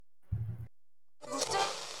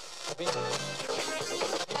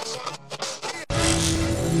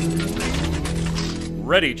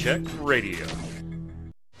Ready Check Radio.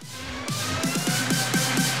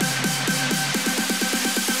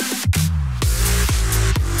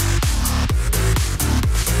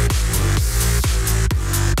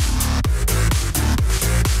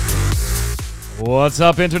 What's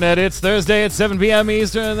up, Internet? It's Thursday at 7 p.m.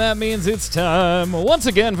 Eastern, and that means it's time once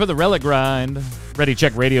again for the Relic Grind. Ready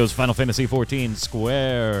Check Radio's Final Fantasy XIV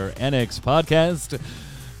Square Enix podcast,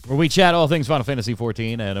 where we chat all things Final Fantasy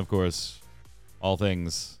XIV and, of course, all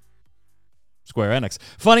things Square Enix.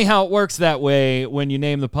 Funny how it works that way when you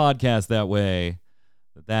name the podcast that way.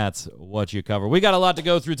 That's what you cover. We got a lot to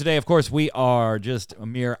go through today. Of course, we are just a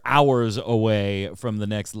mere hours away from the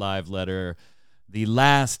next live letter. The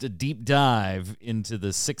last deep dive into the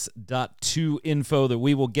 6.2 info that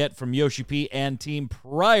we will get from YoshiP's and team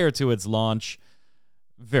prior to its launch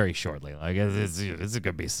very shortly. Like it's going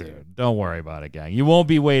to be soon. Don't worry about it, gang. You won't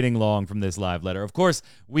be waiting long from this live letter. Of course,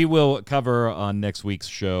 we will cover on next week's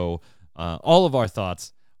show all of our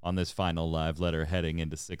thoughts on this final live letter heading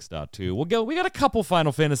into 6.2. We got a couple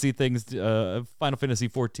Final Fantasy things, Final Fantasy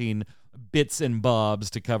 14 bits and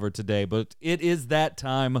bobs to cover today, but it is that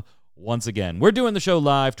time. Once again, we're doing the show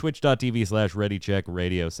live,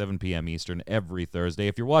 twitch.tv/ReadyCheckRadio, 7 p.m. Eastern every Thursday.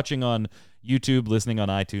 If you're watching on YouTube, listening on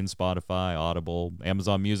iTunes, Spotify, Audible,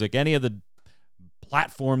 Amazon Music, any of the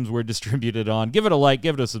platforms we're distributed on, give it a like,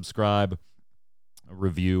 give it a subscribe, a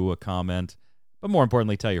review, a comment. But more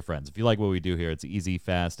importantly, tell your friends. If you like what we do here, it's easy,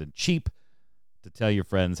 fast, and cheap to tell your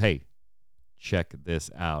friends, hey, check this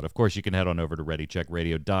out. Of course, you can head on over to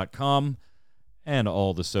ReadyCheckRadio.com and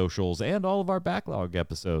all the socials and all of our backlog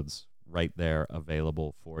episodes right there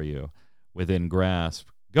available for you within grasp.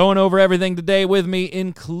 Going over everything today with me,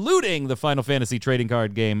 including the Final Fantasy trading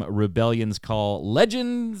card game Rebellion's Call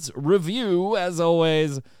Legends review, as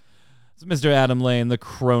always. It's Mr. Adam Lane, the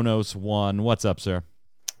Chronos One. What's up, sir?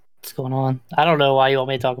 What's going on? I don't know why you want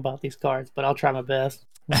me to talk about these cards, but I'll try my best.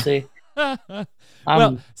 We'll see.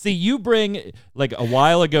 Well, see, you bring, like, a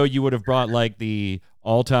while ago, you would have brought, like, the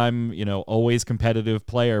all-time, always competitive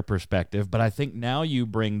player perspective, but I think now you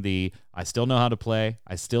bring the, I still know how to play,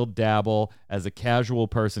 I still dabble, as a casual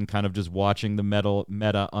person kind of just watching the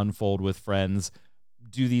meta unfold with friends.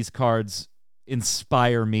 Do these cards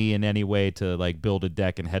inspire me in any way to, like, build a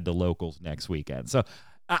deck and head to locals next weekend? So,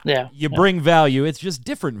 you bring value, it's just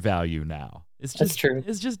different value now. That's true.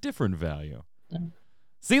 It's just different value. Yeah.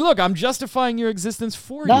 See, look, I'm justifying your existence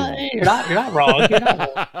for you. You're not wrong. You're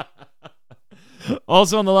not wrong.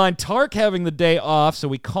 Also on the line, Tark having the day off, so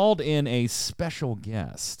we called in a special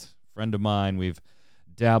guest. Friend of mine, we've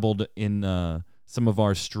dabbled in some of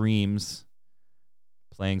our streams,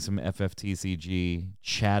 playing some FFTCG,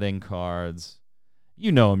 chatting cards.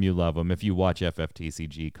 You know him, you love him if you watch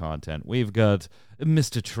FFTCG content. We've got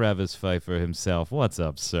Mr. Travis Pfeiffer himself. What's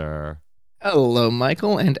up, sir? Hello,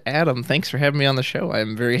 Michael and Adam. Thanks for having me on the show.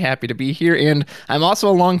 I'm very happy to be here, and I'm also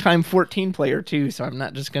a longtime 14 player, too, so I'm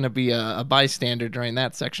not just going to be a bystander during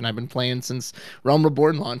that section. I've been playing since Realm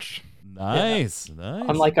Reborn launched. Nice.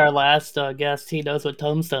 Unlike our last guest, he knows what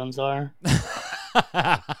tombstones are.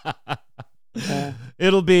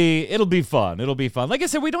 It'll be fun. Like I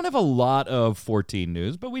said, we don't have a lot of 14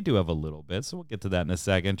 news, but we do have a little bit, so we'll get to that in a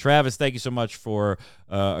second. Travis, thank you so much for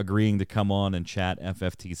agreeing to come on and chat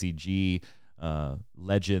FFTCG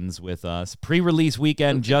Legends with us. Pre-release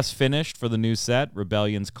weekend just finished for the new set,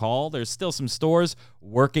 Rebellion's Call. There's still some stores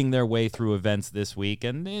working their way through events this week,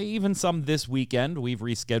 and even some this weekend. We've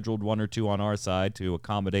rescheduled one or two on our side to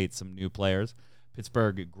accommodate some new players.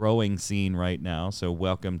 Pittsburgh growing scene right now, so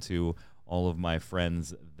welcome to all of my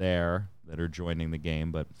friends there that are joining the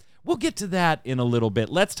game, but we'll get to that in a little bit.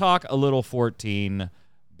 Let's talk a little 14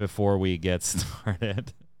 before we get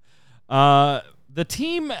started. The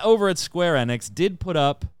team over at Square Enix did put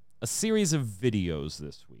up a series of videos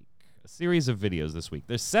this week.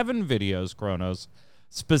 There's 7 videos, Chronos,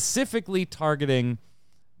 specifically targeting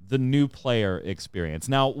the new player experience.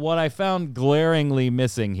 Now, what I found glaringly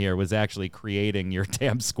missing here was actually creating your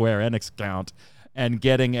damn Square Enix account and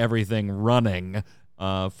getting everything running.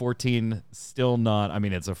 14 still not, I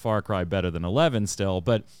mean, it's a far cry better than 11 still,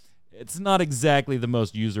 but it's not exactly the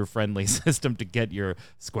most user-friendly system to get your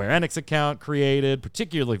Square Enix account created,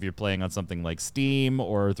 particularly if you're playing on something like Steam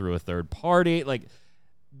or through a third party. Like,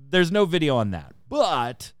 there's no video on that.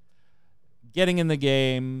 But getting in the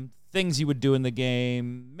game, things you would do in the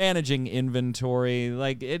game, managing inventory,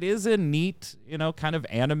 like, it is a neat, kind of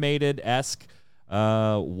animated-esque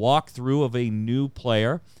walkthrough of a new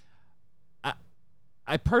player.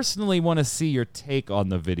 I personally want to see your take on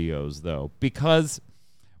the videos, though, because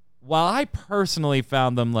while I personally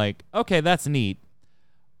found them like, okay, that's neat,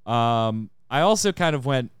 I also kind of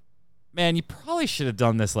went, man, you probably should have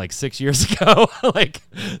done this like 6 years ago, like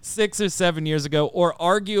 6 or 7 years ago, or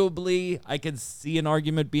arguably I could see an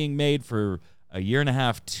argument being made for a year and a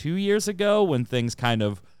half, 2 years ago when things kind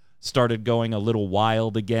of started going a little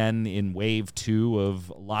wild again in wave 2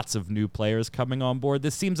 of lots of new players coming on board.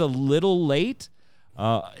 This seems a little late.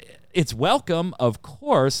 It's welcome, of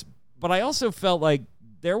course, but I also felt like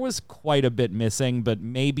there was quite a bit missing, but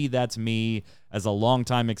maybe that's me as a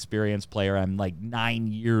longtime experienced player. I'm like 9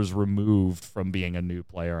 years removed from being a new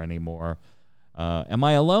player anymore. Am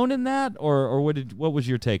I alone in that, or what was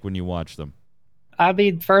your take when you watched them? I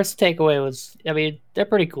mean, first takeaway was, I mean, they're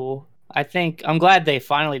pretty cool. I think I'm glad they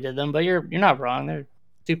finally did them, but you're not wrong. They're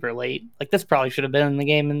super late. Like, this probably should have been in the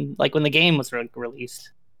game, and like when the game was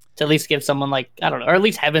released, to at least give someone like, I don't know, or at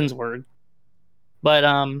least Heaven's Word. But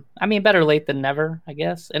I mean, better late than never, I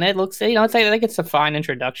guess. And it looks, I think it's a fine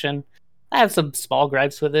introduction. I have some small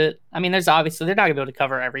gripes with it. I mean, there's obviously they're not gonna be able to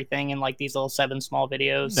cover everything in like these little 7 small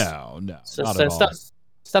videos. No, So not at all.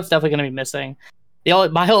 Stuff's definitely gonna be missing.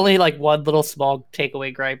 My only like one little small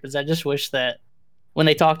takeaway gripe is I just wish that when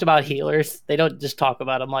they talked about healers, they don't just talk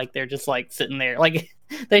about them like they're just like sitting there. Like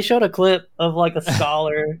they showed a clip of like a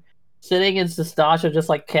scholar sitting in Sastasha just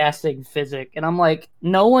like casting Physic, and I'm like,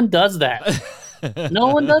 no one does that. No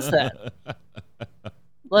one does that.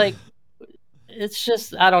 Like, it's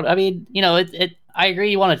just, I mean, I agree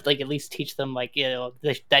you want to like at least teach them like,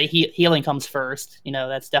 that healing comes first.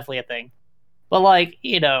 That's definitely a thing. But like,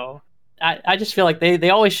 I just feel like they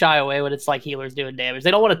always shy away when it's like healers doing damage. They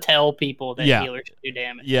don't want to tell people that healers do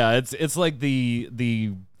damage. Yeah, it's like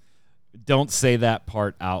the don't say that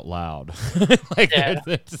part out loud. Like,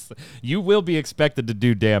 you will be expected to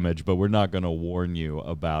do damage, but we're not going to warn you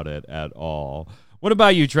about it at all. What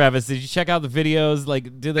about you, Travis? Did you check out the videos?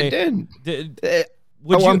 Like, do they? I did.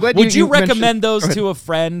 Would you recommend those to a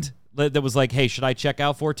friend that was like, hey, should I check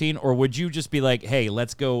out 14? Or would you just be like, hey,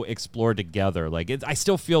 let's go explore together? Like, I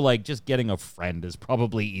still feel like just getting a friend is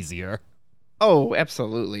probably easier. Oh,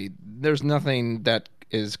 absolutely. There's nothing that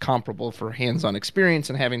is comparable for hands-on experience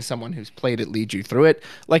and having someone who's played it lead you through it.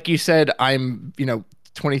 Like you said,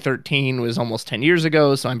 2013 was almost 10 years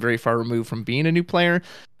ago, so I'm very far removed from being a new player.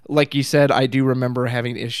 Like you said, I do remember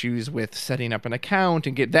having issues with setting up an account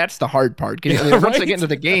and that's the hard part. Once I get into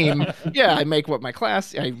the game, I make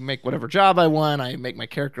I make whatever job I want. I make my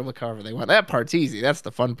character look however they want. That part's easy. That's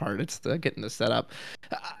the fun part. It's getting the setup.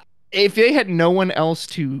 If they had no one else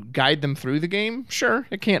to guide them through the game, sure,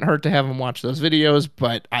 it can't hurt to have them watch those videos,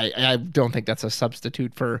 but I don't think that's a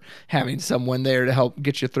substitute for having someone there to help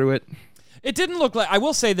get you through it. It didn't look like, I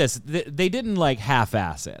will say this, they didn't like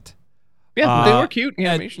half-ass it. Yeah, they were cute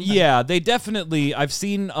animation. Yeah, they definitely, I've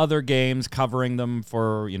seen other games covering them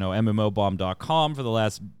for, MMOBomb.com for the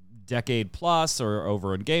last decade plus, or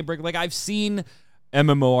over in GameBreak. Like, I've seen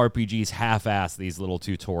MMORPGs half-ass these little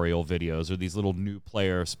tutorial videos or these little new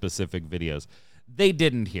player-specific videos. They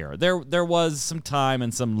didn't here. There was some time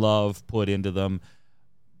and some love put into them.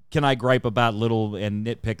 Can I gripe about little and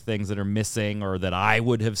nitpick things that are missing, or that I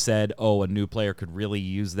would have said, oh, a new player could really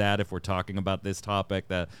use that if we're talking about this topic?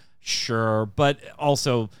 Sure, but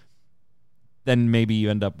also then maybe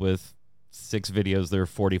you end up with 6 videos that are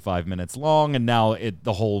 45 minutes long, and now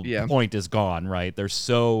the whole point is gone, right? They're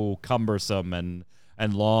so cumbersome and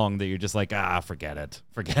long that you're just like, forget it.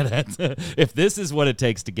 If this is what it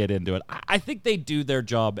takes to get into it, I think they do their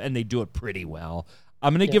job, and they do it pretty well.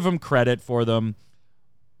 I'm going to give them credit for them,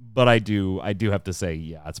 but I do have to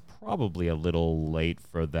say, it's probably a little late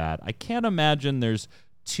for that. I can't imagine there's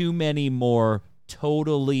too many more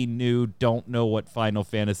totally new, don't know what Final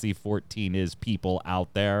Fantasy 14 is people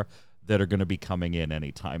out there that are going to be coming in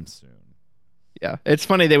anytime soon. Yeah, it's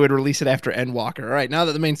funny they would release it after Endwalker. All right, now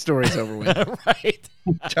that the main story's over with. Right.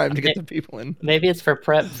 Time to get the people in. Maybe it's for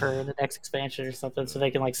prep for the next expansion or something, so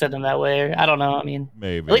they can like send them that way. I don't know. I mean,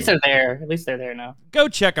 maybe. At least they're there. At least they're there now. Go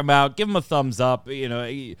check them out. Give them a thumbs up.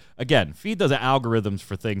 Again, feed those algorithms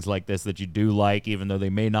for things like this that you do like, even though they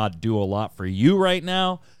may not do a lot for you right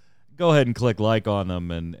now. Go ahead and click like on them,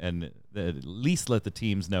 and at least let the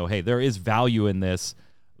teams know, hey, there is value in this.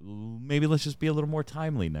 Maybe let's just be a little more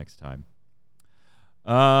timely next time.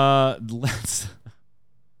 Our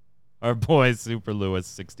boy Super Lewis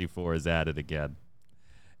 64 is at it again.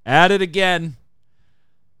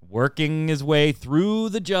 Working his way through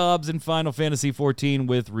the jobs in Final Fantasy 14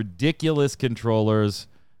 with ridiculous controllers.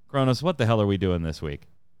 Kronos, what the hell are we doing this week?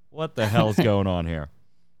 What the hell's going on here?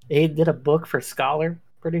 He did a book for Scholar,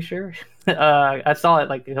 pretty sure. I saw it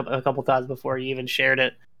like a couple times before you even shared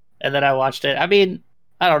it, and then I watched it. I mean,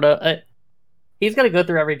 I don't know. he's gonna go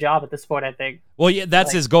through every job at this point, I think. Well, yeah,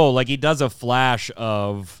 that's his goal. Like, he does a flash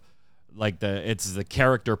of like it's the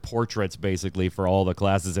character portraits basically for all the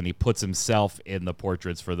classes, and he puts himself in the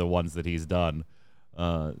portraits for the ones that he's done.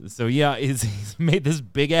 So yeah, he's made this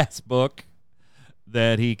big ass book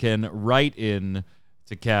that he can write in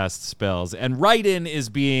to cast spells, and write in is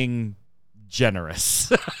being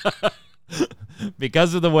generous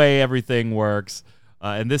because of the way everything works.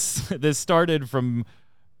 And this started from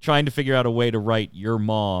trying to figure out a way to write your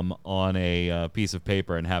mom on a piece of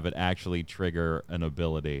paper and have it actually trigger an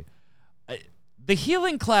ability. The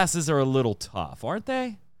healing classes are a little tough, aren't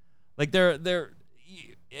they? Like and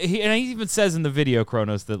he even says in the video,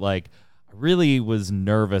 Kronos, that like I really was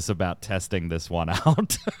nervous about testing this one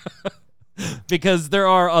out because there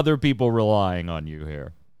are other people relying on you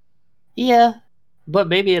here. Yeah, but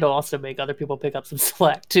maybe it'll also make other people pick up some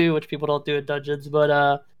slack too, which people don't do in dungeons. But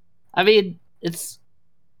I mean, it's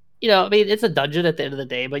it's a dungeon at the end of the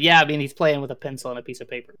day. But yeah, I mean, he's playing with a pencil and a piece of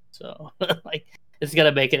paper, so like it's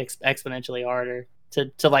gonna make it exponentially harder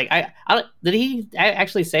to like. Did he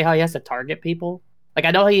actually say how he has to target people? Like,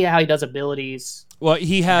 I know how he does abilities. Well,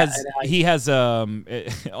 he has on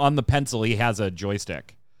the pencil he has a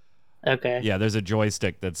joystick. Okay. Yeah, there's a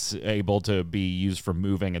joystick that's able to be used for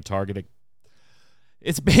moving and targeting.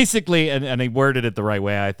 It's basically, and he worded it the right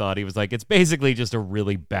way, I thought. He was like, it's basically just a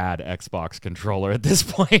really bad Xbox controller at this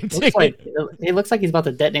point. It looks like he's about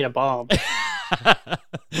to detonate a bomb.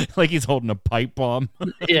 Like he's holding a pipe bomb.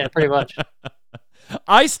 Yeah, pretty much.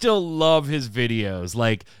 I still love his videos.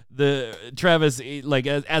 Like, Travis, like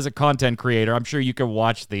as a content creator, I'm sure you can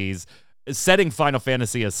watch these. Setting Final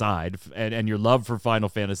Fantasy aside and your love for Final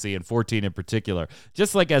Fantasy and 14 in particular,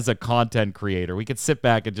 just like as a content creator, we could sit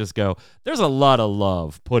back and just go, there's a lot of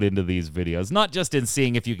love put into these videos, not just in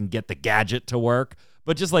seeing if you can get the gadget to work,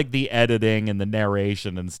 but just like the editing and the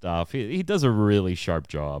narration and stuff. He does a really sharp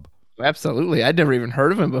job. Absolutely. I'd never even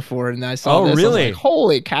heard of him before, and I saw this. Really? I was like,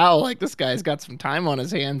 holy cow, like this guy's got some time on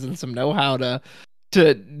his hands and some know-how to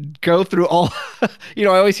go through all. I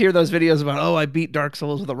always hear those videos about, I beat Dark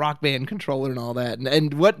Souls with a Rock Band controller and all that,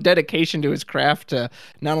 and what dedication to his craft to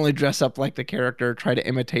not only dress up like the character, try to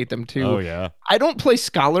imitate them too. Oh yeah. I don't play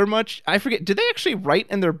Scholar much. I forget, did they actually write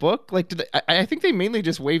in their book? Like, I think they mainly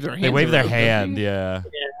just wave their hand. They wave their hand, yeah.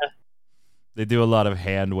 They do a lot of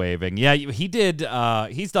hand waving. Yeah, he did.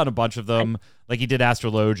 He's done a bunch of them. Like, he did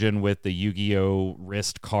Astrologian with the Yu-Gi-Oh!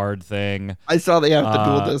 Wrist card thing. I saw the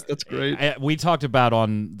dual disc. That's great. We talked about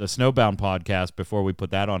on the Snowbound podcast before we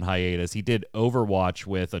put that on hiatus. He did Overwatch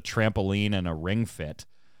with a trampoline and a ring fit.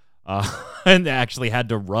 And actually had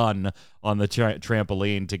to run on the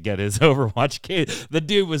trampoline to get his Overwatch kit. The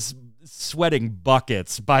dude was sweating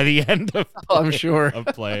buckets by the end of I'm sure of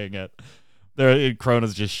playing it. There,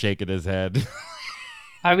 Kronos just shaking his head.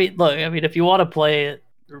 I mean, look. I mean, if you want to play it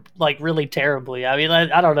like really terribly, I mean,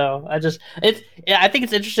 I don't know. I think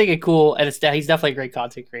it's interesting and cool, and he's definitely a great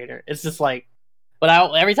content creator. It's just like,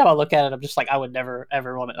 but every time I look at it, I'm just like, I would never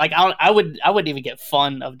ever want it. Like, I wouldn't even get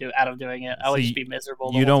fun out of doing it. I would just be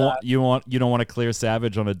miserable. You don't want to clear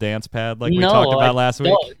Savage on a dance pad like we talked about last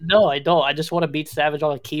week. No, I don't. I just want to beat Savage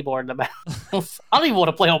on a keyboard in the mouth. I don't even want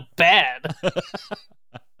to play all bad.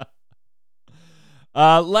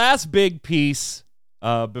 Last big piece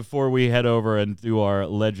before we head over and do our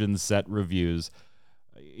Legends set reviews.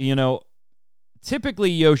 Typically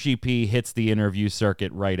Yoshi P hits the interview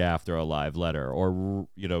circuit right after a live letter, or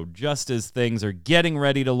just as things are getting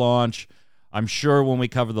ready to launch. I'm sure when we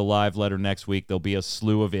cover the live letter next week, there'll be a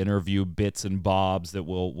slew of interview bits and bobs that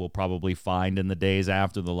we'll probably find in the days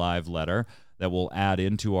after the live letter that we'll add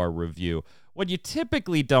into our review. What you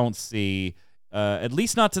typically don't see, at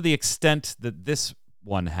least not to the extent that this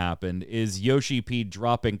one happened, is Yoshi P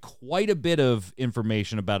dropping quite a bit of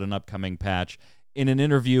information about an upcoming patch in an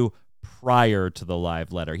interview prior to the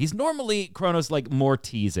live letter. He's normally, Kronos, like more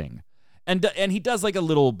teasing, and he does like a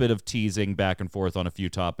little bit of teasing back and forth on a few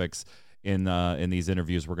topics in these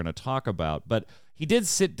interviews we're going to talk about. But he did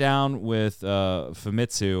sit down with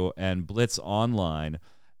Famitsu and Blitz Online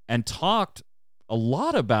and talked a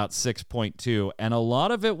lot about 6.2, and a lot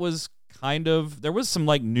of it was there was some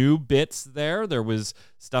like new bits there. There was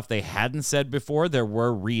stuff they hadn't said before. There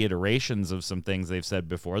were reiterations of some things they've said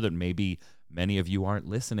before that maybe many of you aren't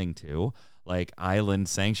listening to, like Island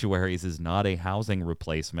Sanctuaries is not a housing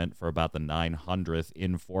replacement, for about the 900th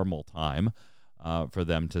informal time for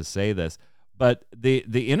them to say this. But the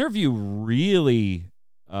interview really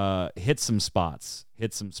hit some spots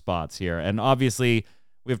here. And obviously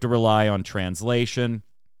we have to rely on translation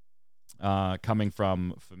coming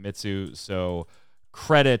from Famitsu. So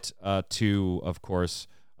credit to, of course,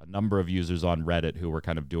 a number of users on Reddit who were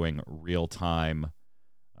kind of doing real-time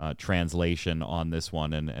translation on this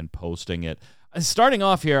one and posting it. Starting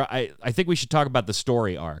off here, I think we should talk about the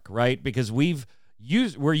story arc, right? Because we're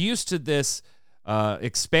used to this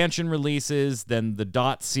expansion releases, then the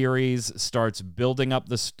Dot series starts building up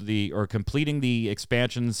or completing the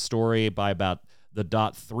expansion story by about the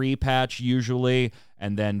Dot 3 patch usually,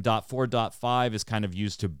 and then Dot 4, Dot 5 is kind of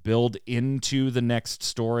used to build into the next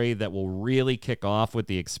story that will really kick off with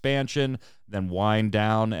the expansion, then wind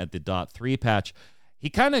down at the Dot 3 patch. He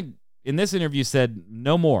kind of, in this interview, said,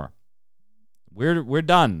 no more. We're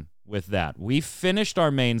done with that. We finished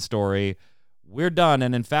our main story. We're done.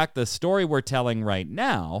 And in fact, the story we're telling right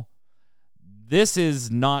now, this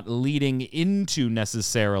is not leading into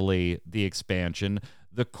necessarily the expansion.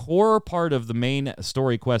 The core part of the main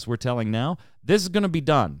story quest we're telling now, this is going to be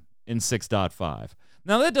done in 6.5.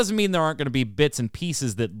 Now, that doesn't mean there aren't going to be bits and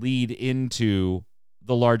pieces that lead into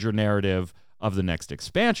the larger narrative of the next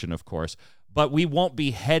expansion, of course, but we won't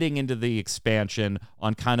be heading into the expansion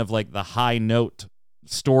on kind of like the high note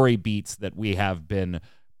story beats that we have been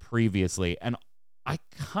previously. And I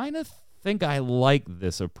kind of think I like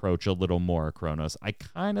this approach a little more, Kronos. I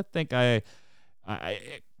kind of think I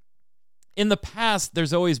in the past,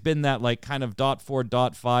 there's always been that like kind of Dot 4,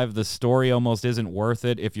 Dot 5, the story almost isn't worth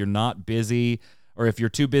it if you're not busy, or if you're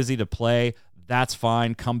too busy to play, that's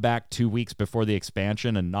fine. Come back 2 weeks before the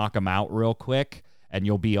expansion and knock them out real quick, and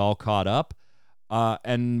you'll be all caught up.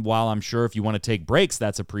 And while I'm sure if you want to take breaks,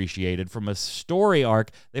 that's appreciated. From a story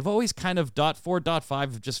arc, they've always kind of Dot 4, Dot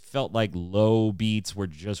 5 just felt like low beats. We're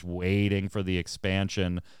just waiting for the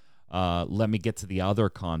expansion. Let me get to the other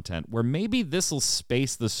content, where maybe this will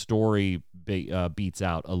space the story beats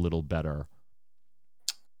out a little better.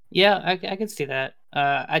 Yeah, I can see that.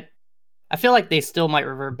 I feel like they still might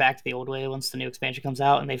revert back to the old way once the new expansion comes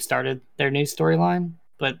out and they've started their new storyline.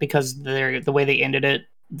 But because the way they ended it,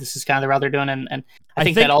 this is kind of the route they're doing, and I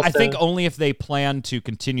think that also... I think only if they plan to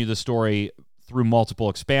continue the story through multiple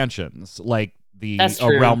expansions, like the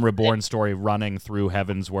Realm Reborn story running through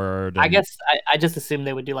Heavensward. I guess I just assumed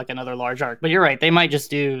they would do like another large arc, but you're right. They might just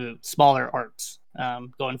do smaller arcs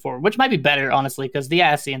going forward, which might be better, honestly, because the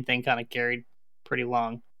Ascian thing kind of carried pretty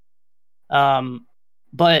long.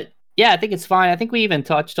 But yeah, I think it's fine. I think we even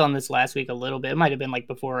touched on this last week a little bit. It might have been like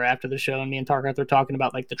before or after the show, and me and Tarkarth were talking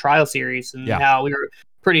about like the trial series and how we were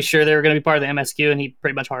pretty sure they were going to be part of the MSQ, and he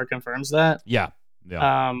pretty much hard confirms that. Yeah.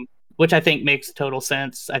 Which I think makes total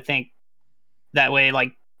sense. I think that way,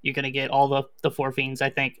 like, you're going to get all the four fiends.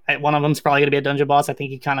 I think one of them's probably going to be a dungeon boss. I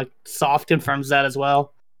think he kind of soft confirms that as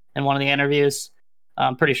well in one of the interviews.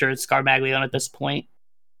 I'm pretty sure it's Scarmaglione at this point,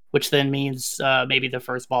 which then means maybe the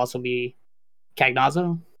first boss will be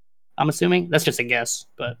Cagnazzo, I'm assuming. That's just a guess.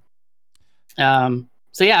 But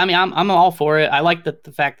so yeah, I mean, I'm all for it. I like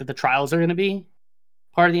the fact that the trials are going to be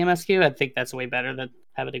part of the MSQ. I think that's way better than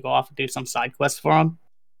having to go off and do some side quests for them.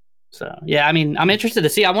 So yeah, I mean, I'm interested to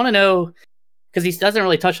see. I want to know, because he doesn't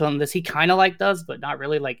really touch on this. He kind of like does, but not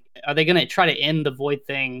really. Like, are they going to try to end the Void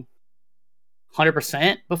thing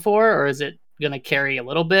 100% before, or is it going to carry a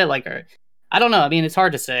little bit? Like, or I don't know. I mean, it's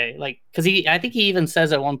hard to say. Like, because I think he even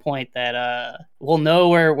says at one point that we'll know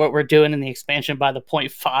what we're doing in the expansion by the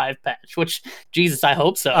 0.5 patch. Which, Jesus, I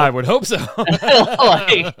hope so. I would hope so.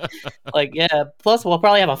 like yeah. Plus, we'll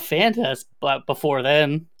probably have a fan test, but before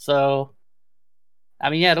then. So, I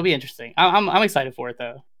mean, yeah, it'll be interesting. I'm excited for it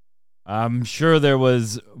though. I'm sure there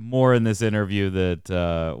was more in this interview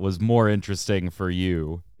that was more interesting for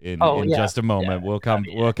you in just a moment. Yeah,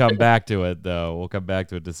 we'll come back to it though. We'll come back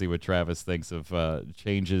to it to see what Travis thinks of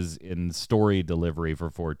changes in story delivery for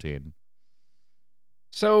 14.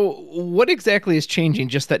 So what exactly is changing?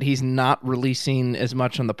 Just that he's not releasing as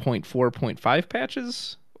much on the 0.4, 0.5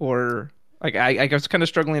 patches? Or like I was kind of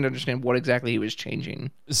struggling to understand what exactly he was changing.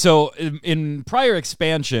 So in prior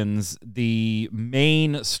expansions, the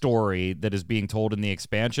main story that is being told in the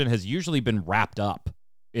expansion has usually been wrapped up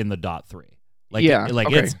in the Dot 3.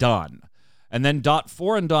 It's done. And then Dot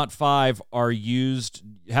 4 and Dot 5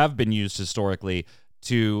 have been used historically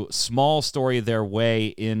to small story their way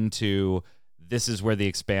into this is where the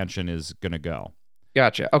expansion is going to go.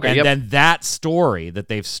 Gotcha. Okay. And then that story that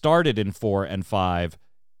they've started in 4 and 5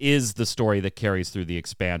 is the story that carries through the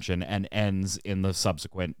expansion and ends in the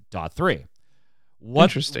subsequent Dot 3.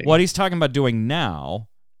 Interesting. What he's talking about doing now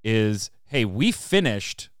is, hey, we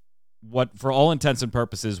finished what, for all intents and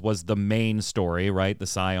purposes, was the main story, right? The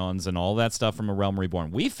Scions and all that stuff from A Realm Reborn.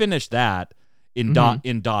 We finished that in Dot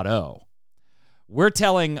 0. We're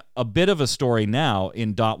telling a bit of a story now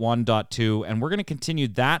in Dot 1, Dot 2, and we're going to continue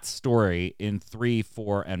that story in 3,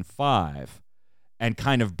 4, and 5, and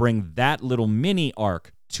kind of bring that little mini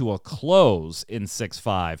arc to a close in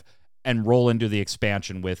 6.5 and roll into the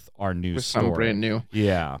expansion with our new story. Some brand new.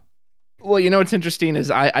 Yeah. Well, what's interesting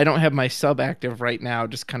is I don't have my sub active right now,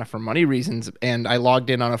 just kind of for money reasons. And I logged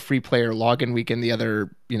in on a free player login weekend the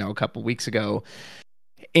other, a couple weeks ago.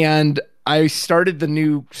 And I started the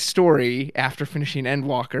new story after finishing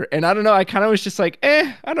Endwalker. And I don't know, I kind of was just like,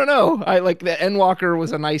 I don't know. I like the Endwalker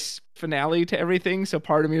was a nice finale to everything. So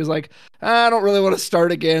part of me was like, I don't really want to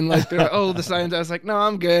start again. Like, the signs. I was like, no,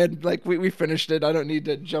 I'm good. Like, we finished it. I don't need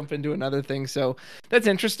to jump into another thing. So that's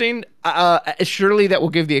interesting. Surely that will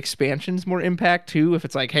give the expansions more impact too. If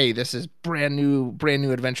it's like, hey, this is brand new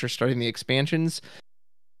adventure starting the expansions.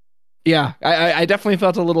 Yeah, I definitely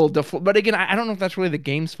felt a little but again, I don't know if that's really the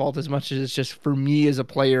game's fault as much as it's just for me as a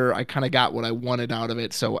player, I kind of got what I wanted out of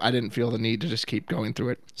it, so I didn't feel the need to just keep going through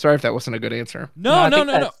it. Sorry if that wasn't a good answer. No.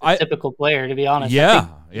 Typical player, to be honest. Yeah.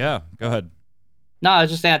 Go ahead. No, I was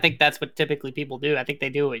just saying, I think that's what typically people do. I think they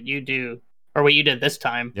do what you do, or what you did this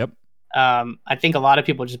time. Yep. I think a lot of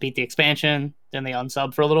people just beat the expansion, then they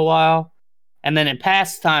unsub for a little while, and then in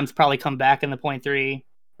past times probably come back in the 0.3,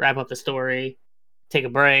 wrap up the story, take a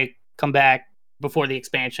break, come back before the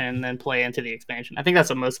expansion, then play into the expansion. I think that's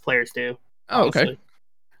what most players do. Oh, honestly. okay.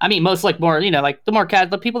 I mean, most like more, like the more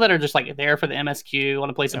the people that are just like there for the MSQ, want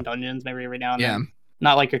to play some dungeons maybe every now and then.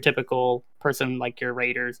 Not like your typical person like your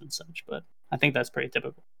raiders and such, but I think that's pretty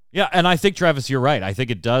typical. Yeah, and I think, Travis, you're right. I think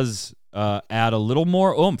it does add a little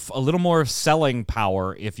more oomph, a little more selling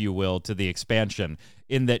power, if you will, to the expansion,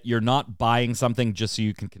 in that you're not buying something just so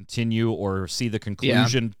you can continue or see the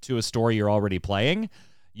conclusion to a story you're already playing.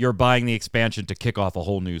 You're buying the expansion to kick off a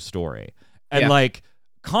whole new story. And like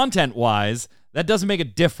content-wise, that doesn't make a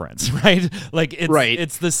difference, right? Like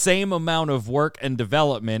it's the same amount of work and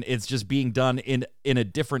development. It's just being done in a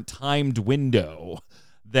different timed window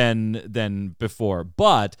than before.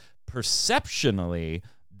 But perceptionally,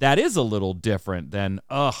 that is a little different than,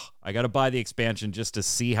 I got to buy the expansion just to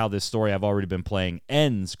see how this story I've already been playing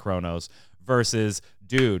ends, Chronos, versus,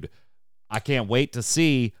 dude, I can't wait to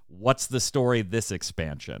see what's the story this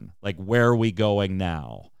expansion. Like, where are we going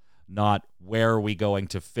now? Not where are we going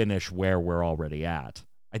to finish where we're already at.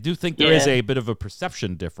 I do think there is a bit of a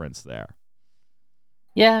perception difference there.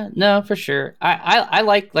 Yeah, no, for sure. I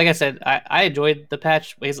like I said, I enjoyed the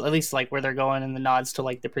patch, at least like where they're going and the nods to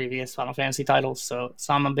like the previous Final Fantasy titles. So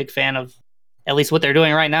I'm a big fan of at least what they're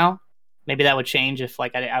doing right now. Maybe that would change if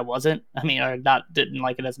like I wasn't. I mean, or didn't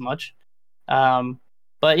like it as much.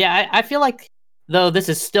 But yeah, I feel like though this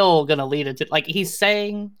is still gonna lead into like he's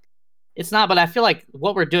saying it's not, but I feel like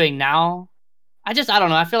what we're doing now, I don't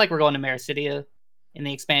know. I feel like we're going to Maricidia in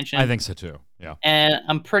the expansion. I think so too. Yeah. And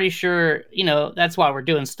I'm pretty sure, that's why we're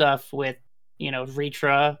doing stuff with,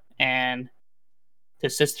 Ritra and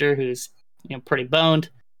his sister who's, pretty boned.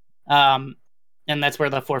 And that's where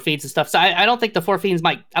the Four Fiends and stuff. So I don't think the Four Fiends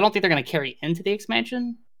I don't think they're going to carry into the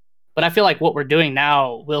expansion, but I feel like what we're doing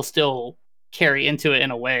now will still carry into it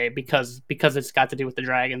in a way because it's got to do with the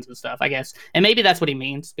dragons and stuff, I guess. And maybe that's what he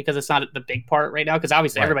means because it's not the big part right now because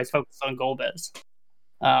obviously everybody's focused on Golbez.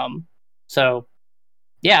 So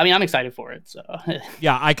yeah, I mean, I'm excited for it. So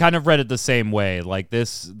yeah, I kind of read it the same way. Like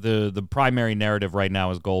the primary narrative right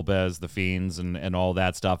now is Golbez, the Fiends, and all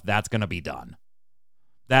that stuff. That's going to be done.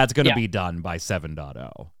 That's going to be done by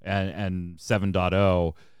 7.0. And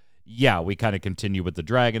 7.0, yeah, we kind of continue with the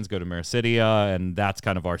dragons, go to Maricidia, and that's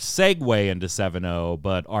kind of our segue into 7.0,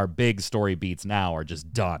 but our big story beats now are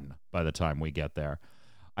just done by the time we get there.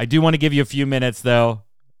 I do want to give you a few minutes, though.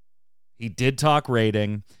 He did talk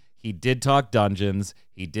rating. He did talk dungeons.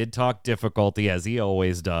 He did talk difficulty, as he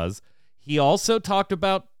always does. He also talked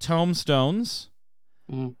about tomestones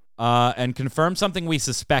and confirmed something we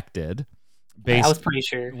suspected. I was pretty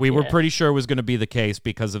sure. We were pretty sure it was going to be the case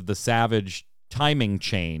because of the Savage timing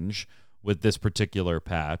change with this particular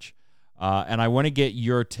patch. And I want to get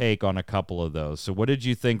your take on a couple of those. So what did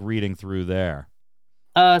you think reading through there?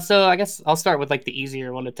 So I guess I'll start with like the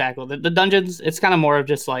easier one to tackle. The dungeons, it's kind of more of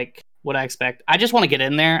just like what I expect. I just want to get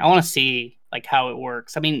in there. I want to see like how it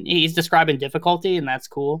works. I mean, he's describing difficulty and that's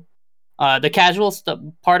cool. The casual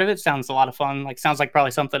part of it sounds a lot of fun. Like sounds like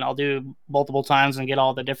probably something I'll do multiple times and get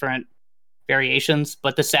all the different variations,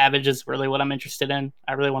 but the Savage is really what I'm interested in.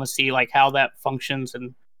 I really want to see like how that functions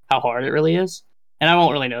and how hard it really is. And I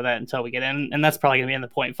won't really know that until we get in, and that's probably gonna be in the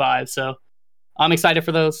 0.5. So I'm excited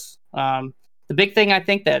for those. The big thing I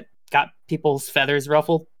think that got people's feathers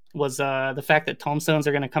ruffled was the fact that tomestones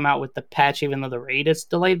are going to come out with the patch, even though the raid is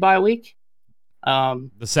delayed by a week. The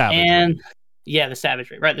Savage and raid. Yeah, the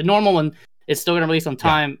Savage raid, right? The normal one is still going to release on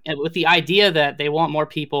time, and with the idea that they want more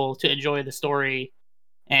people to enjoy the story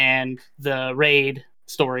and the raid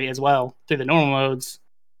story as well through the normal modes.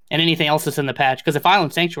 and anything else that's in the patch. Because if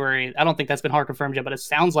Island Sanctuary, I don't think that's been hard confirmed yet, but it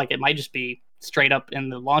sounds like it might just be straight up in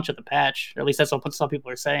the launch of the patch. Or at least that's what some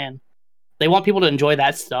people are saying. They want people to enjoy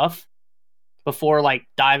that stuff before like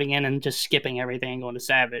diving in and just skipping everything and going to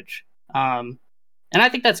Savage. And I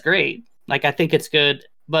think that's great. Like, I think it's good.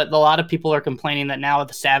 But a lot of people are complaining that now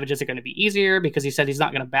the Savages are going to be easier because he said he's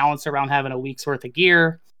not going to balance around having a week's worth of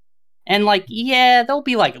gear. And like, yeah, they'll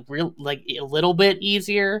be like a little bit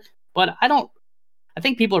easier, but I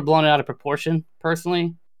think people are blowing it out of proportion,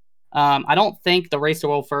 personally. I don't think the Race to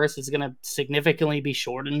World First is going to significantly be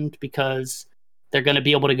shortened because they're going to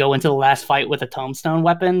be able to go into the last fight with a Tombstone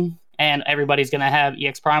weapon, and everybody's going to have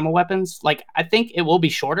EX Primal weapons. Like, I think it will be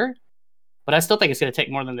shorter, but I still think it's going to take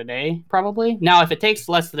more than a day, probably. Now, if it takes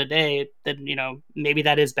less than a day, then, maybe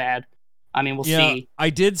that is bad. I mean, we'll see. I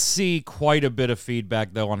did see quite a bit of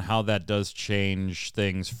feedback though on how that does change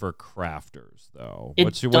things for crafters, though.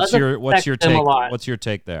 What's your take? What's your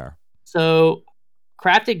take there? So,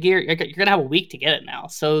 crafted gear, you're gonna have a week to get it now.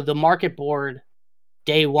 So the market board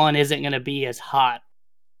day one isn't gonna be as hot.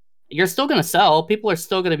 You're still gonna sell. People are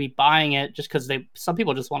still gonna be buying it just because some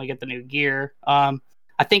people just want to get the new gear.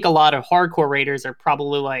 I think a lot of hardcore raiders are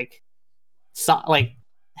probably like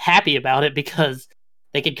happy about it because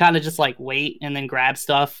they could kind of just like wait and then grab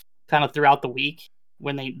stuff kind of throughout the week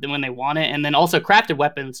when they want it. And then also crafted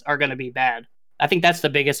weapons are going to be bad. I think that's the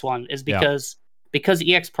biggest one is because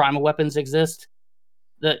EX Primal weapons exist.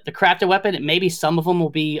 The crafted weapon, maybe some of them will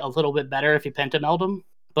be a little bit better if you pentameld them.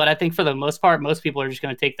 But I think for the most part, most people are just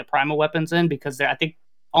going to take the primal weapons in because I think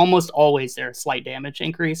almost always they're a slight damage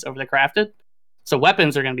increase over the crafted. So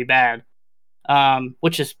weapons are going to be bad,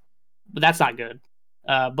 that's not good.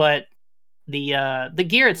 But the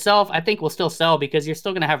gear itself, I think, will still sell because you're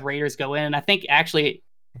still going to have raiders go in. And I think actually,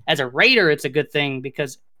 as a raider, it's a good thing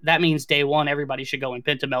because that means day one everybody should go and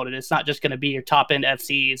pentameld it. It's not just going to be your top end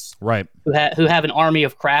FCs, right? Who have an army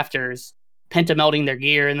of crafters pentamelding their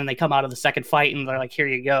gear, and then they come out of the second fight and they're like, "Here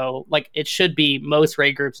you go." Like, it should be most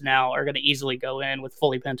raid groups now are going to easily go in with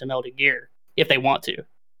fully pentamelded gear if they want to.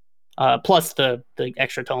 Plus the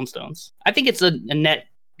extra tombstones. I think it's a net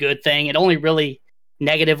good thing. It only really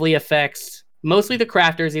negatively affects mostly the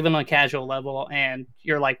crafters, even on a casual level, and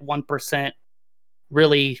you're like 1%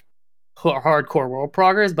 really hardcore world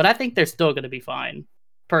progress, but I think they're still going to be fine,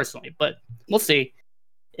 personally. But we'll see.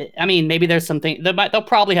 I mean, maybe there's something they'll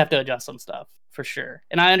probably have to adjust some stuff for sure.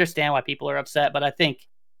 And I understand why people are upset, but I think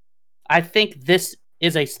this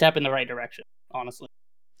is a step in the right direction, honestly.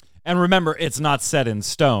 And remember, it's not set in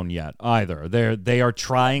stone yet either. They are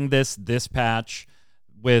trying this patch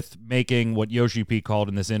with making what YoshiP called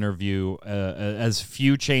in this interview as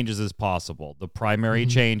few changes as possible. The primary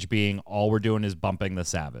change being all we're doing is bumping the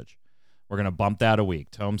Savage. We're going to bump that a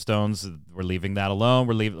week. Tombstones, we're leaving that alone.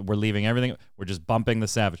 We're leaving everything. We're just bumping the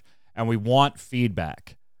Savage. And we want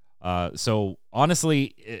feedback. So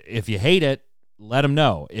honestly, if you hate it, let them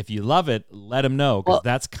know. If you love it, let them know, because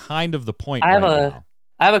that's kind of the point now.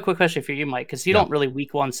 I have a quick question for you, Mike, because you don't really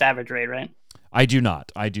week one Savage raid, right? I do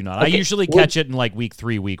not. Okay. I usually catch it in like week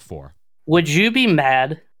 3, week 4. Would you be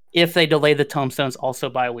mad if they delay the Tombstones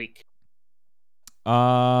also by a week?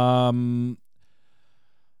 Because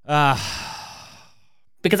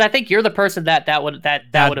I think you're the person that would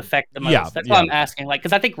affect the most. Yeah, That's why I'm asking. Like,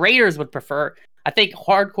 because I think raiders would prefer. I think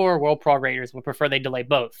hardcore World Prog raiders would prefer they delay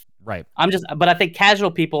both. Right. But I think casual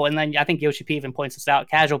people, and then I think YoshiP even points this out.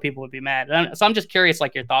 Casual people would be mad. So I'm just curious,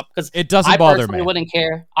 like, your thought, because it doesn't bother me. I personally wouldn't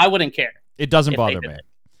care. I wouldn't care. It doesn't bother me.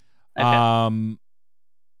 Okay.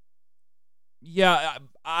 Yeah,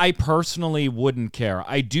 I personally wouldn't care.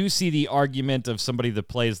 I do see the argument of somebody that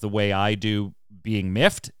plays the way I do being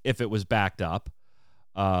miffed if it was backed up.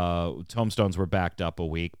 Tombstones were backed up a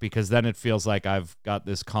week, because then it feels like I've got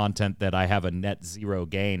this content that I have a net zero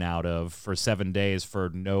gain out of for 7 days for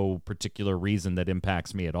no particular reason that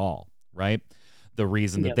impacts me at all, right? The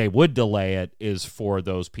reason that they would delay it is for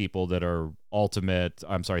those people that are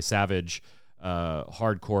Savage,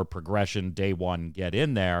 hardcore progression, day one, get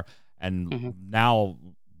in there. And now,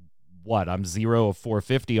 I'm 0 of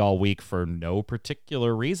 450 all week for no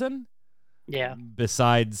particular reason? Yeah.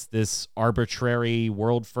 Besides this arbitrary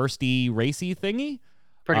world firsty racy thingy?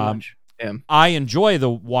 Pretty much. Yeah. I enjoy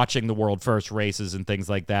watching the world first races and things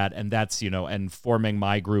like that, and that's, and forming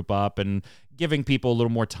my group up and giving people a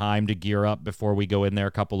little more time to gear up before we go in there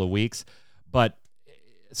a couple of weeks. But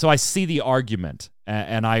so I see the argument,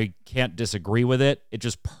 and I can't disagree with it. It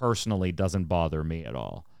just personally doesn't bother me at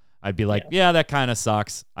all. I'd be like, yeah, that kind of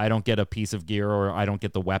sucks. I don't get a piece of gear, or I don't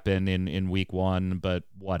get the weapon in week 1, but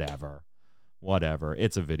whatever. whatever.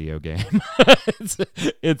 It's a video game.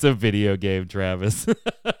 it's a video game, Travis.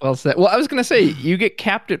 Well said. Well, I was gonna say you get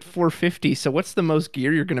capped at 450. So what's the most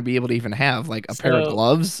gear you're gonna be able to even have? Like a pair of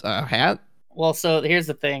gloves, a hat? Well, so here's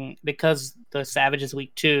the thing: because the Savage is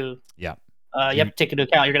week 2. Yeah. You have to take into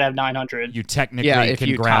account you're gonna have 900. You technically if can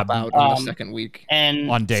you grab top out on the second week and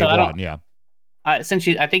on day so 1. Yeah. Since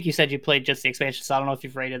I think you said you played just the expansion, so I don't know if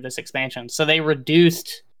you've rated this expansion. So they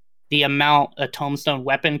reduced the amount a tombstone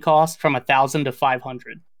weapon cost from 1,000 to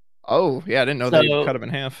 500. Oh yeah, I didn't know they cut them in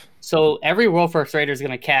half. So every World First Raider is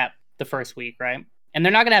gonna cap the first week, right? And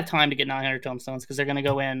they're not gonna have time to get 900 tombstones because they're gonna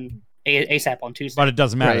go in ASAP on Tuesday. But it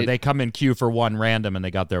doesn't matter. Right. They come in queue for 1 random and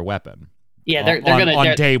they got their weapon. Yeah, they're gonna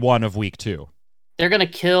on day 1 of week 2. They're gonna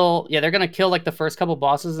kill. Yeah, they're gonna kill like the first couple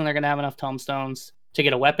bosses, and they're gonna have enough tombstones to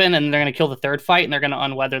get a weapon, and they're gonna kill the third fight, and they're gonna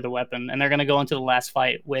unweather the weapon, and they're gonna go into the last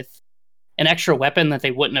fight with an extra weapon that they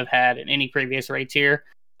wouldn't have had in any previous raid tier.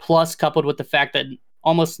 Plus, coupled with the fact that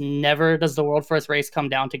almost never does the World First race come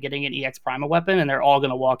down to getting an EX Prima weapon, and they're all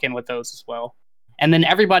gonna walk in with those as well. And then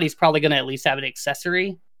everybody's probably gonna at least have an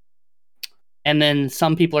accessory. And then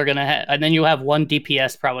some people are gonna have, and then you have one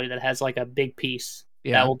DPS probably that has like a big piece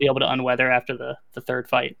that will be able to unweather after the third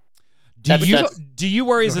fight. Do you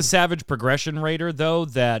worry as a Savage Progression Raider though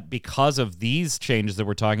that because of these changes that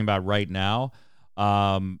we're talking about right now,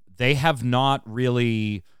 they have not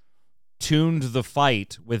really tuned the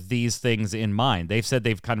fight with these things in mind? They've said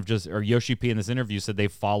they've kind of just, or YoshiP in this interview said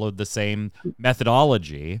they've followed the same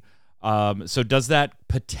methodology. So does that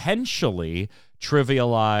potentially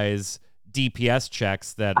trivialize DPS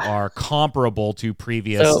checks that are comparable to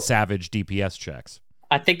previous Savage DPS checks?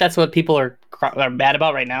 I think that's what people are mad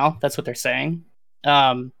about right now. That's what they're saying.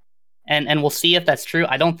 And we'll see if that's true.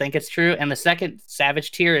 I don't think it's true. And the second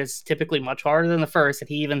Savage tier is typically much harder than the first. And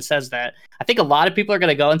he even says that. I think a lot of people are going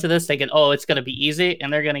to go into this thinking, oh, it's going to be easy.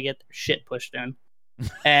 And they're going to get their shit pushed in.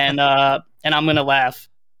 And I'm going to laugh.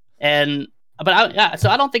 So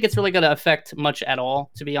I don't think it's really going to affect much at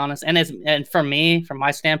all, to be honest. And for me, from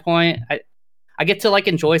my standpoint, I get to like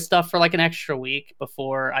enjoy stuff for like an extra week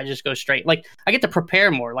before I just go straight. Like I get to prepare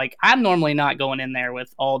more. Like I'm normally not going in there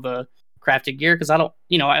with all the crafted gear because I don't,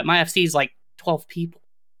 my FC is like 12 people.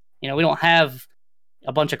 We don't have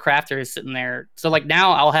a bunch of crafters sitting there. So like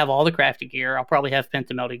now I'll have all the crafted gear. I'll probably have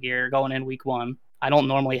pentamelted gear going in week 1. I don't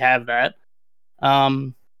normally have that.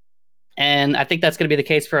 And I think that's going to be the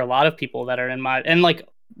case for a lot of people that are in my, and like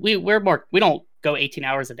we don't go 18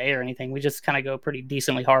 hours a day or anything. We just kind of go pretty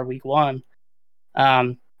decently hard week 1.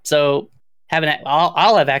 So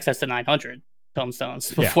I'll have access to 900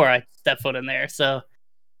 tombstones before I step foot in there. So,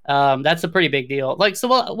 that's a pretty big deal. Like, so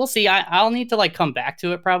we'll see. I'll need to like come back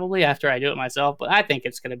to it probably after I do it myself, but I think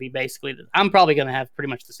it's going to be basically, I'm probably going to have pretty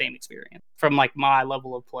much the same experience from like my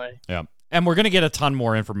level of play. Yeah. And we're going to get a ton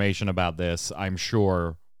more information about this, I'm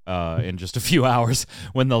sure, in just a few hours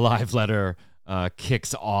when the live letter,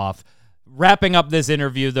 kicks off. Wrapping up this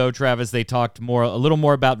interview, though, Travis, they talked a little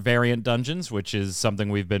more about variant dungeons, which is something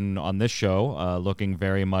we've been on this show looking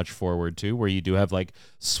very much forward to, where you do have like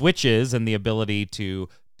switches and the ability to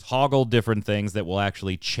toggle different things that will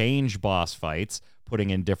actually change boss fights,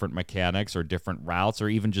 putting in different mechanics or different routes or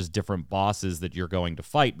even just different bosses that you're going to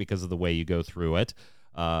fight because of the way you go through it.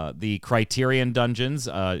 The Criterion dungeons,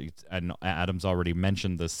 and Adam's already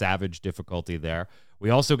mentioned the Savage difficulty there. We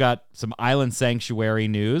also got some Island Sanctuary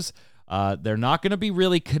news. They're not going to be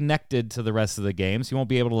really connected to the rest of the game, so you won't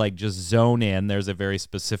be able to like just zone in. There's a very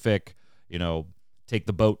specific, take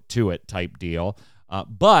the boat to it type deal.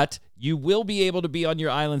 But you will be able to be on your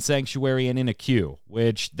Island Sanctuary and in a queue,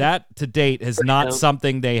 which that to date is not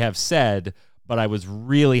something they have said, but I was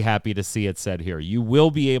really happy to see it said here. You will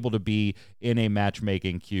be able to be in a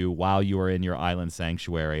matchmaking queue while you are in your Island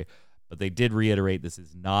Sanctuary. But they did reiterate this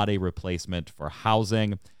is not a replacement for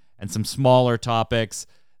housing. And some smaller topics.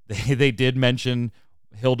 They did mention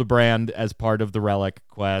Hildebrand as part of the Relic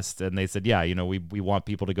quest, and they said, we want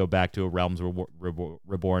people to go back to a Realms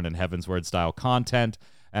Reborn and Heavensward style content,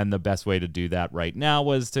 and the best way to do that right now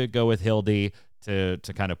was to go with Hildy to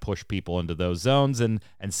kind of push people into those zones and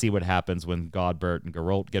see what happens when Godbert and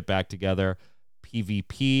Geralt get back together.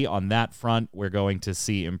 PvP on that front, we're going to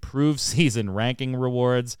see improved season ranking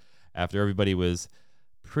rewards after everybody was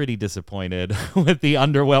pretty disappointed with the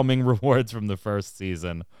underwhelming rewards from the first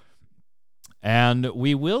season. And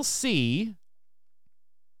we will see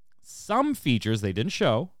some features they didn't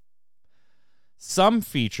show, some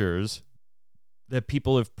features that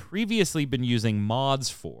people have previously been using mods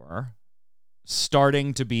for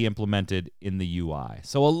starting to be implemented in the UI.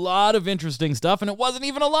 So a lot of interesting stuff, and it wasn't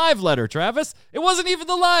even a live letter, Travis. It wasn't even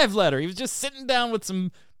the live letter. He was just sitting down with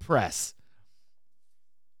some press.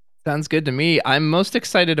 Sounds good to me. I'm most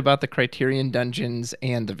excited about the Criterion dungeons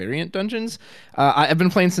and the variant dungeons. I've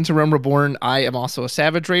been playing since A Realm Reborn. I am also a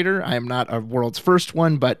Savage Raider. I am not a world's first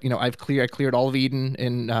one, but I cleared all of Eden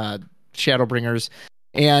in Shadowbringers,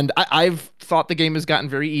 and I've thought the game has gotten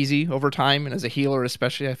very easy over time. And as a healer,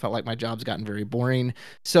 especially, I felt like my job's gotten very boring.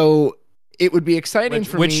 So it would be exciting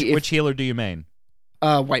for me. Which healer do you main?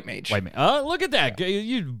 White Mage. White Mage. Oh, look at that. Yeah.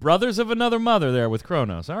 You brothers of another mother there with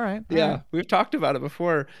Kronos. All right. Yeah, we've talked about it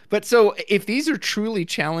before. But so if these are truly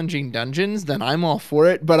challenging dungeons, then I'm all for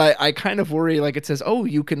it. But I kind of worry, like it says, oh,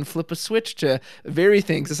 you can flip a switch to vary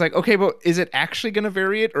things. It's like, okay, but is it actually going to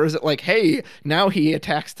vary it? Or is it like, hey, now he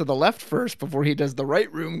attacks to the left first before he does the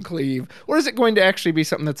right room cleave? Or is it going to actually be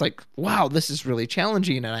something that's like, wow, this is really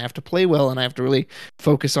challenging and I have to play well and I have to really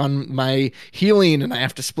focus on my healing and I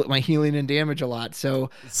have to split my healing and damage a lot. So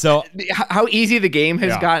how easy the game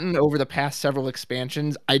has gotten over the past several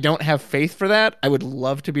expansions, I don't have faith for that. I would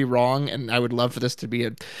love to be wrong, and I would love for this to be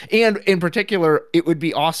and in particular, it would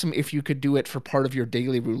be awesome if you could do it for part of your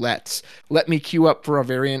daily roulettes. Let me queue up for a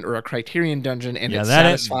variant or a Criterion dungeon, and it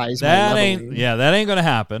satisfies my leveling. That ain't gonna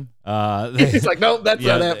happen. It's like, no, that's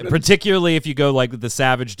not happening. Particularly if you go like the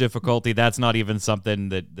Savage difficulty, that's not even something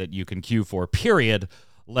that you can queue for, period,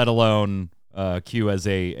 let alone queue as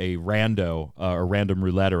a rando or random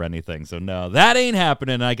roulette or anything. So no, that ain't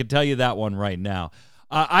happening. I can tell you that one right now.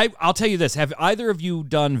 I'll tell you this: have either of you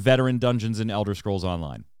done veteran dungeons in Elder Scrolls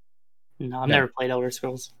Online? No, I've never played Elder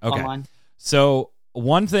Scrolls Online. So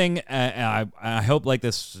one thing, I hope like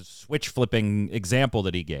this switch flipping example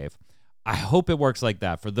that he gave, I hope it works like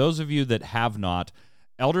that. For those of you that have not,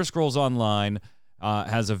 Elder Scrolls Online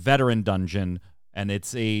has a veteran dungeon. And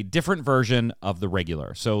it's a different version of the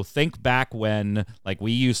regular. So think back when, like,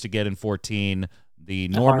 we used to get in 14 the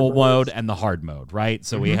normal mode and the hard mode, right?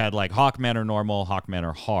 So we had like Hawkman or normal, Hawkman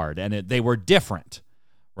or hard, and they were different,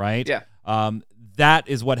 right? Yeah. That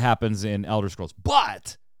is what happens in Elder Scrolls.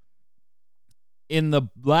 But in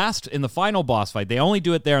the final boss fight, they only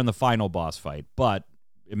do it there in the final boss fight. But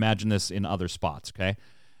imagine this in other spots, okay?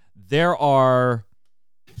 There are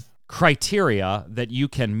criteria that you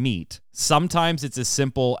can meet. Sometimes it's as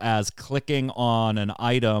simple as clicking on an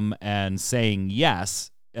item and saying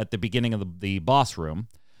yes at the beginning of the boss room.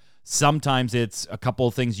 Sometimes it's a couple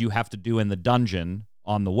of things you have to do in the dungeon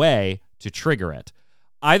on the way to trigger it.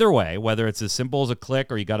 Either way, whether it's as simple as a click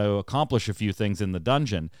or you got to accomplish a few things in the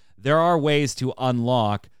dungeon, there are ways to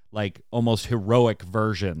unlock like almost heroic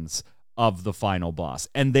versions of the final boss.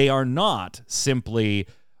 And they are not simply,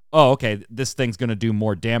 oh, okay, this thing's going to do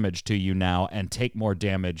more damage to you now and take more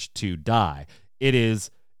damage to die. It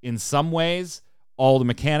is, in some ways, all the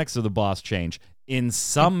mechanics of the boss change. In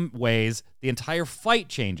some ways, the entire fight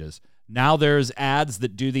changes. Now there's ads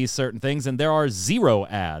that do these certain things, and there are 0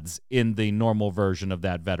 ads in the normal version of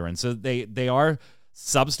that veteran. So they are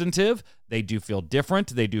substantive. They do feel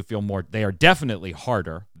different. They do feel more. They are definitely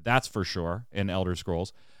harder, that's for sure, in Elder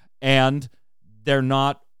Scrolls. And they're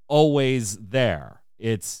not always there.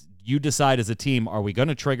 It's you decide as a team, are we going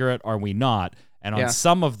to trigger it? Are we not? And on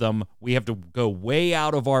some of them, we have to go way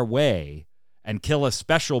out of our way and kill a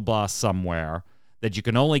special boss somewhere that you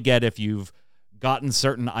can only get if you've gotten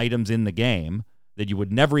certain items in the game that you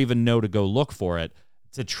would never even know to go look for it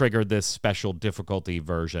to trigger this special difficulty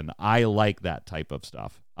version. I like that type of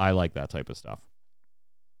stuff. And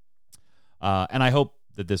I hope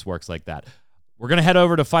that this works like that. We're going to head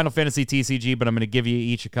over to Final Fantasy TCG, but I'm going to give you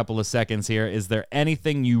each a couple of seconds here. Is there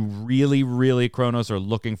anything you really, really, Kronos, are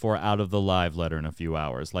looking for out of the live letter in a few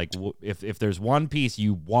hours? Like, if there's one piece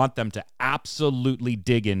you want them to absolutely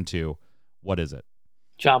dig into, what is it?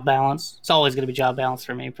 Job balance. It's always going to be job balance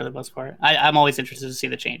for me, for the most part. I'm always interested to see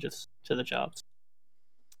the changes to the jobs.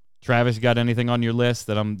 Travis, you got anything on your list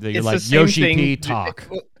that you're like, YoshiP's talk?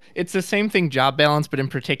 It's the same thing, job balance, but in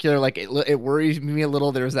particular, like it worries me a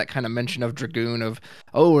little. There's that kind of mention of Dragoon of,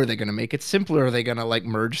 oh, are they going to make it simpler? Are they going to like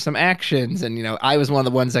merge some actions? And, I was one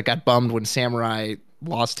of the ones that got bummed when Samurai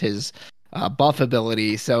lost his buff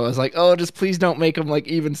ability. So I was like, oh, just please don't make them like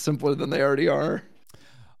even simpler than they already are.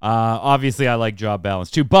 Obviously, I like job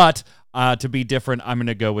balance too, but to be different, I'm going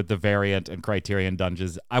to go with the variant and Criterion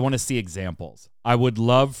dungeons. I want to see examples. I would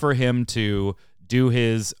love for him to do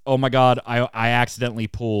his, oh my God, I accidentally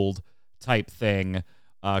pulled type thing,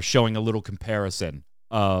 showing a little comparison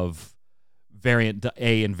of variant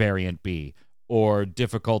A and variant B, or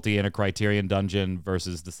difficulty in a Criterion dungeon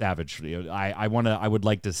versus the Savage. I would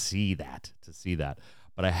like to see that,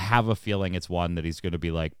 but I have a feeling it's one that he's going to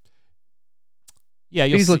be like, yeah,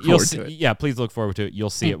 please look forward to it. Yeah, please look forward to it. You'll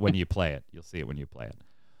see it when you play it.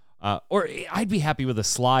 Or I'd be happy with a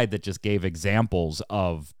slide that just gave examples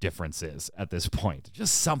of differences at this point.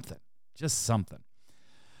 Just something.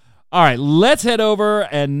 All right, let's head over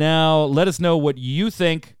and now let us know what you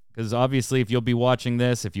think, because obviously if you'll be watching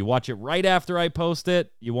this, if you watch it right after I post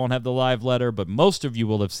it, you won't have the live letter, but most of you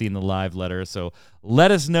will have seen the live letter. So let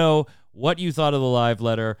us know what you thought of the live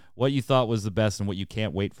letter, what you thought was the best, and what you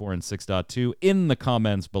can't wait for in 6.2 in the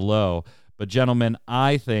comments below. But gentlemen,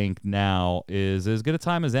 I think now is as good a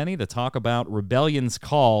time as any to talk about Rebellion's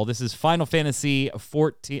Call. This is Final Fantasy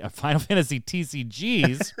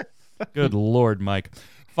TCG's. Good Lord, Mike.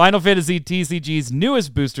 Final Fantasy TCG's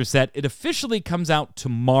newest booster set. It officially comes out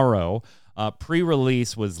tomorrow.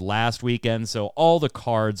 Pre-release was last weekend, so all the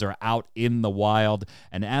cards are out in the wild.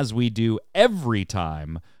 And as we do every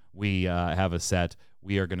time we have a set,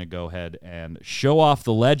 we are going to go ahead and show off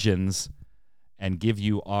the legends and give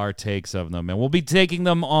you our takes of them. And we'll be taking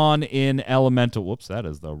them on in Elemental. Whoops, that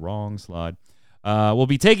is the wrong slide. We'll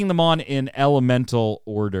be taking them on in Elemental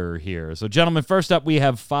order here. So, gentlemen, first up, we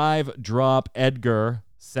have 5-drop Edgar,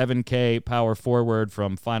 7K power forward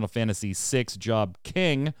from Final Fantasy VI Job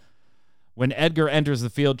King. When Edgar enters the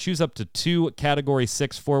field, choose up to 2 Category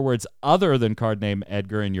 6 forwards other than card name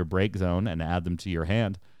Edgar in your break zone and add them to your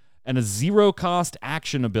hand. And a 0-cost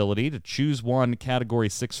action ability to choose 1 Category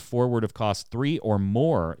 6 forward of cost 3 or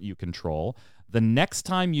more you control. The next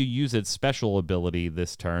time you use its special ability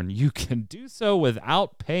this turn, you can do so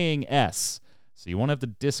without paying S. So you won't have to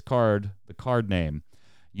discard the card name.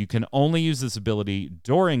 You can only use this ability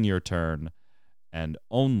during your turn and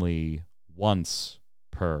only once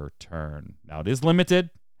per turn. Now, it is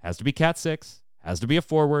limited. Has to be Cat 6. Has to be a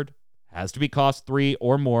forward. Has to be cost 3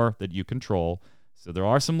 or more that you control. So there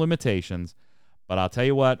are some limitations, but I'll tell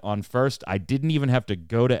you what, on first, I didn't even have to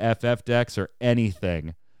go to FF decks or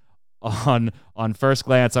anything. On first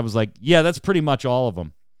glance, I was like, yeah, that's pretty much all of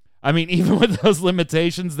them. I mean, even with those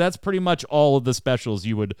limitations, that's pretty much all of the specials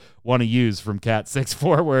you would want to use from Cat 6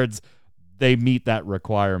 forwards. They meet that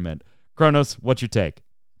requirement. Kronos, what's your take?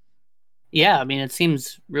 Yeah, I mean, it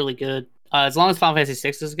seems really good. As long as Final Fantasy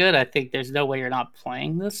VI is good, I think there's no way you're not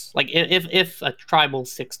playing this. Like, if a tribal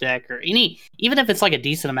 6 deck, or even if it's like a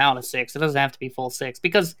decent amount of 6, it doesn't have to be full 6,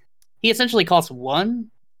 because he essentially costs 1,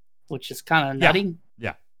 which is kind of nutty.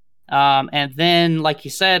 Yeah. And then, like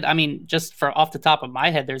you said, I mean, just for off the top of my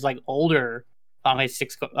head, there's like older Final Fantasy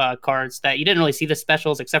VI cards that you didn't really see the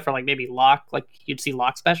specials, except for like maybe Lock. Like you'd see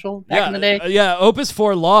Lock special back in the day. Yeah, Opus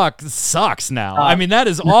 4 Lock sucks now. I mean, that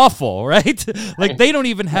is awful, right? Like they don't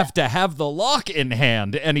even have to have the Lock in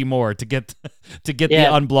hand anymore to get the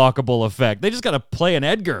unblockable effect. They just got to play an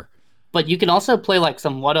Edgar. But you can also play like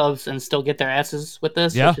some what-ofs and still get their S's with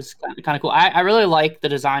this, which is kind of cool. I really like the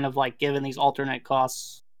design of like giving these alternate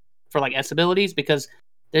costs for like S abilities, because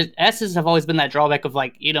S's have always been that drawback of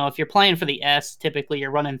like, you know, if you're playing for the S, typically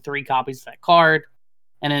you're running 3 copies of that card.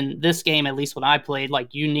 And in this game, at least when I played,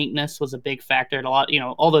 like uniqueness was a big factor. And a lot, you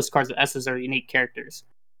know, all those cards with S's are unique characters.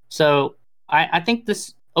 So I think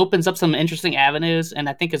this opens up some interesting avenues. And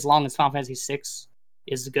I think as long as Final Fantasy VI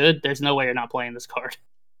is good, there's no way you're not playing this card.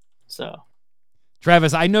 So,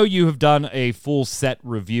 Travis, I know you have done a full set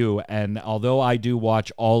review, and although I do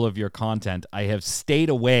watch all of your content, I have stayed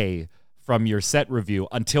away from your set review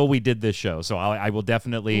until we did this show. So I will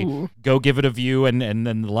definitely go give it a view and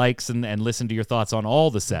then likes and listen to your thoughts on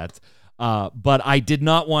all the sets. But I did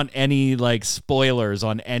not want any like spoilers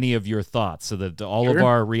on any of your thoughts, so that all of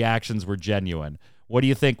our reactions were genuine. What do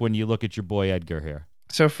you think when you look at your boy Edgar here?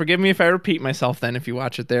 So forgive me if I repeat myself then if you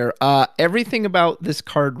watch it there. Everything about this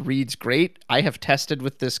card reads great. I have tested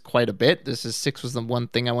with this quite a bit. 6 was the one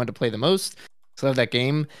thing I wanted to play the most. So I love that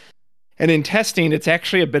game. And in testing, it's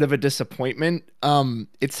actually a bit of a disappointment.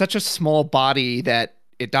 It's such a small body that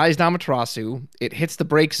it dies Amaterasu. It hits the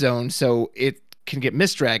break zone, so it can get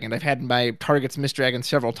Mistdragoned. I've had my targets Mistdragoned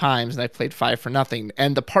several times, and I played 5 for nothing.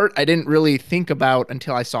 And the part I didn't really think about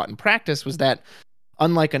until I saw it in practice was that,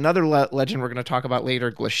 unlike another legend we're going to talk about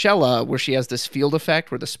later, Glashella, where she has this field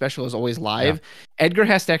effect where the special is always live, Edgar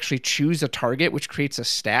has to actually choose a target, which creates a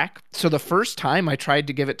stack. So the first time I tried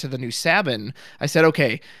to give it to the new Sabin, I said,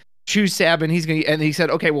 okay, choose Sabin. And he said,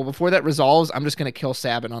 okay, well, before that resolves, I'm just going to kill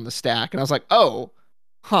Sabin on the stack. And I was like, oh,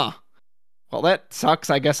 huh. Well, that sucks.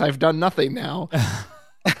 I guess I've done nothing now.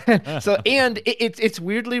 So, and it's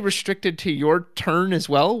weirdly restricted to your turn as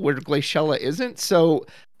well, where Glashella isn't. So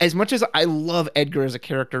as much as I love Edgar as a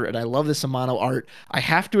character and I love this Amano art, I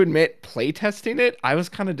have to admit, playtesting it, I was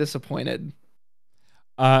kind of disappointed.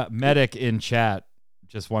 Medic in chat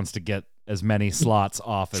just wants to get as many slots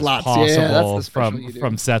off as possible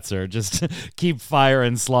from Setzer. Just keep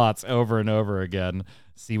firing slots over and over again.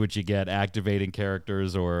 see what you get, activating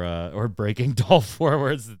characters or breaking doll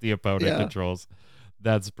forwards that the opponent controls.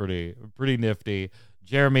 That's pretty nifty.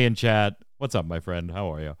 Jeremy in chat, what's up, my friend?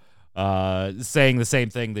 How are you? Saying the same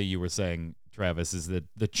thing that you were saying, Travis, is that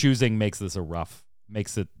the choosing makes this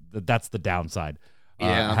that's the downside.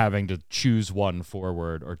 Having to choose one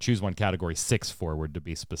forward or choose one category 6 forward to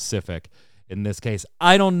be specific. In this case,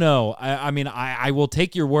 I don't know. I mean, I will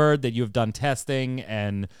take your word that you've done testing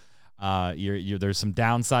and there's some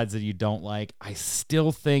downsides that you don't like. I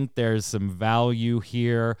still think there's some value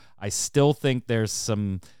here. I still think there's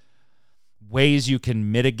some ways you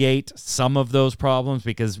can mitigate some of those problems,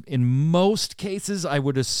 because in most cases, I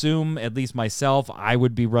would assume, at least myself, I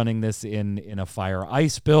would be running this in a fire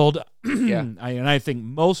ice build. And I think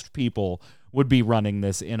most people would be running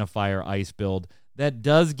this in a fire ice build. That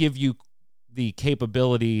does give you the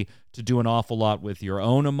capability to do an awful lot with your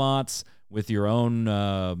own emotes, with your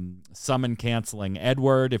own summon canceling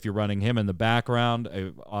Edward if you're running him in the background.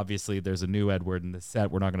 Obviously, there's a new Edward in the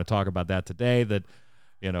set. We're not going to talk about that today. That,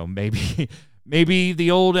 maybe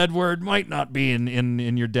the old Edward might not be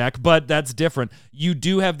in your deck, but that's different. You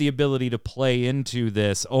do have the ability to play into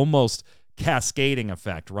this almost cascading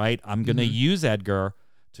effect, right? I'm going to use Edgar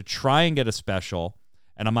to try and get a special,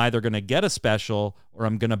 and I'm either going to get a special or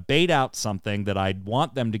I'm going to bait out something that I'd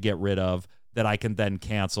want them to get rid of that I can then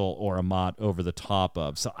cancel or emote over the top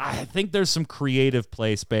of. So I think there's some creative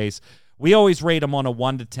play space. We always rate them on a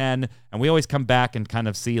 1 to 10, and we always come back and kind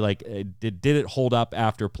of see, like, did it hold up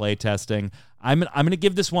after play testing? I'm going to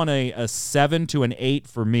give this one a 7 to an 8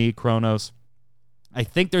 for me, Kronos. I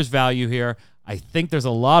think there's value here. I think there's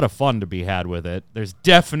a lot of fun to be had with it. There's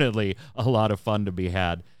definitely a lot of fun to be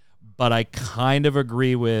had. But I kind of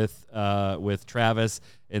agree with Travis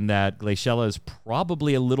in that Glaciella is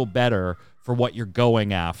probably a little better for what you're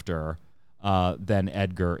going after than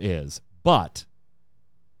Edgar is. But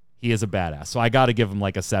he is a badass. So I got to give him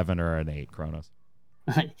like a 7 or an 8, Kronos.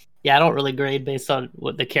 Yeah, I don't really grade based on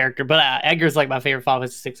what the character, but Edgar's like my favorite Final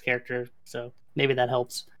Fantasy 6 character, so maybe that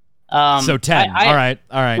helps. So 10. All right.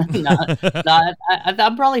 I'm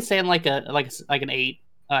probably saying like an 8.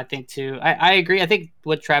 I think too. I agree. I think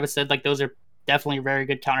what Travis said, like, those are definitely very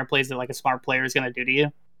good counterplays that like a smart player is going to do to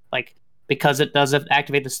you, like, because it does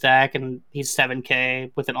activate the stack, and he's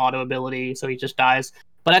 7k with an auto ability, so he just dies.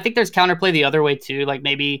 But I think there's counterplay the other way too. Like,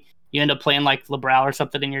 maybe you end up playing like Labral or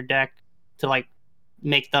something in your deck to like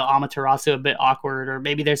make the Amaterasu a bit awkward, or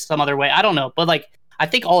maybe there's some other way. I don't know. But like, I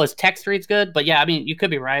think all his text reads good. But yeah, I mean, you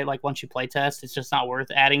could be right. Like, once you play test, it's just not worth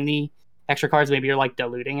adding the extra cards. Maybe you're like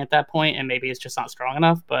diluting at that point, and maybe it's just not strong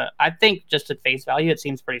enough. But I think just at face value, it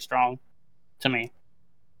seems pretty strong to me.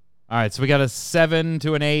 All right, so we got a 7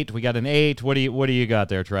 to an 8. We got an 8. What do you got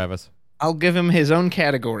there, Travis? I'll give him his own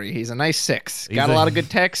category. He's a nice 6. Got a lot of good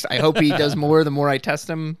text. I hope he does more the more I test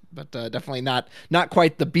him, but definitely not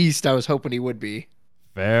quite the beast I was hoping he would be.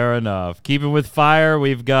 Fair enough. Keeping with fire,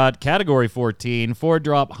 we've got category 14,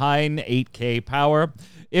 4-drop Hein, 8k power.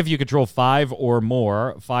 If you control 5 or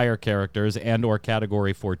more fire characters and or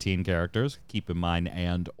category 14 characters, keep in mind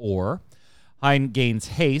and or. Hein gains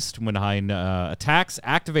haste when Hein attacks.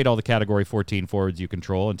 Activate all the category 14 forwards you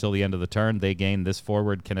control until the end of the turn. They gain this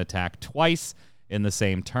forward can attack twice in the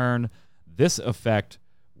same turn. This effect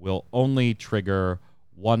will only trigger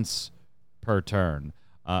once per turn.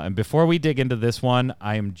 And before we dig into this one,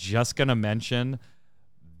 I am just going to mention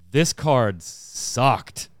this card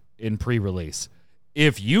sucked in pre-release.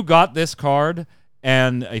 If you got this card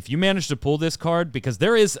and if you managed to pull this card, because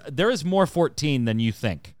there is more 14 than you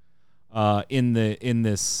think in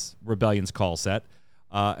this Rebellion's Call set.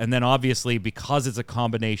 And then obviously because it's a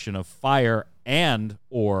combination of fire and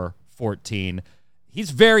or 14,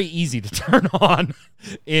 he's very easy to turn on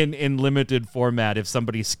in limited format if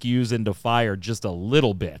somebody skews into fire just a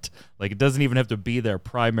little bit. Like, it doesn't even have to be their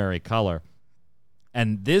primary color.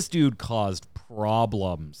 And this dude caused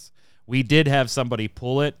problems. We did have somebody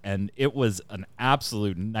pull it, and it was an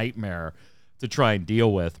absolute nightmare to try and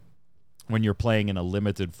deal with when you're playing in a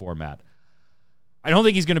limited format. I don't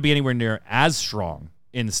think he's going to be anywhere near as strong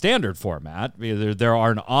in standard format. There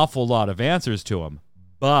are an awful lot of answers to him.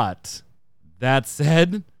 But that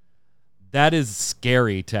said, that is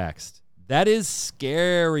scary text. That is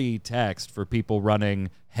scary text for people running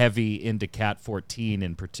heavy into Cat 14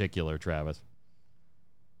 in particular, Travis.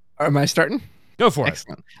 Am I starting? Go for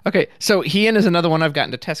Excellent. It. Okay, so Hien is another one I've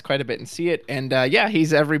gotten to test quite a bit and see it. And yeah,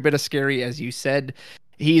 he's every bit as scary as you said.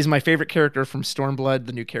 He's my favorite character from Stormblood,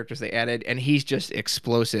 the new characters they added, and he's just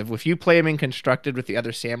explosive. If you play him in Constructed with the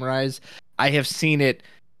other samurais, I have seen it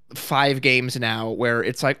 5 games now where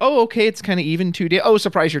it's like, oh, okay, it's kind of even 2 damage. Oh,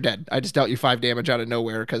 surprise, you're dead. I just dealt you 5 damage out of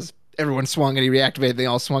nowhere because everyone swung and he reactivated. They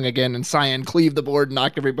all swung again, and Cyan cleaved the board and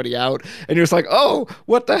knocked everybody out. And you're just like, oh,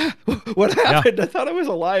 what happened? I thought I was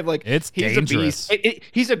alive. Like, it's he's dangerous. a beast.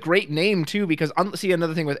 He's a great name too, because see,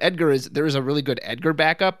 another thing with Edgar is there is a really good Edgar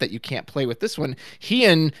backup that you can't play with this one.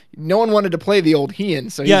 Hien, no one wanted to play the old Hien,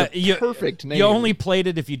 so he's a perfect name. You only played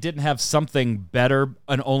it if you didn't have something better,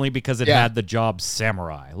 and only because it had the job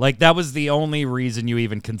Samurai. Like, that was the only reason you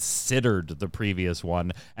even considered the previous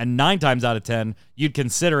one. And 9 times out of 10, you'd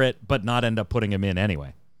consider it, but not end up putting him in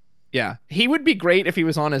anyway. Yeah, he would be great if he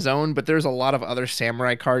was on his own, but there's a lot of other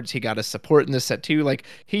Samurai cards he got to support in this set too. Like,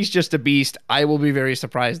 he's just a beast. I will be very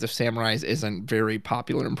surprised if Samurais isn't very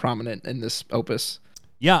popular and prominent in this opus.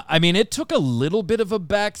 Yeah, I mean, it took a little bit of a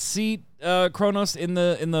backseat, Kronos, in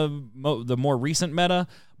the more recent meta,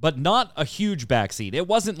 but not a huge backseat. It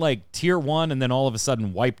wasn't like tier 1 and then all of a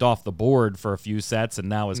sudden wiped off the board for a few sets and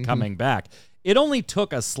now is coming back. It only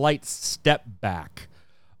took a slight step back.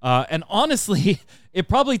 And honestly, it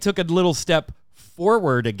probably took a little step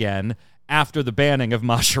forward again after the banning of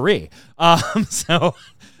Macherie. So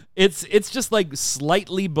it's just like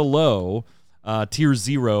slightly below tier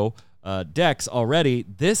 0 decks already.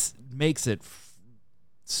 This makes it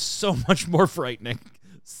so much more frightening.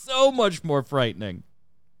 So much more frightening.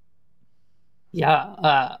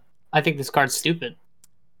 Yeah, I think this card's stupid.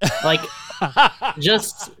 Like,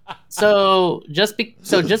 just on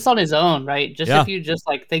his own, right? If you just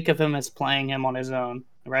like think of him as playing him on his own,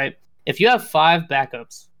 right? If you have 5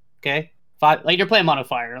 backups, okay, 5, like you're playing mono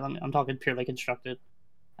fire. I'm talking purely constructed.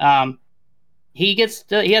 He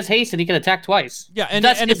has haste and he can attack twice. Yeah, and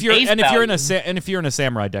if you're in a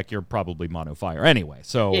samurai deck, you're probably mono fire anyway.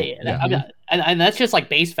 So and that's just like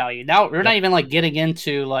base value. Now we're not even like getting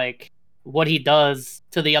into like what he does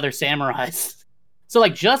to the other samurais. So,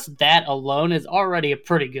 like, just that alone is already a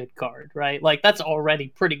pretty good card, right? Like, that's already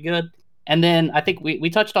pretty good. And then I think we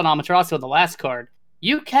touched on Amaterasu in the last card.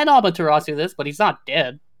 You can Amaterasu this, but he's not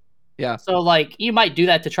dead. Yeah. So, like, you might do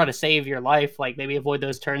that to try to save your life. Like, maybe avoid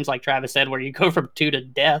those turns, like Travis said, where you go from 2 to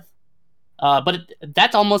death. But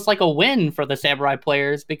that's almost like a win for the Samurai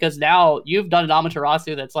players, because now you've done an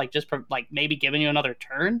Amaterasu that's, like, just like maybe giving you another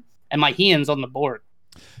turn, and my Hien's on the board.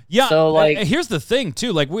 Yeah, so, like, here's the thing,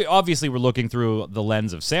 too. Like, we obviously were looking through the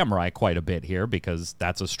lens of Samurai quite a bit here because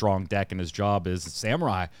that's a strong deck and his job is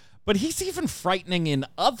Samurai. But he's even frightening in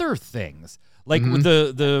other things. Like with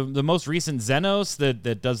the most recent Xenos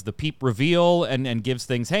that does the peep reveal and gives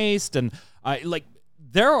things haste. And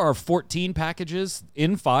there are 14 packages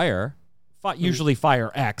in Fire, usually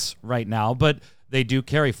Fire X right now, but they do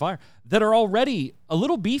carry Fire, that are already a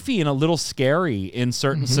little beefy and a little scary in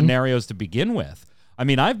certain scenarios to begin with. I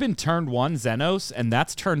mean, I've been turned 1 Xenos, and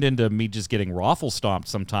that's turned into me just getting raffle stomped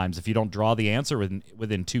sometimes if you don't draw the answer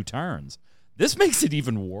within 2 turns. This makes it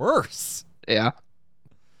even worse. Yeah.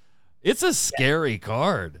 It's a scary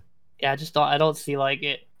card. Yeah, I don't see like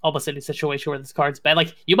it almost any situation where this card's bad.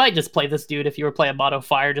 Like, you might just play this dude if you were playing Mono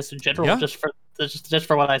Fire just in general, just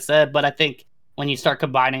for what I said. But I think when you start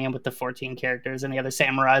combining him with the 14 characters and the other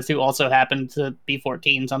samurais who also happen to be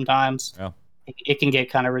 14 sometimes, it can get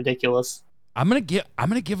kind of ridiculous. I'm gonna give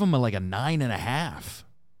him a 9.5.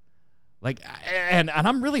 Like, and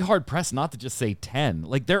I'm really hard pressed not to just say 10.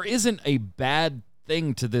 Like, there isn't a bad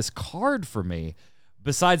thing to this card for me,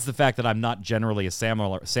 besides the fact that I'm not generally a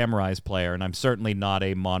Samurai's player, and I'm certainly not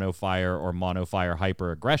a Mono Fire or Mono Fire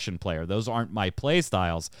Hyper Aggression player. Those aren't my play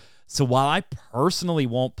styles. So while I personally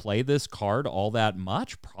won't play this card all that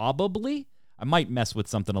much, probably I might mess with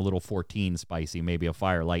something a little 14 spicy, maybe a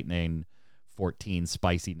Fire Lightning 14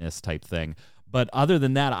 spiciness type thing. But other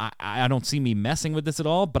than that, I don't see me messing with this at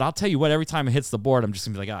all. But I'll tell you what, every time it hits the board, I'm just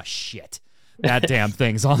going to be like, oh, shit, that damn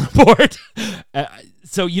thing's on the board.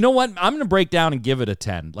 So you know what? I'm going to break down and give it a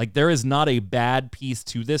 10. Like, there is not a bad piece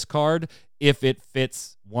to this card if it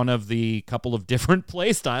fits one of the couple of different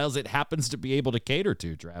play styles it happens to be able to cater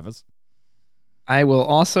to, Travis. I will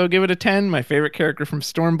also give it a 10, my favorite character from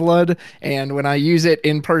Stormblood, and when I use it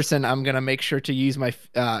in person, I'm going to make sure to use my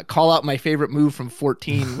call out my favorite move from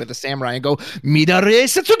 14 with a samurai and go, Midare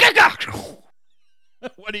Setsugeka!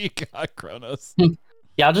 What do you got, Kronos?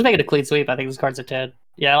 Yeah, I'll just make it a clean sweep. I think this card's a 10.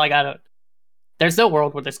 Yeah, there's no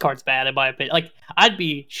world where this card's bad, in my opinion. Like, I'd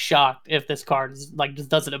be shocked if this card just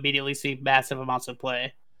doesn't immediately see massive amounts of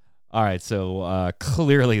play. All right, so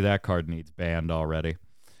clearly that card needs banned already.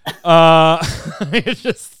 It's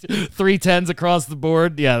just 3 10s across the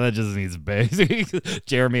board. Yeah, that just needs base.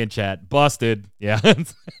 Jeremy in chat busted. Yeah.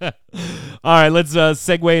 All right, let's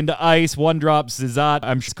segue into ice. 1-drop Zizat.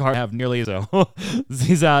 I'm sure card have nearly so.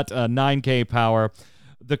 Zizat 9k power.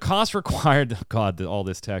 The cost required, God, all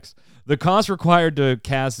this text. The cost required to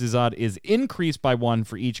cast Zizat is increased by 1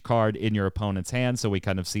 for each card in your opponent's hand, so we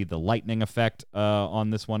kind of see the lightning effect on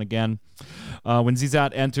this one again. When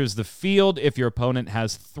Zizat enters the field, if your opponent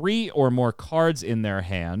has 3 or more cards in their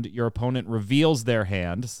hand, your opponent reveals their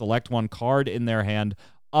hand. Select 1 card in their hand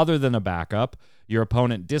other than a backup. Your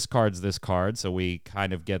opponent discards this card, so we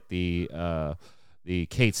kind of get the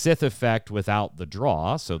Kate Sith effect without the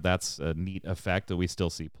draw, so that's a neat effect that we still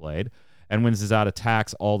see played. And when Zizat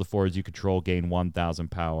attacks, all the forwards you control gain 1,000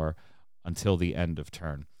 power until the end of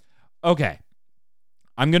turn. Okay,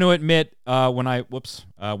 I'm going to admit when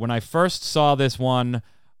I first saw this one,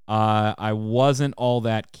 I wasn't all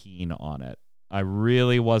that keen on it. I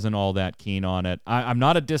really wasn't all that keen on it. I'm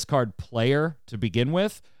not a discard player to begin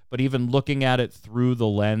with, but even looking at it through the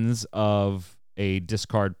lens of a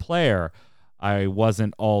discard player, I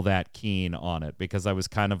wasn't all that keen on it because I was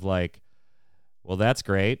kind of like, well, that's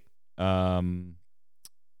great. They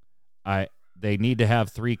need to have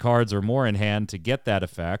 3 cards or more in hand to get that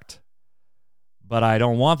effect, but I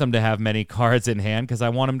don't want them to have many cards in hand because I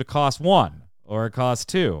want them to cost 1 or cost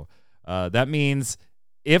 2. That means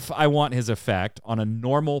if I want his effect on a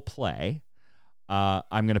normal play,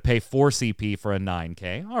 I'm going to pay 4 CP for a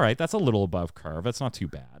 9K. All right, that's a little above curve. That's not too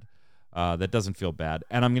bad. That doesn't feel bad.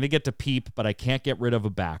 And I'm going to get to peep, but I can't get rid of a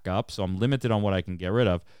backup, so I'm limited on what I can get rid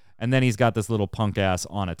of. And then he's got this little punk-ass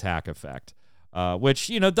on-attack effect,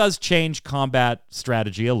 which, does change combat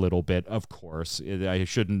strategy a little bit, of course. I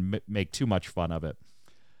shouldn't make too much fun of it.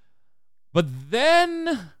 But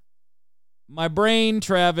then my brain,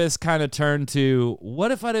 Travis, kind of turned to,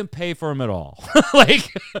 what if I didn't pay for him at all?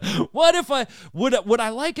 What if would I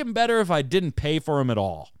like him better if I didn't pay for him at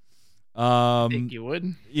all? I think you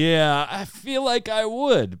would. Yeah, I feel like I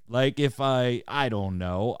would. Like if I don't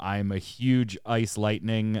know, I'm a huge Ice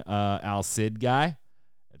Lightning Al Cid guy.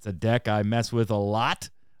 It's a deck I mess with a lot,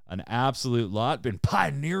 an absolute lot. Been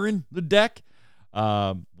pioneering the deck.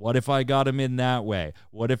 What if I got him in that way?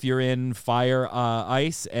 What if you're in Fire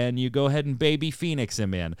Ice and you go ahead and Baby Phoenix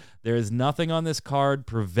him in? There is nothing on this card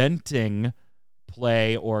preventing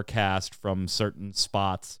play or cast from certain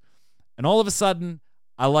spots. And all of a sudden,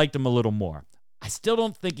 I liked him a little more. I still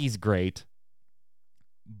don't think he's great,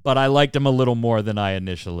 but I liked him a little more than I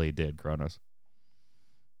initially did, Kronos.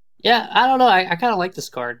 Yeah, I don't know. I kind of like this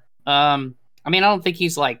card. I don't think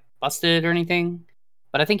he's like busted or anything,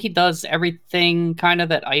 but I think he does everything kind of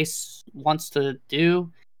that Ice wants to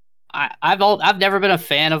do. I've never been a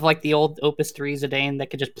fan of like the old Opus 3 Zidane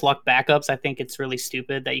that could just pluck backups. I think it's really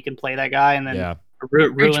stupid that you can play that guy and then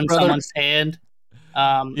ruin someone's hand.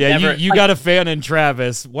 You got a fan in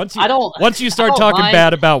Travis. Once you start talking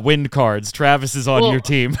bad about wind cards, Travis is on your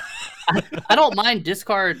team. I don't mind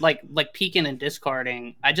discard like peeking and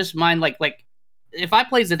discarding. I just mind like if I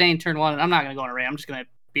play Zidane turn 1, I'm not gonna go on a rant. I'm just gonna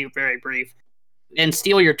be very brief and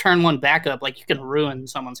steal your turn 1 backup. Like you can ruin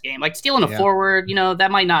someone's game. Like stealing a forward,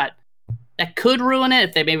 that could ruin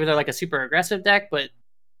it if they're like a super aggressive deck. But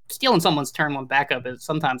stealing someone's turn 1 backup is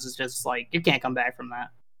just like you can't come back from that.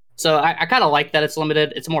 So I kind of like that it's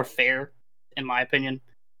limited. It's more fair, in my opinion.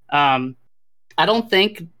 I don't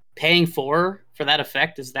think paying 4 for that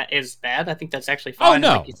effect is bad. I think that's actually fine. Oh,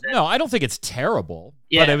 no. Like you said. No, I don't think it's terrible.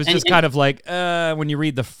 Yeah, but it was just kind of like, when you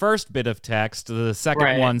read the first bit of text, the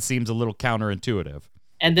second one seems a little counterintuitive.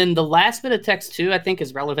 And then the last bit of text, too, I think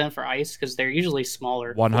is relevant for Ice because they're usually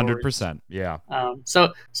smaller. 100%, yeah.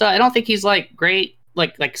 So I don't think he's, like, great,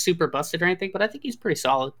 like super busted or anything, but I think he's pretty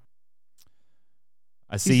solid.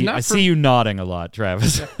 I see you nodding a lot,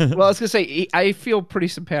 Travis. Well, I was going to say, I feel pretty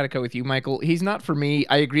simpatico with you, Michael. He's not for me.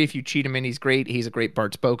 I agree if you cheat him in, he's great. He's a great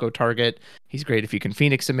Bart's Boko target. He's great if you can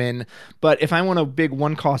Phoenix him in. But if I want a big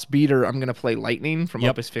one-cost beater, I'm going to play Lightning from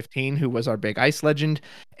Opus 15, who was our big Ice legend.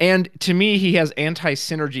 And to me, he has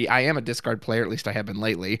anti-synergy. I am a discard player, at least I have been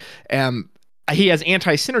lately. He has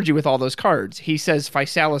anti-synergy with all those cards. He says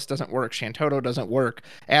Physalis doesn't work, Shantoto doesn't work,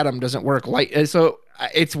 Adam doesn't work. So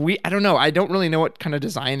it's I don't know. I don't really know what kind of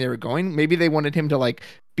design they were going. Maybe they wanted him to like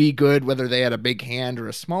be good, whether they had a big hand or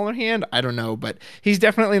a smaller hand. I don't know, but he's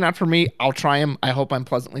definitely not for me. I'll try him. I hope I'm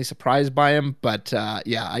pleasantly surprised by him. But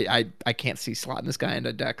I can't see slotting this guy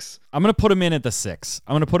into decks. I'm gonna put him in at the 6.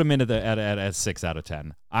 I'm gonna put him in at 6 out of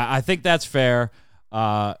 10. I think that's fair.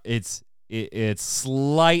 It's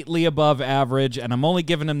slightly above average, and I'm only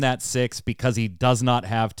giving him that 6 because he does not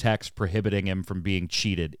have text prohibiting him from being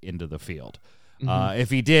cheated into the field. If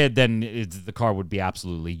he did, then the card would be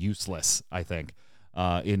absolutely useless, I think,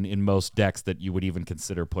 in most decks that you would even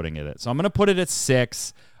consider putting it at. So I'm going to put it at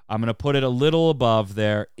 6. I'm going to put it a little above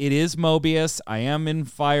there. It is Mobius. I am in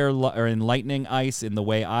in lightning ice in the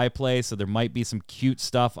way I play, so there might be some cute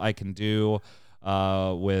stuff I can do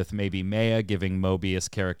with maybe Maya giving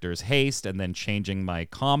Mobius characters haste and then changing my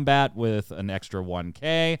combat with an extra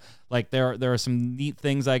 1K. Like there are some neat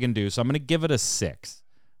things I can do, so I'm going to give it a 6.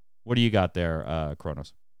 What do you got there,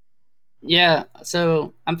 Kronos? Yeah,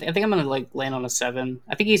 so I think I'm gonna like land on a 7.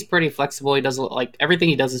 I think he's pretty flexible. He does like everything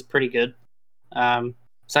he does is pretty good.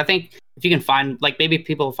 So I think if you can find like maybe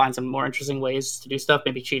people find some more interesting ways to do stuff,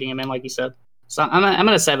 maybe cheating him in, like you said. So I'm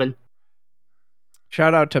at a 7.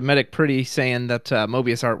 Shout out to Medic Pretty saying that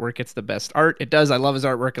Mobius artwork gets the best art. It does. I love his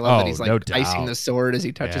artwork. I love that he's like no doubt. icing the sword as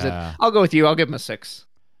he touches Yeah. it. I'll go with you. I'll give him a 6.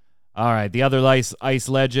 All right, the other ice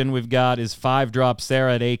legend we've got is 5-drop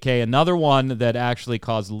Sarah at AK, another one that actually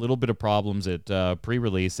caused a little bit of problems at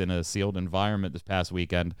pre-release in a sealed environment this past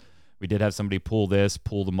weekend. We did have somebody pull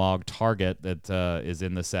the Mog target that is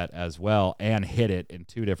in the set as well, and hit it in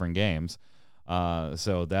 2 different games.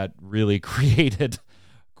 So that really created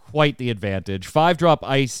quite the advantage. 5-drop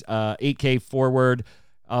ice, 8K forward,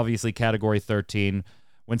 obviously category 13.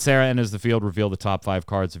 When Sarah enters the field, reveal the top 5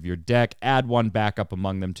 cards of your deck, add 1 backup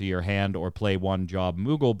among them to your hand, or play 1 Job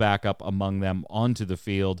Moogle backup among them onto the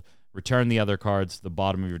field. Return the other cards to the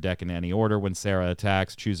bottom of your deck in any order. When Sarah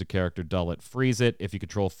attacks, choose a character, dull it, freeze it. If you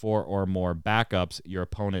control 4 or more backups, your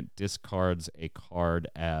opponent discards a card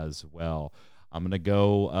as well. I'm going to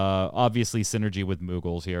go, obviously, synergy with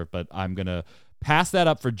Moogles here, but I'm going to pass that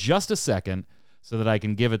up for just a second so that I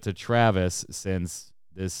can give it to Travis, since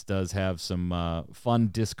this does have some fun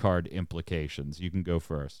discard implications. You can go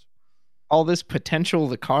first. All this potential,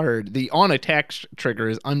 the card, the on-attack trigger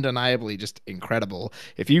is undeniably just incredible.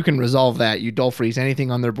 If you can resolve that, you dull freeze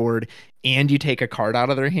anything on their board, and you take a card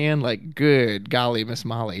out of their hand, like, good golly, Miss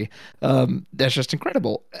Molly. That's just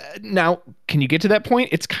incredible. Now, can you get to that point?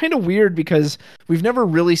 It's kind of weird because we've never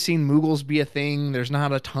really seen Moogles be a thing. There's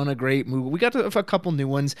not a ton of great Moogle. We got a couple new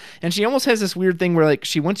ones, and she almost has this weird thing where, like,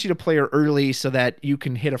 she wants you to play her early so that you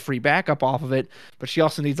can hit a free backup off of it, but she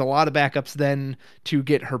also needs a lot of backups then to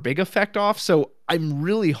get her big effect off. So I'm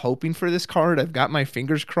really hoping for this card. I've got my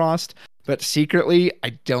fingers crossed, but secretly,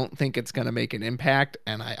 I don't think it's going to make an impact,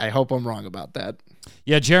 and I hope I'm wrong about that.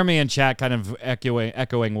 Yeah, Jeremy in chat kind of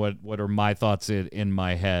echoing what are my thoughts in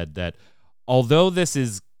my head, that although this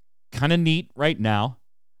is kind of neat right now,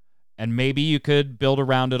 and maybe you could build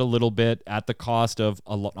around it a little bit at the cost of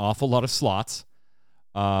an awful lot of slots,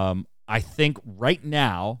 I think right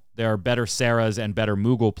now there are better Sarahs and better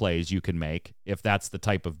Moogle plays you can make if that's the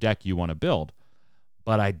type of deck you want to build.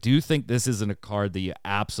 But I do think this isn't a card that you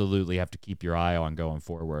absolutely have to keep your eye on going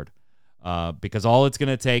forward. Because all it's going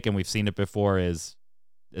to take, and we've seen it before, is,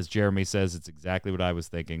 as Jeremy says, it's exactly what I was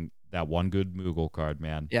thinking, that one good Moogle card,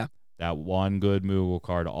 man. Yeah. That one good Moogle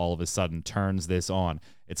card all of a sudden turns this on.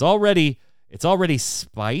 It's already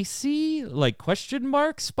spicy, like question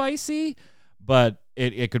mark spicy, but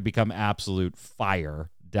it could become absolute fire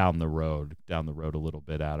down the road a little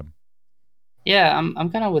bit, Adam. Yeah,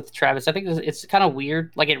 I'm kind of with Travis. I think it's kind of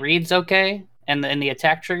weird. Like, it reads okay, and the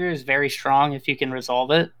attack trigger is very strong if you can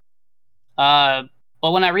resolve it. But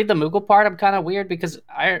when I read the Moogle part, I'm kind of weird because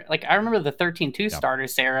I remember the 13-2 starter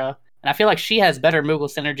Sarah, and I feel like she has better Moogle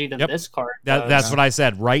synergy than this card. That's what I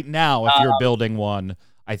said. Right now, if you're building one,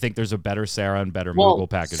 I think there's a better Sarah and better Moogle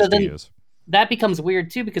package to use. That becomes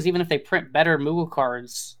weird too, because even if they print better Moogle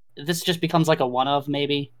cards, this just becomes like a one of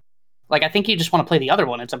maybe. Like, I think you just want to play the other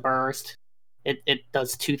one. It's a burst. It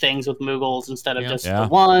does 2 things with Moogles instead of just the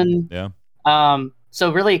one. Yeah.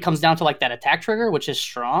 So really, it comes down to like that attack trigger, which is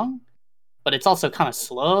strong, but it's also kind of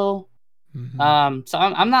slow. Mm-hmm. So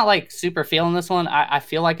I'm not like super feeling this one. I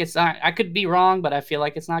feel like it's not. I could be wrong, but I feel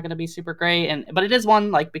like it's not going to be super great. But it is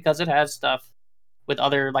one, like, because it has stuff with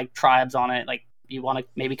other like tribes on it, like you want to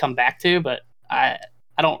maybe come back to. But I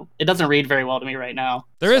don't. It doesn't read very well to me right now.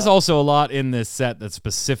 There is also a lot in this set that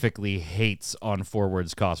specifically hates on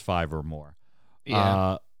forwards cost 5 or more.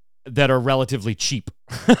 Yeah. That are relatively cheap.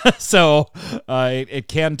 So it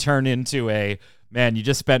can turn into a, man, you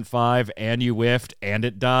just spent 5 and you whiffed and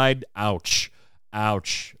it died. Ouch.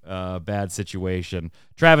 Bad situation.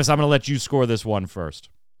 Travis, I'm going to let you score this one first.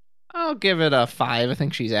 I'll give it a 5. I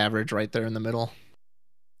think she's average right there in the middle.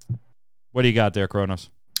 What do you got there, Kronos?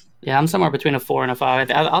 Yeah, I'm somewhere between a 4 and a 5.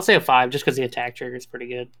 I'll say a 5 just because the attack trigger is pretty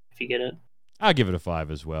good if you get it. I'll give it a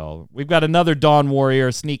 5 as well. We've got another Dawn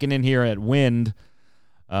Warrior sneaking in here at Wind.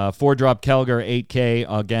 4-drop Kelger, 8K,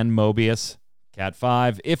 again, Mobius, Cat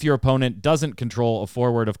 5. If your opponent doesn't control a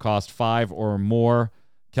forward of cost 5 or more,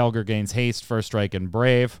 Kelger gains haste, first strike, and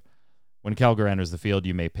brave. When Kelgar enters the field,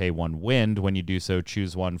 you may pay 1 wind. When you do so,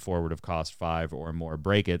 choose 1 forward of cost 5 or more.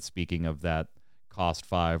 Break it. Speaking of that cost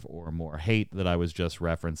 5 or more hate that I was just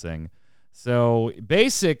referencing. So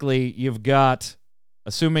basically, you've got,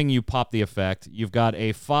 assuming you pop the effect, you've got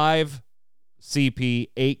a 5 CP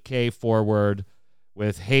 8K forward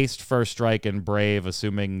with haste, first strike, and brave,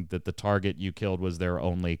 assuming that the target you killed was their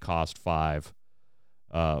only cost 5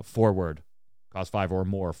 forward. Cost 5 or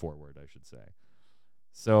more forward, I should say.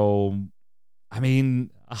 So, I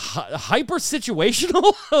mean, hyper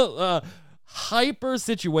situational,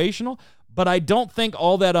 but I don't think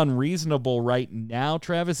all that unreasonable right now,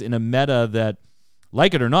 Travis, in a meta that,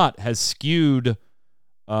 like it or not, has skewed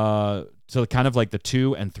to kind of like the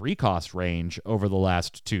 2 and 3 cost range over the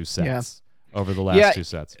last 2 sets. Over the last 2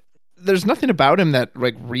 sets. There's nothing about him that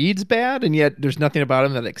like reads bad, and yet there's nothing about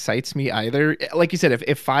him that excites me either. Like you said,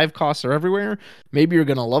 if 5 costs are everywhere, maybe you're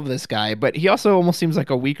gonna love this guy. But he also almost seems like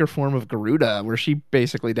a weaker form of Garuda, where she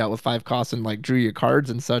basically dealt with 5 costs and like drew your cards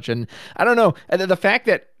and such. And I don't know, and the fact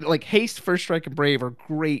that like haste, first strike, and brave are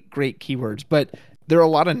great keywords, but there are a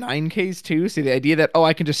lot of 9Ks too. So the idea that,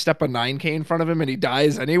 I can just step a 9K in front of him and he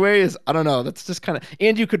dies anyway is, I don't know. That's just kind of,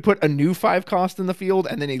 and you could put a new 5 cost in the field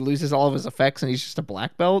and then he loses all of his effects and he's just a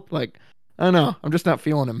black belt. Like, I don't know. I'm just not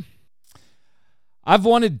feeling him. I've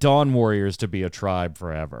wanted Dawn Warriors to be a tribe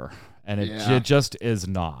forever, and it just is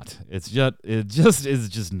not. It just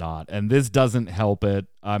is not, and this doesn't help it.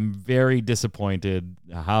 I'm very disappointed.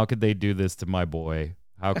 How could they do this to my boy?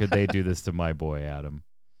 How could they do this to my boy, Adam?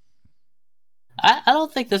 I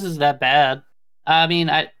don't think this is that bad. I mean,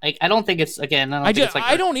 I don't think it's, again, I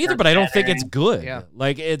don't either, but I don't think it's good. Yeah.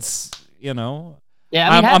 Like, it's, Yeah,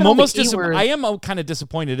 I mean, I'm almost I am kind of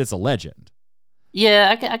disappointed it's a legend. Yeah,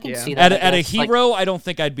 I can see that. At a hero, I don't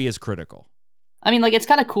think I'd be as critical. I mean, like, it's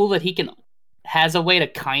kind of cool that he has a way to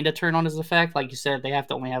kind of turn on his effect. Like you said, they have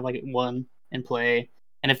to only have like 1 in play,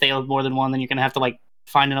 and if they have more than 1, then you're gonna have to like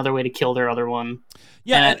find another way to kill their other one.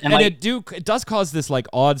 Yeah, and like, it does cause this like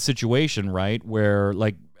odd situation, right? Where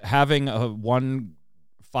like having a 1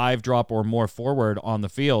 5-drop or more forward on the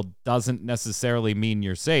field doesn't necessarily mean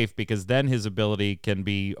you're safe, because then his ability can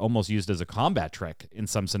be almost used as a combat trick in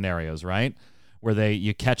some scenarios, right? Where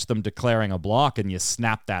you catch them declaring a block and you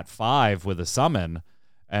snap that 5 with a summon,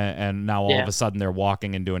 and now all of a sudden they're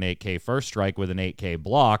walking into an 8K first strike with an 8K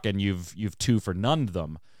block, and you've 2 for none'd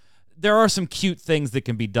them. There are some cute things that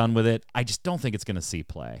can be done with it. I just don't think it's going to see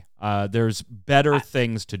play. There's better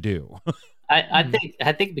things to do. I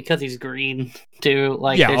think because he's green too.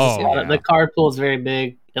 Like, the card pool is very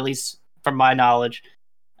big, at least from my knowledge.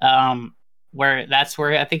 Where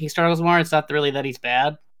I think he struggles more. It's not really that he's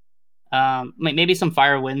bad. Maybe some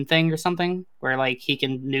fire wind thing or something where like he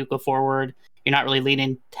can nuke a forward. You're not really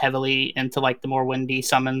leaning heavily into like the more windy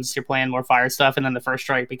summons. You're playing more fire stuff, and then the first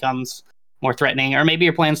strike becomes more threatening. Or maybe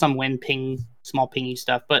you're playing some wind ping, small pingy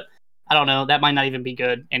stuff. But I don't know. That might not even be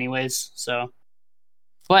good, anyways. So,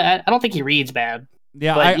 but I don't think he reads bad.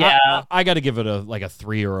 Yeah, I got to give it a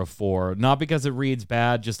 3 or a 4. Not because it reads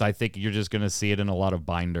bad, just I think you're just going to see it in a lot of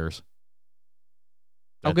binders.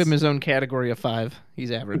 I'll give him his own category of 5.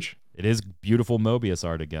 He's average. It is beautiful Mobius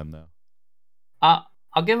art again, though.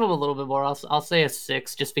 I'll give him a little bit more. I'll say a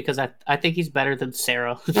 6, just because I think he's better than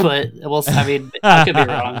Sarah. But I could be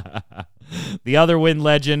wrong. The other Wind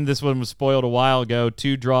Legend, this one was spoiled a while ago.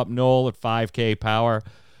 2-drop Null at 5K power.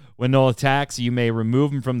 When Null attacks, you may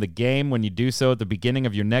remove him from the game. When you do so at the beginning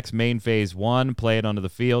of your next main phase 1, play it onto the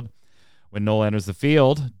field. When Null enters the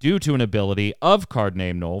field, due to an ability of card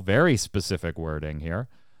name Null, very specific wording here,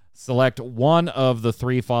 select one of the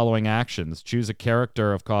 3 following actions. Choose a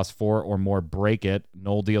character of cost 4 or more, break it.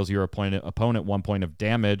 Null deals your opponent 1 point of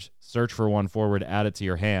damage. Search for 1 forward, add it to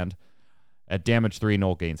your hand. At damage 3,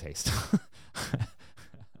 Null gains haste.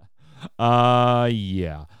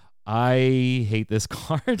 Yeah. I hate this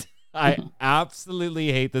card. I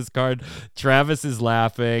absolutely hate this card. Travis is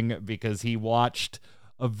laughing because he watched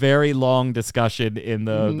a very long discussion in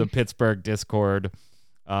the Pittsburgh Discord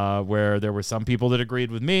where there were some people that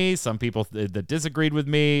agreed with me, some people that disagreed with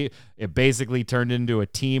me. It basically turned into a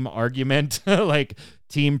team argument, like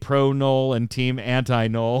team pro Null and team anti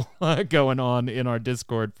Null going on in our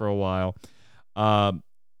Discord for a while.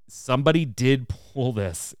 Somebody did pull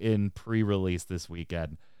this in pre-release this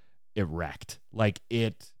weekend. It wrecked. Like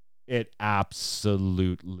it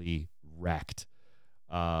absolutely wrecked.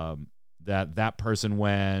 That person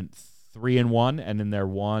went 3-1, and in their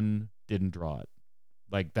 1 didn't draw it.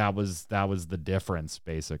 Like that was the difference.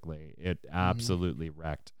 Basically, it absolutely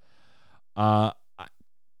wrecked. I'm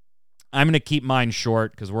gonna keep mine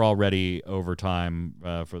short because we're already over time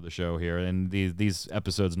for the show here, and these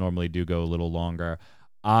episodes normally do go a little longer.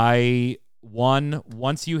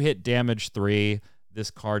 Once you hit damage 3,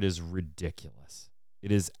 this card is ridiculous.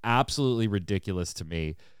 It is absolutely ridiculous to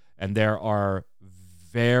me. And there are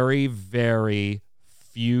very, very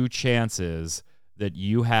few chances that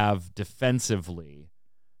you have defensively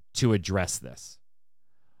to address this.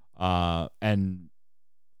 And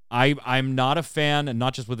I'm not a fan, and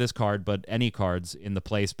not just with this card, but any cards in the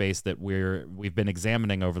play space that we've been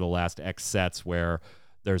examining over the last X sets where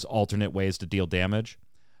there's alternate ways to deal damage.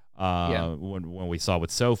 When we saw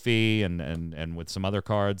with Sophie and with some other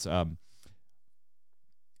cards.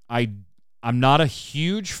 I'm not a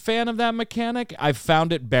huge fan of that mechanic. I've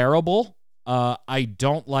found it bearable. I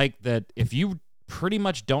don't like that if you pretty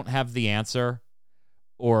much don't have the answer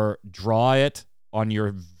or draw it on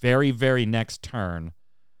your very, very next turn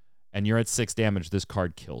and you're at 6 damage, this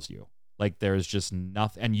card kills you. Like, there's just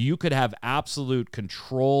nothing. And you could have absolute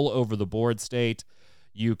control over the board state.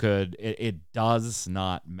 It does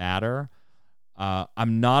not matter.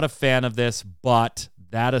 I'm not a fan of this, but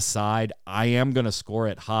that aside, I am going to score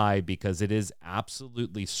it high because it is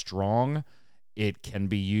absolutely strong. It can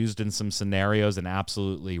be used in some scenarios and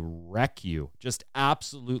absolutely wreck you. Just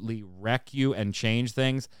absolutely wreck you and change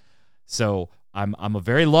things. So I'm a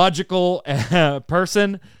very logical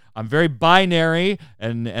person. I'm very binary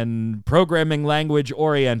and programming language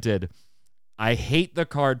oriented. I hate the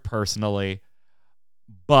card personally,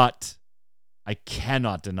 but I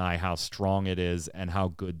cannot deny how strong it is and how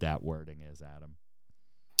good that wording is, Adam.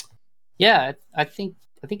 Yeah, I think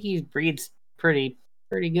he breeds pretty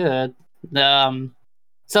good.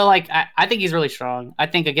 So like I think he's really strong. I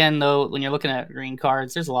think again though, when you're looking at green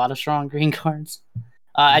cards, there's a lot of strong green cards.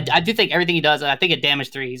 I do think everything he does. I think at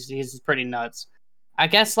damage 3, he's pretty nuts. I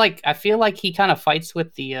guess like I feel like he kind of fights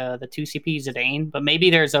with the 2CP Zidane, but maybe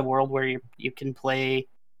there's a world where you can play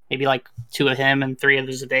maybe like 2 of him and 3 of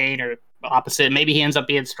the Zidane, or opposite. Maybe he ends up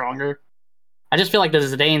being stronger. I just feel like the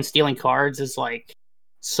Zidane stealing cards is like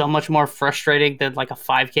so much more frustrating than like a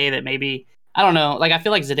 5K that maybe, I don't know. Like I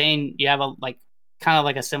feel like Zidane, you have a like kind of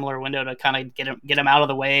like a similar window to kind of get him out of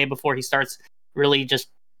the way before he starts really just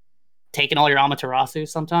taking all your Amaterasu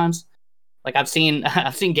sometimes. Like I've seen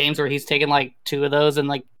games where he's taken like 2 of those and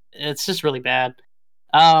like it's just really bad.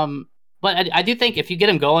 But I do think if you get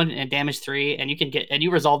him going in damage 3 and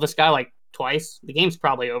you resolve this guy like twice, the game's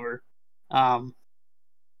probably over. So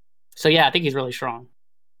yeah, I think he's really strong.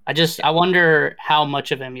 I wonder how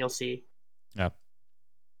much of him you'll see. Yeah.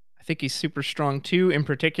 I think he's super strong too. In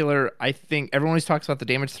particular, I think everyone always talks about the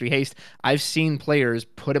damage 3 haste. I've seen players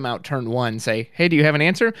put him out turn 1, say, hey, do you have an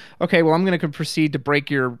answer? Okay, well, I'm going to proceed to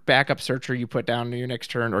break your backup searcher you put down in your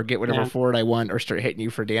next turn, or get whatever forward I want, or start hitting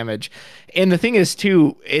you for damage. And the thing is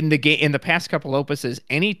too, in the past couple opuses,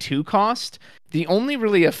 any 2 cost, the only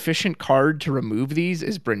really efficient card to remove these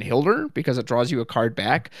is Brynhildr, because it draws you a card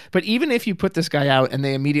back. But even if you put this guy out and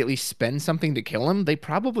they immediately spend something to kill him, they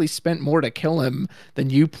probably spent more to kill him than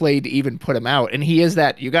you played to even put him out. And he is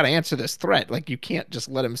that, you got to answer this threat. Like, you can't just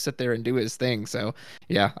let him sit there and do his thing. So,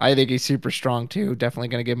 yeah, I think he's super strong too. Definitely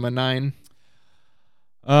going to give him a 9.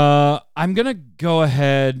 I'm going to go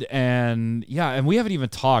ahead and we haven't even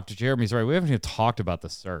talked, Jeremy's right, we haven't even talked about the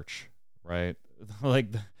search, right? Like,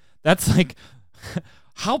 that's like,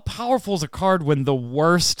 how powerful is a card when the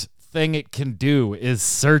worst thing it can do is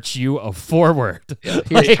search you a forward?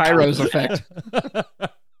 Here's Tyro's effect.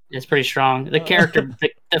 It's pretty strong. The character,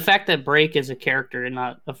 the fact that break is a character and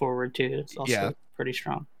not a forward too, is also pretty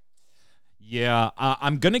strong. Yeah,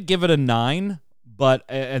 I'm going to give it a 9, but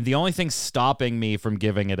the only thing stopping me from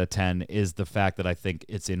giving it a 10 is the fact that I think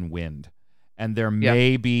it's in wind. And there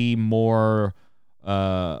may be more...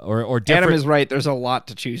 or different... Adam is right. There's a lot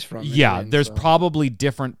to choose from. There's probably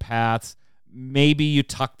different paths. Maybe you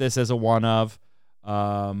tuck this as a one of.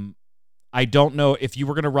 I don't know if you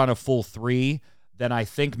were going to run a full 3. Then I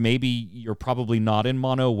think maybe you're probably not in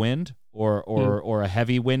mono wind or a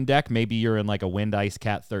heavy wind deck. Maybe you're in like a wind ice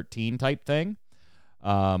cat 13 type thing.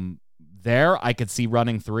 There I could see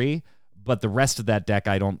running 3, but the rest of that deck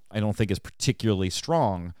I don't think is particularly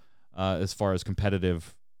strong as far as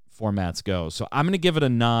competitive formats go. So I'm going to give it a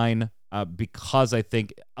 9 because I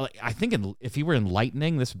think if he were in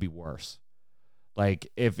Lightning, this would be worse.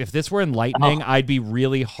 Like if this were in Lightning, I'd be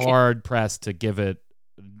really hard pressed to give it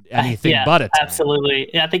anything but a 10. Absolutely.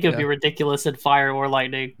 Yeah, I think it would be ridiculous in Fire or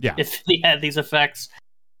Lightning if he had these effects.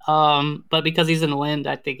 But because he's in Wind,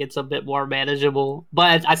 I think it's a bit more manageable.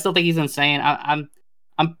 But I still think he's insane. I'm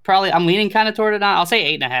leaning kind of toward it now. I'll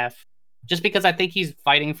say 8.5. Just because I think he's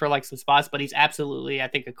fighting for like some spots, but he's absolutely, I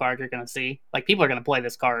think, a card you're going to see. Like, people are going to play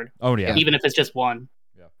this card. Oh, yeah. Even if it's just 1.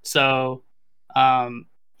 Yeah. So,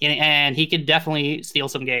 and he could definitely steal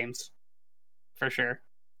some games. For sure.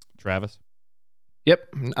 Travis?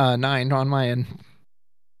 Yep, 9 on my end.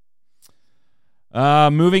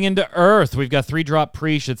 Moving into Earth, we've got 3-drop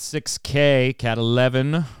Preach at 6K, Cat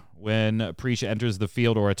 11. When Preach enters the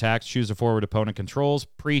field or attacks, choose a forward opponent controls.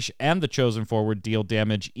 Preach and the chosen forward deal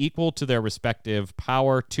damage equal to their respective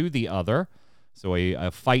power to the other. So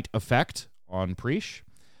a fight effect on Preach.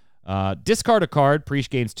 Discard a card.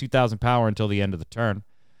 Preach gains 2,000 power until the end of the turn.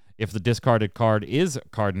 If the discarded card is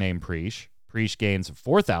card name Preach, Preach gains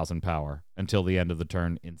 4,000 power until the end of the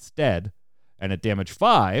turn instead. And at damage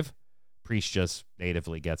 5, Preach just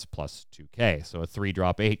natively gets plus 2k. So a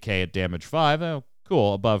 3-drop 8k at damage 5. Oh,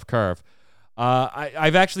 cool, above curve.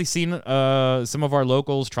 I've actually seen some of our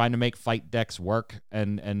locals trying to make fight decks work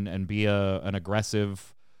and be an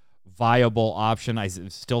aggressive, viable option. I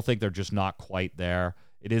still think they're just not quite there.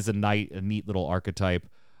 It is a neat little archetype.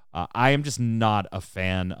 I am just not a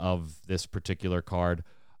fan of this particular card.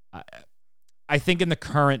 I think in the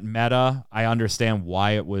current meta, I understand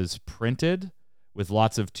why it was printed with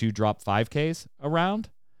lots of 2-drop 5Ks around,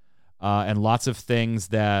 and lots of things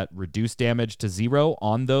that reduce damage to 0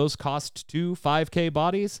 on those cost 2 5K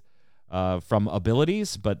bodies from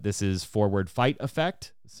abilities, but this is forward fight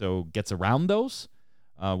effect, so gets around those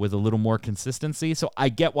with a little more consistency. So I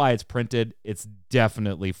get why it's printed. It's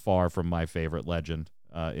definitely far from my favorite legend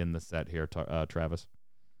in the set here, Travis.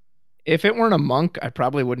 If it weren't a monk, I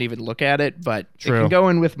probably wouldn't even look at it, but True. It can go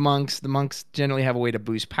in with monks. The monks generally have a way to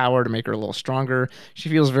boost power to make her a little stronger. She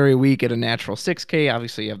feels very weak at a natural 6k.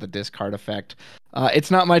 Obviously, you have the discard effect. It's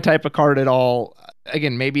not my type of card at all.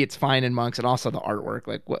 Again, maybe it's fine in monks, and also the artwork.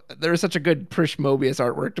 Like, there's such a good Prish Mobius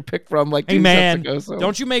artwork to pick from. Like, hey man, ago, so.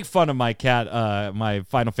 Don't you make fun of my cat, my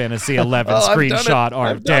Final Fantasy 11 screenshot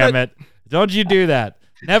art? Damn it! Don't you do that?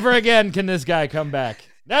 Never again can this guy come back.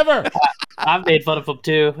 Never. I've made fun of him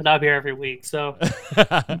too, and I'm here every week. So,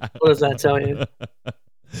 what does that tell you?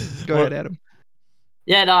 Go ahead, Adam.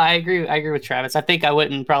 Yeah, no, I agree. I agree with Travis. I think I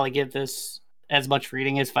wouldn't probably give this as much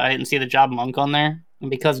reading as if I didn't see the job Monk on there. And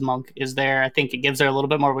because Monk is there, I think it gives her a little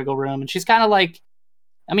bit more wiggle room. And she's kind of like,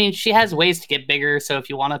 I mean, she has ways to get bigger. So if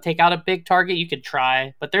you want to take out a big target, you could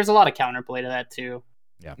try. But there's a lot of counterplay to that too.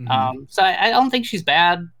 Yeah. So I don't think she's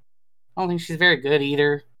bad. I don't think she's very good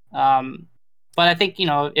either. But I think,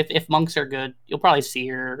 if monks are good, you'll probably see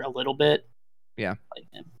her a little bit. Yeah.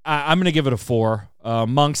 I'm going to give it a 4.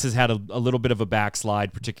 Monks has had a little bit of a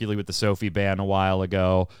backslide, particularly with the Sophie ban a while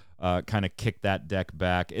ago. Kind of kicked that deck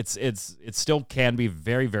back. It still can be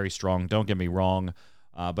very, very strong. Don't get me wrong.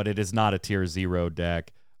 But it is not a tier 0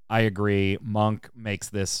 deck. I agree. Monk makes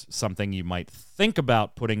this something you might think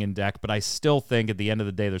about putting in deck, but I still think at the end of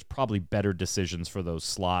the day, there's probably better decisions for those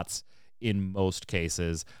slots in most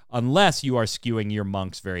cases, unless you are skewing your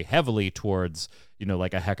monks very heavily towards,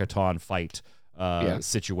 like a Hecaton fight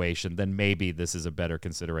situation, then maybe this is a better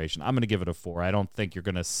consideration. I'm going to give it a 4. I don't think you're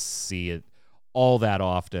going to see it all that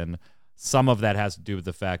often. Some of that has to do with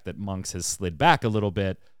the fact that monks has slid back a little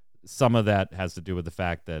bit. Some of that has to do with the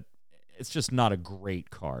fact that it's just not a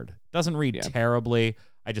great card. Doesn't read terribly.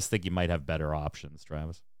 I just think you might have better options,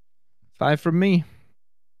 Travis. 5 from me.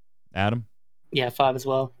 Adam? Yeah, 5 as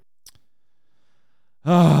well.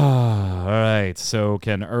 All right. So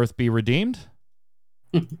can Earth be redeemed?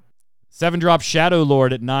 7-drop Shadow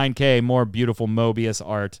Lord at 9k. More beautiful Mobius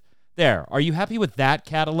art. There. Are you happy with that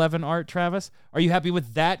Cat 11 art, Travis? Are you happy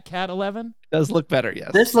with that Cat 11? Does look better,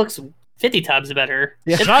 yes. This looks 50 times better.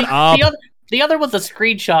 Yeah. Shut up. The other was a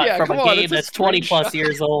screenshot from a game that's 20 plus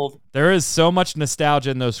years old. There is so much nostalgia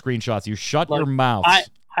in those screenshots. You shut your mouth. I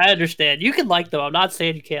understand. You can like them. I'm not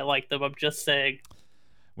saying you can't like them. I'm just saying.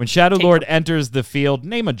 When Shadow Lord enters the field,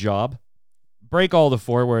 name a job. Break all the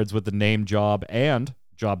forwards with the name job and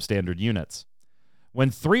job standard units. When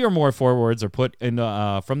 3 or more forwards are put in,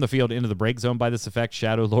 from the field into the break zone by this effect,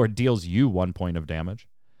 Shadow Lord deals you 1 point of damage.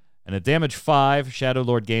 And at damage 5, Shadow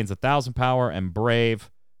Lord gains 1,000 power and brave,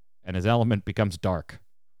 and his element becomes dark.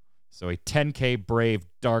 So a 10k brave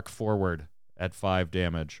dark forward at 5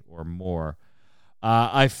 damage or more.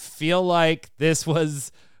 I feel like this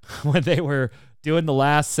was when they were doing the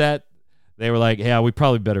last set, they were like, yeah, we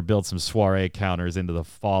probably better build some soiree counters into the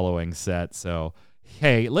following set. So,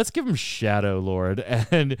 hey, let's give him Shadow Lord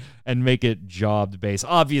and make it job based.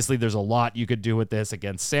 Obviously, there's a lot you could do with this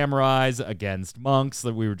against samurais, against monks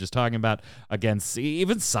that we were just talking about, against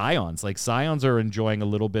even scions. Like, scions are enjoying a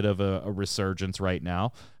little bit of a resurgence right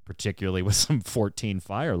now, particularly with some 14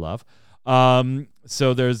 Fire Love.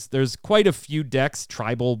 So there's quite a few decks,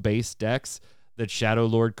 tribal-based decks, that Shadow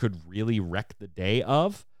Lord could really wreck the day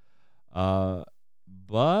of.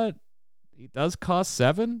 But he does cost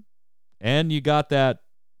 7. And you got that.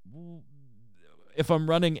 If I'm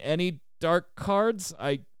running any dark cards,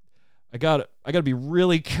 I I gotta be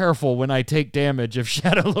really careful when I take damage if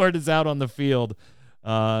Shadow Lord is out on the field,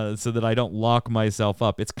 so that I don't lock myself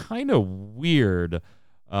up. It's kind of weird,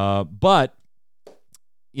 but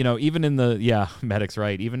even in the Medic's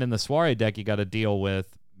right. Even in the Soiree deck, you got to deal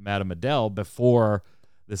with Madame Adele before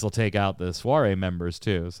this will take out the Soiree members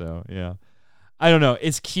too. So yeah, I don't know.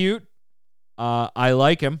 It's cute. I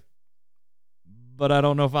like him, but I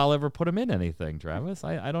don't know if I'll ever put him in anything. Travis,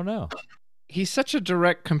 I don't know. He's such a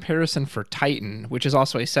direct comparison for Titan, which is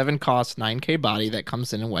also a 7-cost 9k body that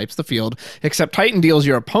comes in and wipes the field, except Titan deals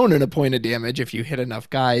your opponent a point of damage if you hit enough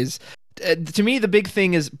guys. To me, the big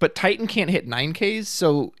thing is, but Titan can't hit 9Ks,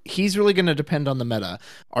 so he's really going to depend on the meta.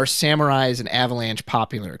 Are Samurais and Avalanche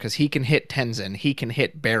popular? Because he can hit Tenzin, he can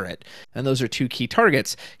hit Barrett, and those are 2 key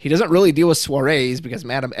targets. He doesn't really deal with Soirees because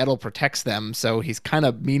Madame Edel protects them, so he's kind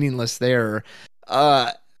of meaningless there.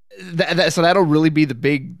 So that'll really be the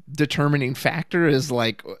big determining factor is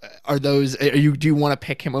like, do you want to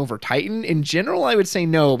pick him over Titan? In general, I would say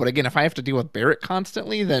no, but again, if I have to deal with Barrett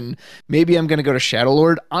constantly, then maybe I'm going to go to Shadow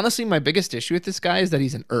Lord. Honestly, my biggest issue with this guy is that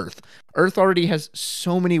he's an Earth. Earth already has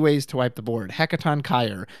so many ways to wipe the board. Hecaton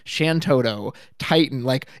Kyre, Shantoto, Titan.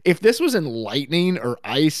 Like, if this was in Lightning or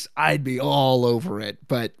Ice, I'd be all over it.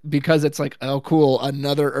 But because it's like, oh, cool,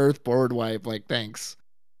 another Earth board wipe, like, thanks.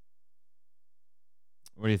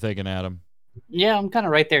 What are you thinking, Adam? Yeah, I'm kind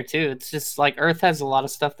of right there too. It's just like Earth has a lot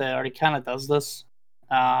of stuff that already kind of does this.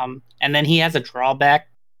 And then he has a drawback.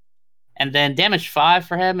 And then damage 5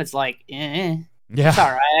 for him, it's like, Yeah. It's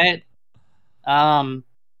all right.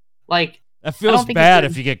 Like, that feels bad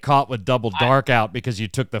if you get caught with double dark out because you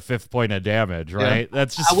took the 5th point of damage, right? Yeah.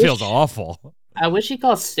 That just feels awful. I wish he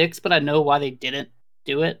cost 6, but I know why they didn't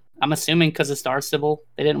do it. I'm assuming because of Star Sybil.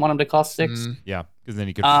 They didn't want him to cost 6. Yeah, because then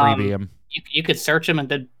you could freebie him. You could search him and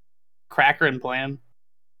then Cracker and play him.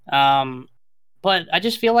 But I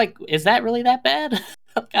just feel like, is that really that bad?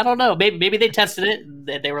 I don't know. Maybe they tested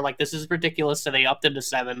it. They were like, this is ridiculous, so they upped him to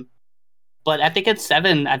 7. But I think at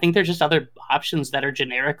 7, I think there's just other options that are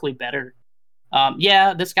generically better.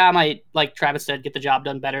 Yeah, this guy might, like Travis said, get the job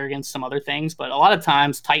done better against some other things, but a lot of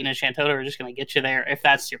times Titan and Shantoto are just going to get you there if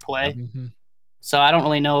that's your play. Mm-hmm. So I don't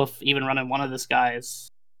really know if even running one of this guy is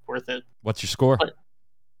worth it. What's your score? But,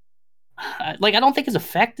 I don't think his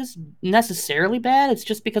effect is necessarily bad. It's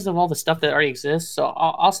just because of all the stuff that already exists. So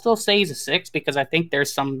I'll still say he's a 6 because I think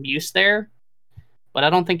there's some use there, but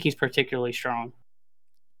I don't think he's particularly strong.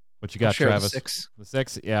 What you got, Travis? The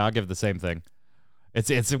 6? Yeah, I'll give the same thing.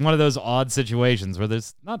 It's one of those odd situations where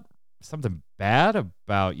there's not something bad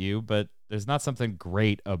about you, but there's not something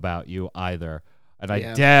great about you either. And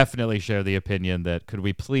I definitely share the opinion that could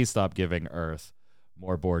we please stop giving Earth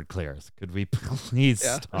more board clears? Could we please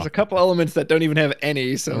stop? There's a couple elements that don't even have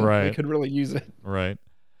any, so we could really use it. Right.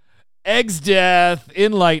 Egg's Death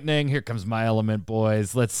in Lightning. Here comes my element,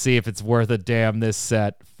 boys. Let's see if it's worth a damn this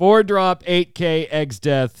set. 4-drop, 8k, Egg's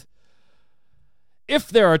Death. If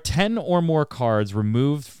there are 10 or more cards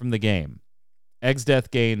removed from the game, Egg's Death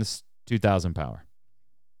gains 2,000 power.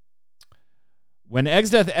 When Egg's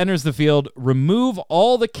Death enters the field, remove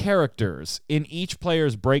all the characters in each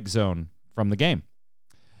player's break zone from the game.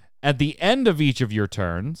 At the end of each of your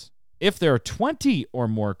turns, if there are 20 or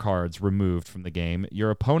more cards removed from the game,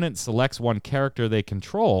 your opponent selects one character they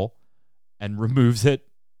control and removes it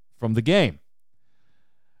from the game.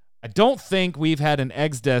 I don't think we've had an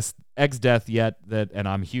Egg's Death yet and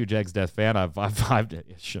I'm a huge Egg's Death fan.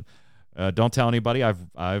 Don't tell anybody.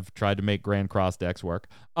 I've tried to make Grand Cross decks work.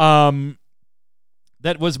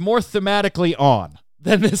 That was more thematically on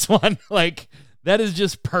than this one. Like, that is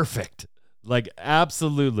just perfect. Like,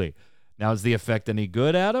 absolutely. Now, is the effect any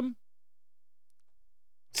good, Adam?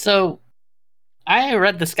 So, I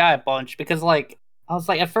read this guy a bunch because,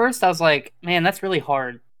 at first I was like, man, that's really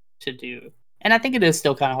hard to do. And I think it is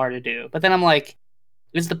still kind of hard to do. But then I'm like,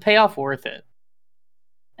 is the payoff worth it?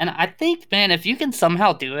 And I think, man, if you can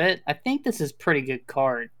somehow do it, I think this is a pretty good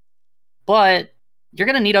card. But you're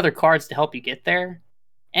going to need other cards to help you get there.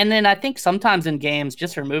 And then I think sometimes in games,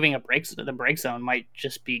 just removing the break zone might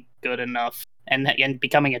just be good enough and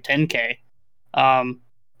becoming a 10k.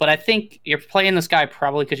 But I think you're playing this guy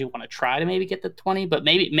probably because you want to try to maybe get the 20, but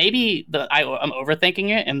maybe I'm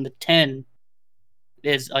overthinking it, and the 10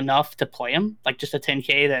 is enough to play him, like just a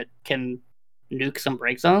 10k that can nuke some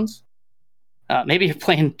break zones. Maybe you're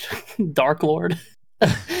playing Dark Lord.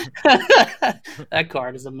 That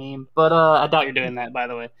card is a meme, but I doubt you're doing that, by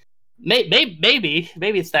the way. Maybe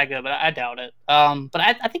it's that good, but I doubt it. But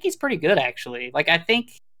I think he's pretty good, actually. Like, I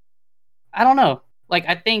don't know. Like,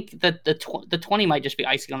 I think that the 20 might just be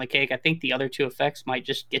icing on the cake. I think the other two effects might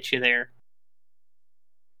just get you there.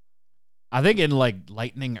 I think in like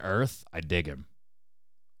Lightning Earth, I dig him.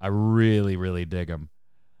 I really, really dig him.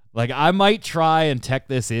 Like, I might try and tech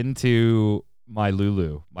this into my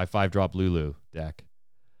Lulu, my 5-drop Lulu deck.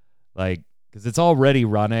 Like, because it's already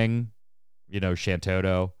running,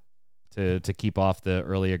 Shantoto to keep off the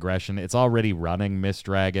early aggression. It's already running Mist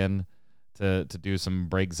Dragon to do some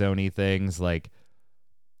break zone-y things. Like,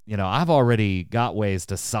 I've already got ways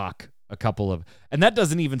to suck a couple of, and that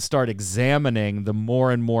doesn't even start examining the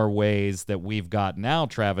more and more ways that we've got now,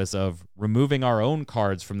 Travis, of removing our own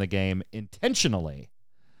cards from the game intentionally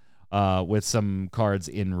with some cards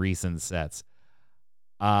in recent sets.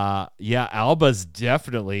 Yeah, Alba's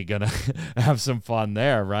definitely gonna have some fun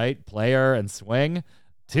there, right? Player and swing.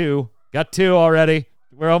 Got two already.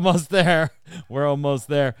 We're almost there.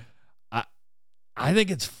 I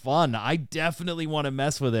think it's fun. I definitely want to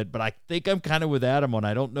mess with it, but I think I'm kind of with Adam on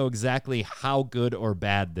I don't know exactly how good or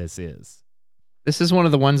bad this is. This is one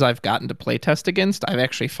of the ones I've gotten to play test against. I've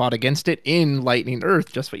actually fought against it in Lightning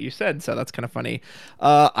Earth, just what you said, so that's kind of funny.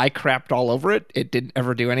 I crapped all over it. It didn't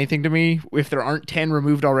ever do anything to me. If there aren't 10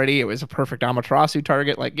 removed already, it was a perfect Amaterasu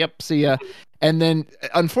target. Like, yep, see ya. And then,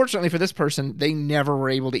 unfortunately for this person, they never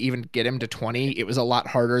were able to even get him to 20. It was a lot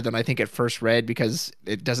harder than I think at first read because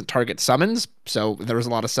it doesn't target summons. So there was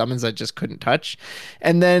a lot of summons I just couldn't touch.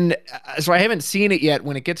 And then, so I haven't seen it yet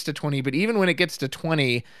when it gets to 20, but even when it gets to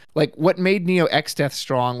 20, like what made Neo X-Death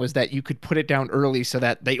strong was that you could put it down early so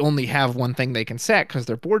that they only have one thing they can sack because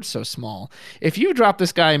their board's so small. If you drop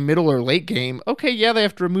this guy middle or late game, okay, yeah, they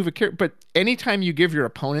have to remove a character, but anytime you give your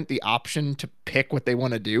opponent the option to pick what they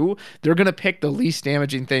want to do, they're going to pick the least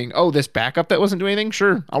damaging thing. Oh, this backup that wasn't doing anything?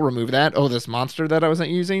 Sure, I'll remove that. Oh, this monster that I wasn't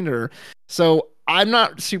using? So I'm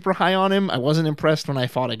not super high on him. I wasn't impressed when I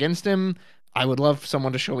fought against him. I would love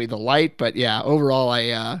someone to show me the light, but yeah, overall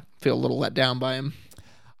I feel a little let down by him.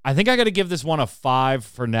 I think I got to give this one a 5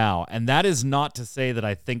 for now, and that is not to say that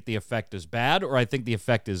I think the effect is bad or I think the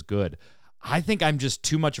effect is good. I think I'm just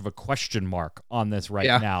too much of a question mark on this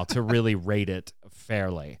now to really rate it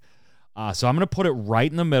fairly. So I'm going to put it right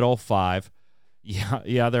in the middle, 5.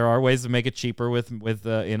 Yeah, there are ways to make it cheaper with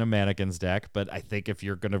in a Mannequins deck, but I think if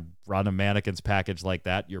you're going to run a Mannequins package like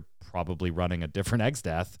that, you're probably running a different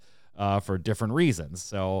X-Death for different reasons.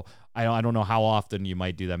 So I don't know how often you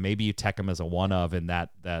might do that. Maybe you tech him as a one-of in that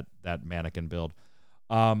Mannequin build.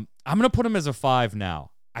 I'm going to put him as a 5 now.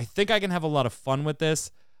 I think I can have a lot of fun with this.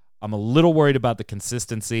 I'm a little worried about the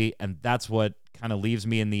consistency, and that's what kind of leaves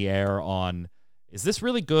me in the air on, is this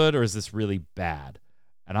really good or is this really bad?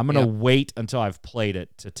 And I'm going to wait until I've played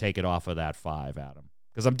it to take it off of that 5, Adam,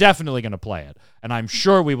 because I'm definitely going to play it. And I'm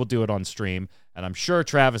sure we will do it on stream, and I'm sure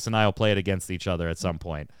Travis and I will play it against each other at some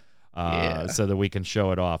point so that we can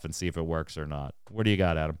show it off and see if it works or not. What do you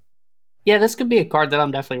got, Adam? Yeah, this could be a card that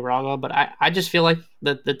I'm definitely wrong on, but I just feel like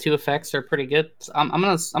the two effects are pretty good. So I'm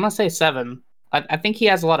gonna say 7. I think he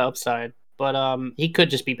has a lot of upside, but he could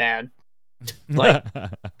just be bad. Like,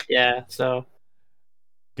 yeah. So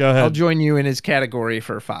go ahead. I'll join you in his category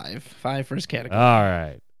for 5. 5 for his category. All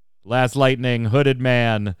right. Last Lightning, Hooded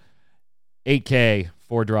Man, 8K,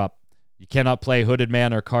 4-drop. You cannot play Hooded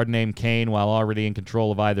Man or card name Kane while already in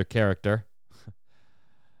control of either character.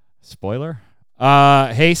 Spoiler.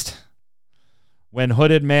 Haste. When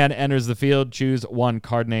Hooded Man enters the field, choose one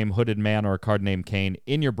card name Hooded Man or card name Kane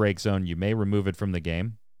in your break zone. You may remove it from the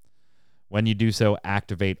game. When you do so,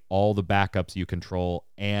 activate all the backups you control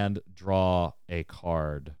and draw a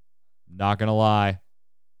card. Not gonna lie.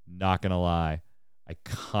 I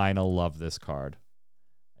kind of love this card.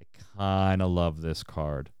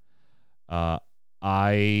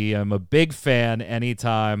 I am a big fan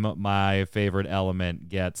anytime my favorite element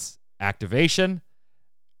gets activation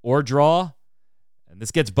or draw. And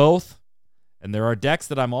this gets both. And there are decks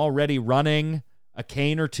that I'm already running a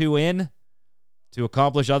Kane or 2 in to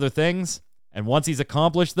accomplish other things. And once he's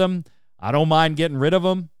accomplished them, I don't mind getting rid of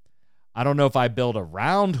him. I don't know if I build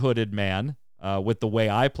around Hooded Man with the way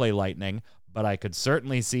I play Lightning, but I could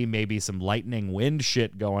certainly see maybe some Lightning Wind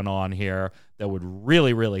shit going on here that would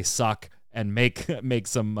really, really suck and make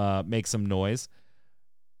some noise.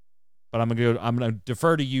 But I'm gonna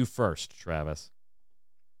defer to you first, Travis.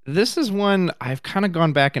 This is one I've kind of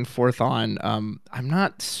gone back and forth on. I'm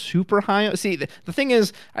not super high. See, the thing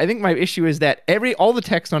is, I think my issue is that all the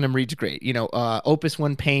text on him reads great. Opus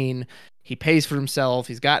 1 Pain, He pays for himself.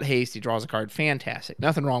 He's got haste. He draws a card. Fantastic.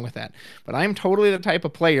 Nothing wrong with that. But I'm totally the type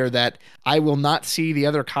of player that I will not see the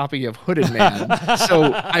other copy of Hooded Man.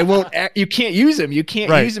 So I won't. You can't use him. You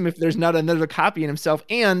can't use him if there's not another copy in himself.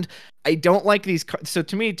 And I don't like these. So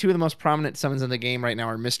to me, two of the most prominent summons in the game right now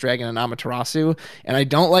are Mist Dragon and Amaterasu. And I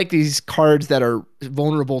don't like these cards that are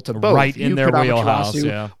vulnerable to both. Right in their wheelhouse,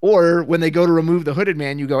 yeah. Or when they go to remove the Hooded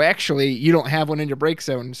Man, you go, actually, you don't have one in your break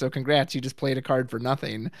zone. So congrats, you just played a card for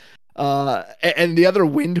nothing. And the other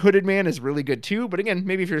Wind Hooded Man is really good too. But again,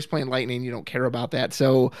 maybe if you're just playing Lightning, you don't care about that.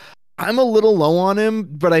 So I'm a little low on him,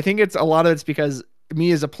 but I think a lot of it's because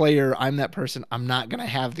me as a player, I'm that person. I'm not going to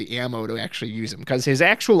have the ammo to actually use him because his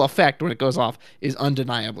actual effect when it goes off is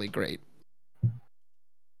undeniably great.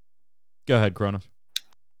 Go ahead, Kronos.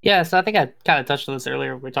 Yeah, so I think I kind of touched on this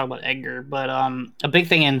earlier. We were talking about Edgar, but a big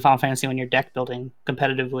thing in Final Fantasy when you're deck building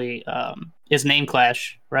competitively is name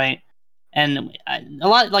clash, right? And a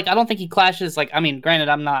lot, like, I don't think he clashes. Like, I mean, granted,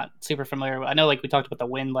 I'm not super familiar. I know, like, we talked about the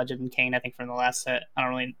Wind, Legend, and Kane. I think from the last set. I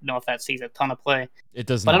don't really know if that sees a ton of play. It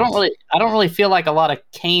does but not. I don't really feel like a lot of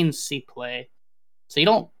Kanes see play. So you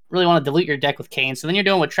don't really want to dilute your deck with Kane. So then you're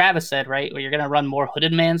doing what Travis said, right? Where you're going to run more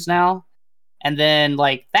Hooded Mans now. And then,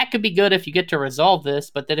 like, that could be good if you get to resolve this.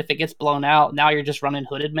 But then if it gets blown out, now you're just running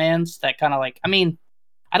Hooded Mans. That kind of, like, I mean,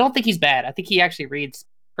 I don't think he's bad. I think he actually reads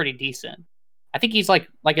pretty decent. I think he's like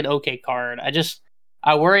an okay card.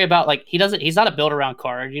 I worry about, like, he's not a build around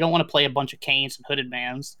card. You don't want to play a bunch of Canes and Hooded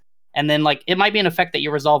Mans. And then, like, it might be an effect that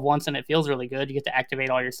you resolve once and it feels really good. You get to activate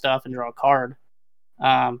all your stuff and draw a card.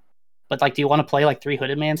 But, like, do you want to play like 3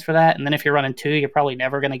 Hooded Mans for that? And then if you're running 2, you're probably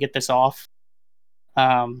never going to get this off.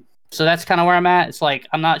 So that's kind of where I'm at. It's like,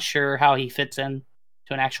 I'm not sure how he fits in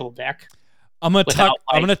to an actual deck. I'm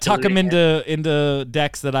gonna tuck him into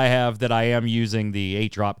decks that I have that I am using the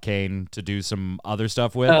 8-drop Kane to do some other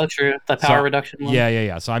stuff with. Oh, true. The power reduction one.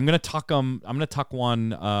 Yeah. So I'm gonna tuck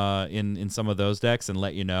one in some of those decks and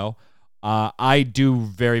let you know. I do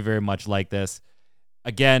very, very much like this.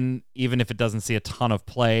 Again, even if it doesn't see a ton of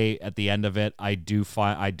play at the end of it, I do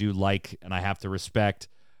like, and I have to respect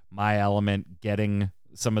my element getting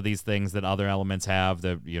some of these things that other elements have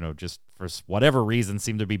that, you know, just for whatever reason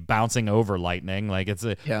seem to be bouncing over Lightning. Like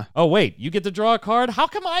oh wait, you get to draw a card? How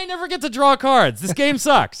come I never get to draw cards? This game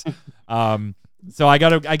sucks. So I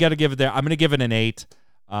gotta give it there. I'm gonna give it an 8.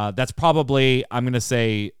 That's probably, I'm gonna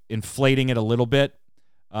say, inflating it a little bit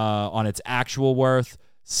on its actual worth,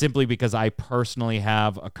 simply because I personally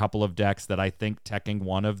have a couple of decks that I think teching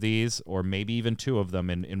one of these, or maybe even 2 of them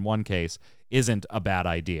in one case, isn't a bad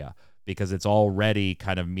idea. Because it's already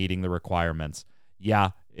kind of meeting the requirements. Yeah,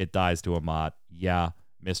 it dies to a Mott. Yeah,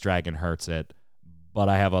 Mist Dragon hurts it. But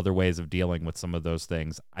I have other ways of dealing with some of those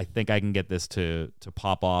things. I think I can get this to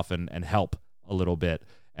pop off and help a little bit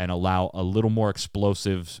and allow a little more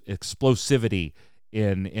explosivity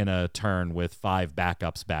in a turn with 5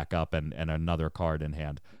 backups back up and another card in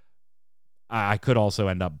hand. I could also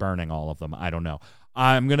end up burning all of them. I don't know.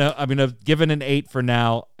 I'm gonna give it an 8 for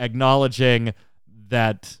now, acknowledging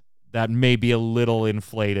that may be a little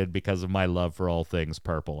inflated because of my love for all things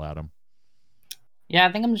purple, Adam. Yeah,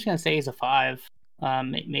 I think I'm just going to say he's a 5.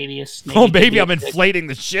 Maybe I'm inflating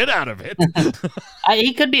the shit out of it.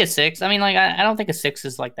 He could be a 6. I mean, like, I don't think a 6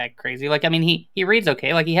 is, like, that crazy. Like, I mean, he reads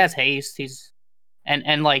okay. Like, he has haste.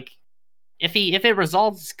 And like, if it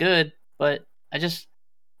resolves, it's good. But I'm just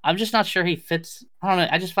not sure he fits. I don't know.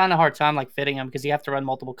 I just find a hard time, like, fitting him because you have to run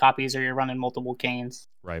multiple copies or you're running multiple Canes.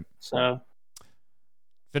 Right. So...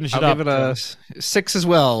 Finish it up. I'll give it a 6 as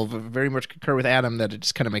well. Very much concur with Adam that it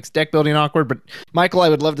just kind of makes deck building awkward. But Michael, I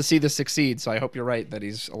would love to see this succeed. So I hope you're right that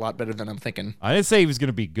he's a lot better than I'm thinking. I didn't say he was going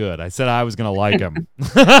to be good. I said I was going to like him.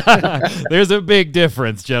 There's a big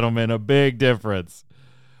difference, gentlemen. A big difference.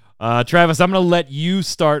 Travis, I'm going to let you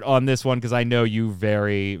start on this one because I know you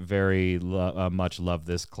very, very much love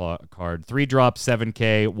this card. 3-drop,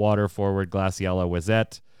 7K, water forward, Glaciella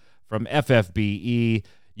Wizette from FFBE.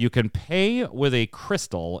 You can pay with a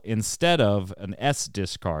crystal instead of an S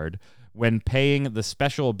discard when paying the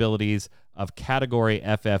special abilities of category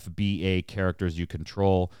FFBA characters you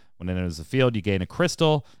control. When it enters the field, you gain a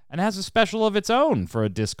crystal and has a special of its own for a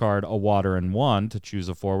discard, a water, and 1 to choose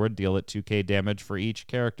a forward. Deal it 2k damage for each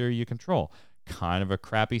character you control. Kind of a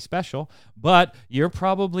crappy special, but you're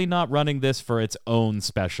probably not running this for its own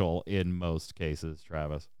special in most cases,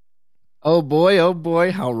 Travis. Oh boy,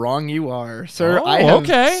 how wrong you are, sir. I have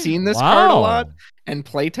seen this card a lot and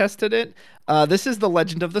play tested it. This is the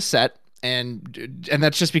Legend of the Set, and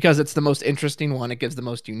that's just because it's the most interesting one. It gives the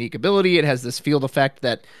most unique ability. It has this field effect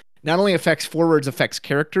that not only affects forwards, affects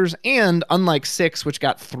characters, and unlike 6, which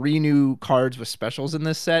got 3 new cards with specials in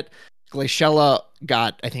this set, Glaciella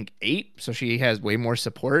got, I think, 8, so she has way more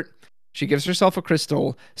support. She gives herself a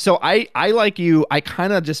crystal. So I like you, I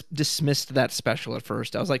kind of just dismissed that special at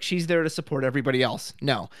first. I was like, she's there to support everybody else.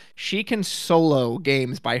 No, she can solo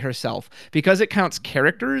games by herself because it counts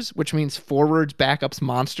characters, which means forwards, backups,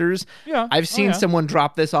 monsters. Yeah. I've seen someone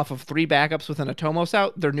drop this off of 3 backups with an Atomos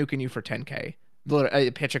out. They're nuking you for 10K.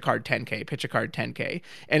 Pitch a card 10K, pitch a card 10K.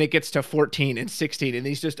 And it gets to 14 and 16 and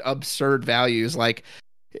these just absurd values. Like,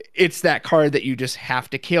 it's that card that you just have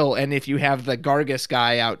to kill. And if you have the Gargus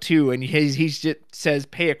guy out too, and he just says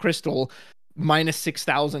pay a crystal minus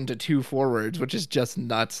 6,000 to 2 forwards, which is just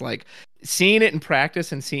nuts. Like, seeing it in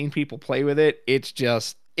practice and seeing people play with it,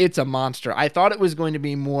 it's a monster. I thought it was going to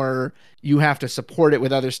be more you have to support it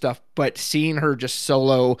with other stuff, but seeing her just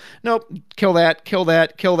solo, nope, kill that,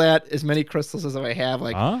 as many crystals as I have,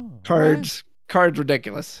 like cards. Card's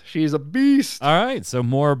ridiculous. She's a beast. All right, so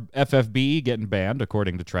more FFB getting banned,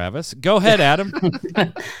 according to Travis. Go ahead, Adam.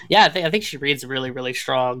 Yeah, I think she reads really, really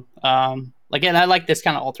strong. Again, I like this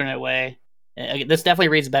kind of alternate way. This definitely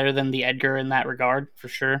reads better than the Edgar in that regard, for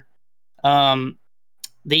sure. I'm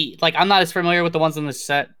not as familiar with the ones in this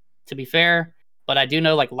set, to be fair, but I do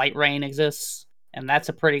know like Light Rain exists, and that's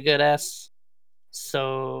a pretty good S.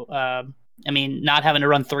 So, not having to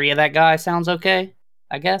run 3 of that guy sounds okay,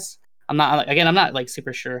 I guess. I'm not like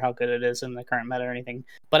super sure how good it is in the current meta or anything,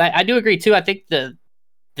 but I do agree too. I think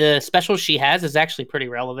the special she has is actually pretty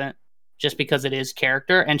relevant just because it is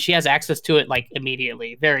character and she has access to it like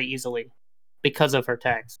immediately, very easily because of her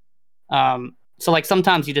tags. So like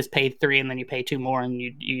sometimes you just pay 3 and then you pay 2 more and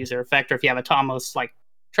you use her effect, or if you have a Tomos, like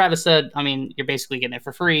Travis said, you're basically getting it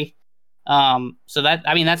for free. So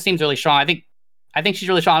that seems really strong. I think she's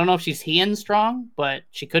really strong. I don't know if she's Heian strong, but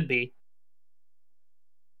she could be.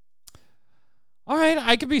 All right,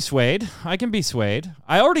 I can be swayed.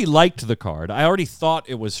 I already liked the card. I already thought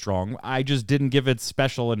it was strong. I just didn't give it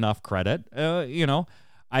special enough credit.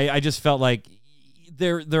 I just felt like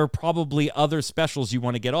there are probably other specials you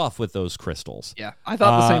want to get off with those crystals. Yeah, I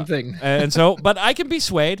thought the same thing. And so, but I can be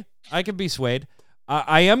swayed. I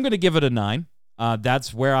am going to give it a 9.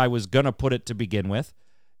 That's where I was going to put it to begin with.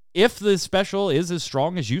 If the special is as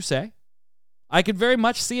strong as you say, I could very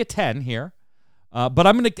much see a 10 here. But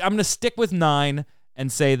I'm gonna stick with 9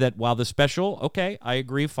 and say that while the special, okay, I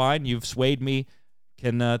agree, fine, you've swayed me,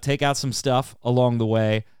 can take out some stuff along the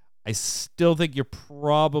way. I still think you're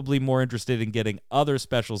probably more interested in getting other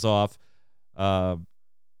specials off. Yeah,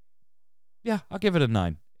 I'll give it a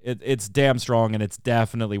 9. It's damn strong, and it's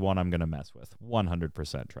definitely one I'm gonna mess with.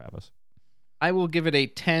 100%, Travis. I will give it a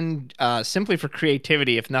 10 simply for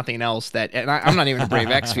creativity, if nothing else. I'm not even a Brave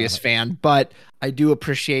Exvius fan, but I do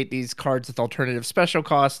appreciate these cards with alternative special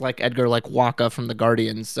costs like Edgar, like Waka from the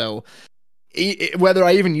Guardians. So whether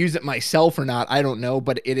I even use it myself or not, I don't know,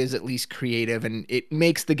 but it is at least creative, and it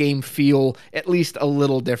makes the game feel at least a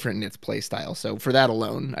little different in its play style. So for that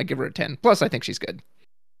alone, I give her a 10. Plus, I think she's good.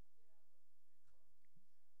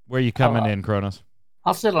 Where are you coming in, Kronos?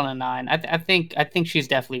 I'll sit on a 9. I think she's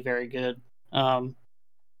definitely very good. I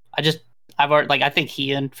think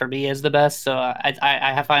Heian for me is the best, so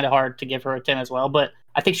I find it hard to give her a 10 as well, but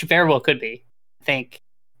I think she very well could be. I think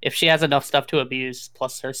if she has enough stuff to abuse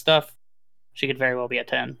plus her stuff, she could very well be a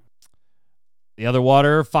 10. The other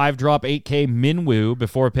water, 5-drop 8K Minwu.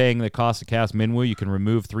 Before paying the cost to cast Minwu, you can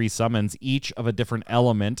remove 3 summons, each of a different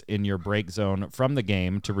element in your break zone from the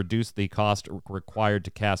game to reduce the cost required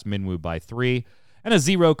to cast Minwu by 3. And a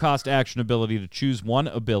 0-cost action ability to choose one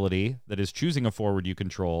ability that is choosing a forward you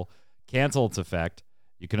control, cancel its effect.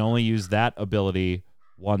 You can only use that ability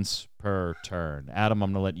once per turn. Adam,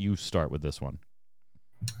 I'm going to let you start with this one.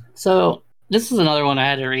 So this is another one I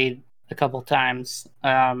had to read a couple times.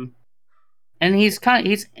 And he's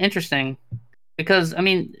interesting because,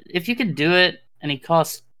 if you could do it and he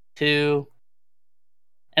costs 2,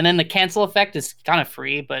 and then the cancel effect is kind of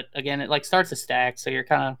free, but again, it starts a stack, so you're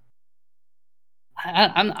kind of...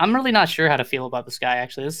 I'm really not sure how to feel about this guy,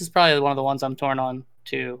 actually. This is probably one of the ones I'm torn on,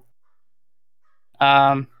 too.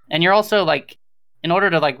 And you're also, in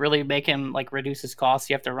order to, really make him, reduce his costs,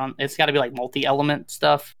 you have to run... It's got to be, multi-element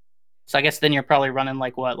stuff. So I guess then you're probably running,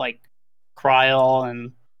 Cryol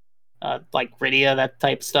and, Rydia, that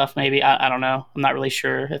type stuff, maybe. I don't know. I'm not really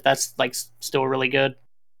sure if that's, still really good.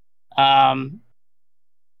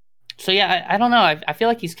 So yeah, I don't know. I feel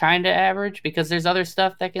like he's kind of average because there's other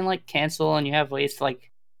stuff that can cancel, and you have ways to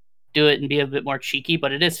do it and be a bit more cheeky.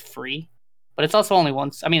 But it is free. But it's also only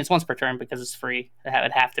once. It's once per turn because it's free.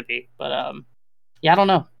 It'd have to be. But yeah, I don't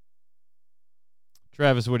know.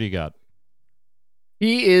 Travis, what do you got?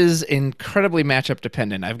 He is incredibly matchup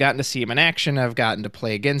dependent. I've gotten to see him in action. I've gotten to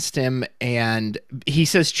play against him, and he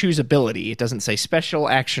says choose ability. It doesn't say special,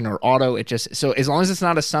 action, or auto. It just, so as long as it's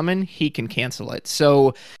not a summon, he can cancel it.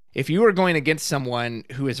 So if you are going against someone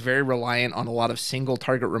who is very reliant on a lot of single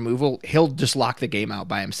target removal, he'll just lock the game out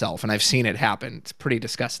by himself. And I've seen it happen. It's pretty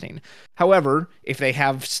disgusting. However, if they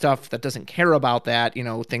have stuff that doesn't care about that,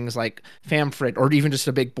 things like Famfrit, or even just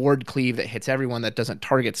a big board cleave that hits everyone that doesn't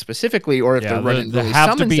target specifically, or if they're running the really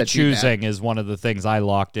have to summons be that do that. choosing is one of the things I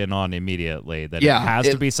locked in on immediately. That it has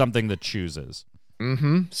to be something that chooses.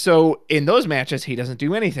 Mm-hmm. So in those matches, he doesn't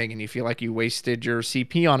do anything, and you feel like you wasted your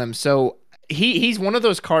CP on him. So he's one of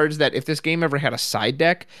those cards that if this game ever had a side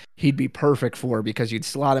deck, he'd be perfect for, because you'd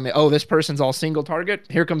slot him in. Oh, this person's all single target.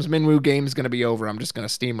 Here comes Minwoo. Game's going to be over. I'm just going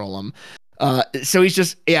to steamroll him. So he's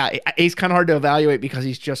just, he's kind of hard to evaluate because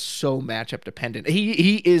he's just so matchup dependent.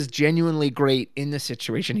 He is genuinely great in the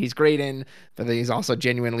situation he's great in, but then he's also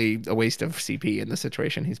genuinely a waste of CP in the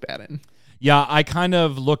situation he's bad in. Yeah, I kind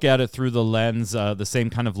of look at it through the lens, the same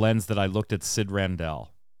kind of lens that I looked at Sid Randell.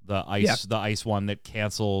 The ice one that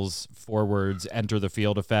cancels forwards enter the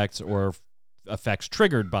field effects, or effects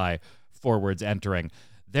triggered by forwards entering.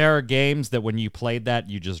 There are games that when you played that,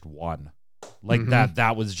 you just won. Like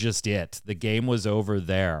that was just it. The game was over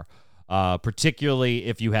there. Particularly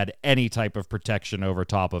if you had any type of protection over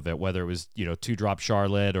top of it, whether it was, 2-drop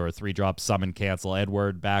Charlotte or a 3-drop summon cancel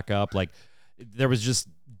Edward backup. Like, there was just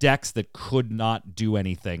decks that could not do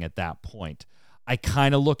anything at that point. I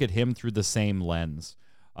kind of look at him through the same lens.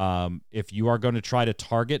 If you are going to try to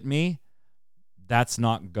target me, that's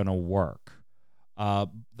not going to work.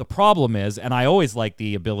 The problem is, and I always like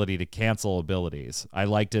the ability to cancel abilities. I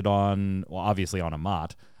liked it obviously on a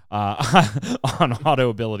Mott, on auto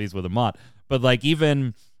abilities with a Mott, but like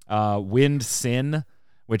even Wind Sin,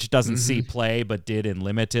 which doesn't see play but did in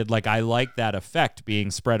limited. Like, I like that effect being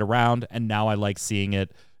spread around, and now I like seeing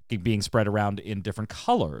it being spread around in different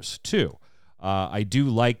colors too. I do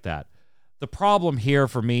like that. The problem here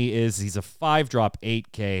for me is he's a 5-drop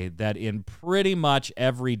 8K that in pretty much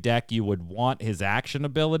every deck you would want his action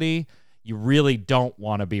ability, you really don't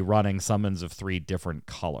want to be running summons of 3 different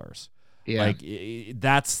colors. Yeah.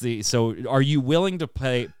 Like, so are you willing to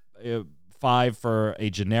pay 5 for a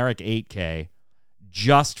generic 8K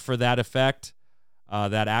just for that effect,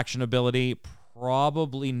 that action ability?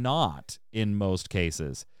 Probably not in most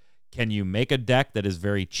cases. Can you make a deck that is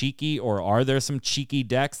very cheeky, or are there some cheeky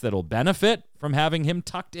decks that'll benefit from having him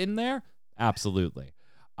tucked in there? Absolutely.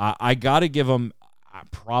 I got to give him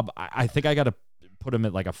I think I got to put him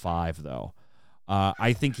at like a 5, though.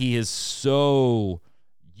 I think he is so...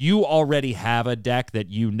 You already have a deck that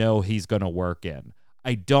he's going to work in.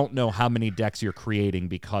 I don't know how many decks you're creating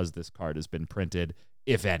because this card has been printed,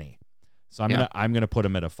 if any. So I'm gonna put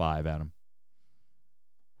him at a 5, Adam.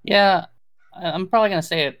 Yeah, I'm probably gonna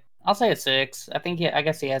say it. I'll say a 6. I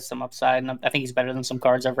guess he has some upside, and I think he's better than some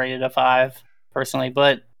cards I've rated a 5 personally.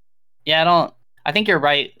 But yeah, I think you're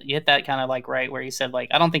right. You hit that kind of like right where you said, like,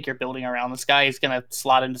 I don't think you're building around this guy. He's gonna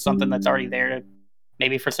slot into something that's already there to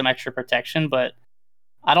maybe for some extra protection. But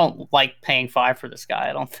I don't like paying 5 for this guy.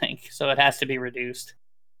 I don't think so. It has to be reduced.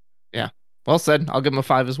 Yeah, well said. I'll give him a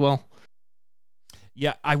 5 as well.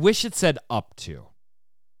 Yeah, I wish it said up to.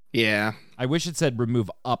 Yeah. I wish it said remove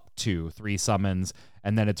up to 3 summons,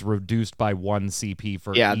 and then it's reduced by 1 CP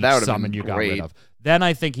for each summon you got rid of. Then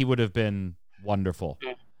I think he would have been wonderful.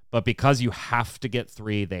 Yeah. But because you have to get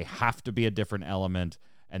 3, they have to be a different element,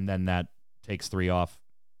 and then that takes 3 off.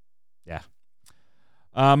 Yeah.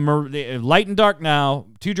 Light and Dark now.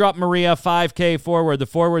 2-drop Maria, 5K forward. The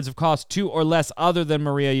forwards have cost 2 or less other than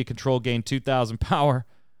Maria you control gain 2,000 power.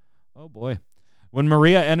 Oh boy. When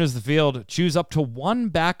Maria enters the field, choose up to 1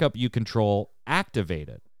 backup you control, activate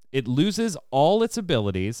it. It loses all its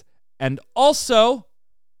abilities, and also,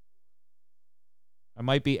 I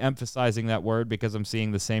might be emphasizing that word because I'm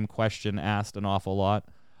seeing the same question asked an awful lot.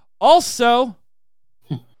 Also,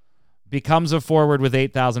 becomes a forward with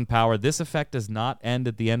 8,000 power. This effect does not end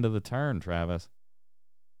at the end of the turn, Travis.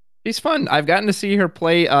 She's fun. I've gotten to see her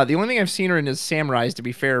play. The only thing I've seen her in is Samurais, to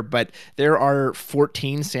be fair, but there are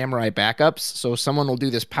 14 Samurai backups, so someone will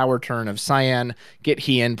do this power turn of Cyan, get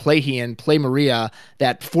Hien, play Maria.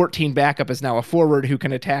 That 14 backup is now a forward who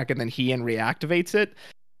can attack, and then Hien reactivates it.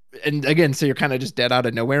 And again, so you're kind of just dead out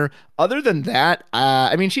of nowhere. Other than that,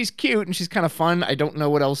 I mean, she's cute and she's kind of fun. I don't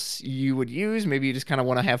know what else you would use. Maybe you just kind of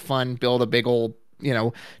want to have fun, build a big old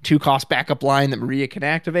 2-cost backup line that Maria can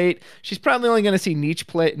activate. She's probably only going to see niche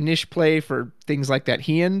play for things like that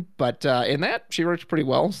Hien, but in that, she works pretty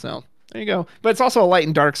well, so there you go. But it's also a Light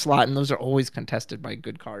and Dark slot, and those are always contested by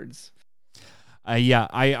good cards. Yeah,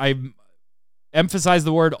 emphasize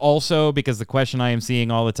the word also, because the question I am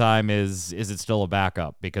seeing all the time is it still a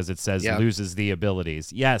backup? Because it says loses the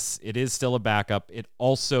abilities. Yes, it is still a backup. It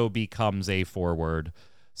also becomes a forward.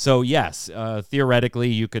 So yes, theoretically,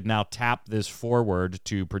 you could now tap this forward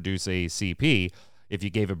to produce a CP. If you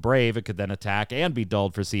gave it Brave, it could then attack and be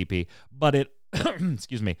dulled for CP. But it,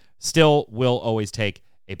 excuse me, still will always take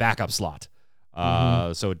a backup slot.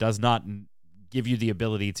 So it does not give you the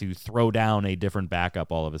ability to throw down a different backup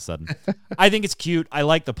all of a sudden. I think it's cute. I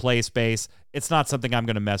like the play space. It's not something I'm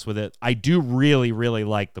going to mess with it. I do really, really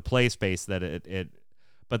like the play space that it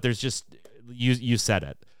but there's just, you said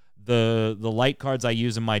it. The light cards I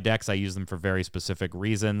use in my decks, I use them for very specific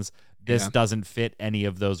reasons. This doesn't fit any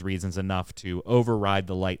of those reasons enough to override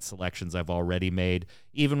the light selections I've already made.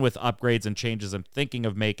 Even with upgrades and changes I'm thinking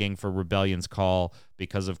of making for Rebellion's Call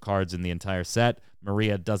because of cards in the entire set,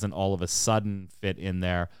 Maria doesn't all of a sudden fit in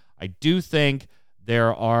there. I do think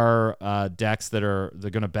there are decks they're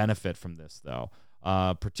going to benefit from this, though.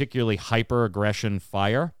 Particularly Hyper Aggression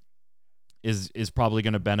Fire is probably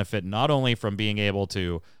going to benefit not only from being able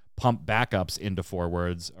to pump backups into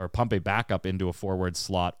forwards or pump a backup into a forward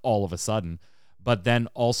slot all of a sudden, but then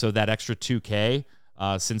also that extra 2K,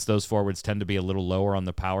 since those forwards tend to be a little lower on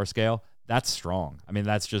the power scale, that's strong. I mean,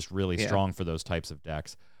 that's just really strong for those types of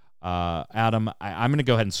decks. Adam, I'm going to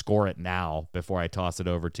go ahead and score it now before I toss it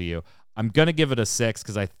over to you. I'm going to give it a 6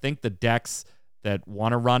 because I think the decks that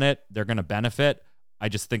want to run it, they're going to benefit. I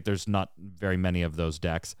just think there's not very many of those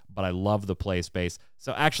decks, but I love the play space.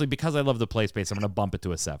 So actually, because I love the play space, I'm going to bump it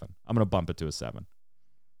to a 7.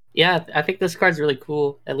 Yeah, I think this card's really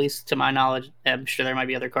cool, at least to my knowledge. I'm sure there might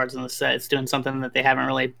be other cards in the set. It's doing something that they haven't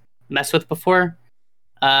really messed with before.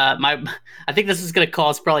 I think this is going to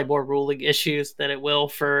cause probably more ruling issues than it will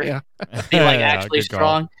for be actually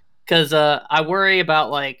strong. Because I worry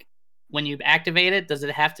about when you activate it, does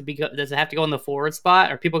it have to go in the forward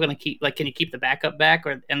spot? Are people going to keep can you keep the backup back?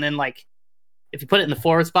 And then if you put it in the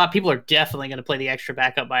forward spot, people are definitely going to play the extra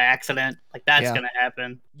backup by accident. That's going to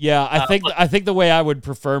happen. Yeah, I think the way I would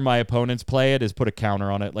prefer my opponents play it is put a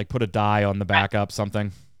counter on it, put a die on the backup,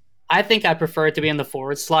 something. I think I prefer it to be in the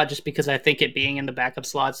forward slot just because I think it being in the backup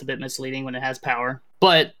slot is a bit misleading when it has power.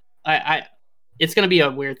 But it's going to be a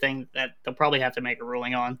weird thing that they'll probably have to make a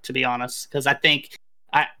ruling on, to be honest, because I think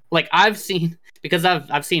I've seen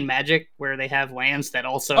Magic where they have lands that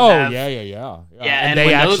also have... Yeah, and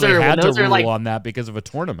they actually had to rule on that because of a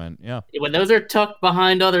tournament, When those are tucked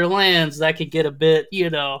behind other lands, that could get a bit,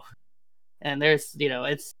 and there's,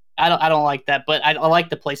 I don't like that, but I like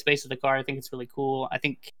the play space of the card. I think it's really cool. I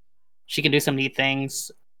think she can do some neat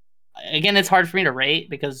things. Again, it's hard for me to rate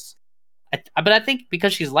because... But I think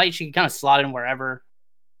because she's light, she can kind of slot in wherever.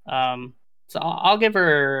 So I'll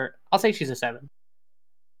say she's a 7.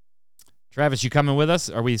 Travis, you coming with us?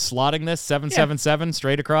 Are we slotting this 777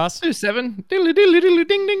 straight across? 7. Ding ding ding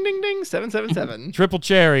ding ding. 777. Triple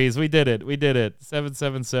cherries. We did it.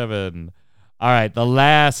 777. All right, the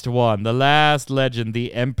last one, the last legend,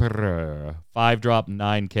 the Emperor. 5-drop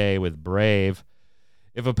 9K with Brave.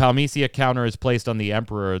 If a Palmysia counter is placed on the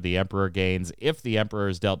Emperor gains. If the Emperor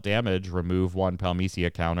is dealt damage, remove 1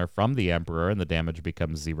 Palmysia counter from the Emperor, and the damage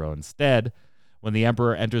becomes 0 instead. When the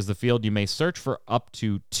Emperor enters the field, you may search for up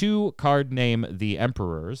to 2 card name the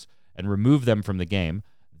Emperors and remove them from the game.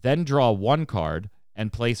 Then draw 1 card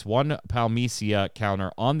and place 1 Palmysia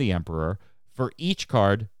counter on the Emperor for each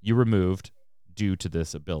card you removed due to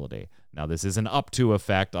this ability. Now, this is an up to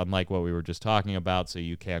effect, unlike what we were just talking about, so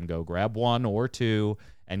you can go grab 1 or 2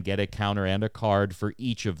 and get a counter and a card for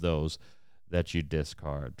each of those that you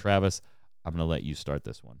discard. Travis, I'm going to let you start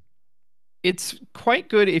this one. It's quite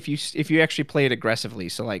good if you actually play it aggressively.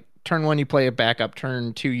 So turn 1 you play a backup,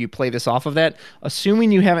 turn 2 you play this off of that.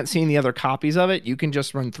 Assuming you haven't seen the other copies of it, you can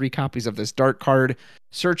just run 3 copies of this Dark card,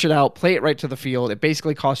 search it out, play it right to the field. It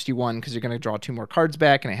basically costs you 1 because you're going to draw 2 more cards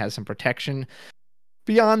back and it has some protection.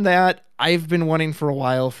 Beyond that, I've been wanting for a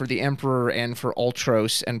while for the Emperor and for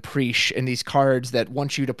Ultros and Preesh and these cards that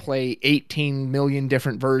want you to play 18 million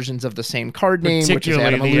different versions of the same card name, which is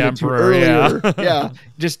Adam alluded to earlier.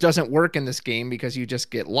 Just doesn't work in this game because you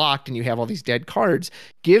just get locked and you have all these dead cards.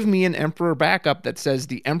 Give me an Emperor backup that says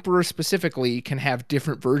the Emperor specifically can have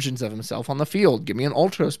different versions of himself on the field. Give me an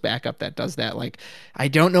Ultros backup that does that. I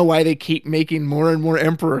don't know why they keep making more and more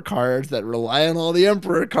Emperor cards that rely on all the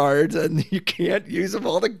Emperor cards and you can't use them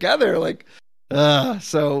all together.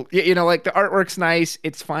 So the artwork's nice.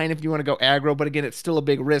 It's fine if you want to go aggro, but again, it's still a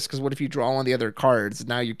big risk because what if you draw on the other cards?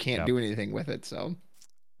 Now you can't do anything with it. So,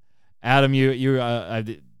 Adam,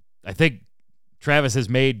 I think Travis has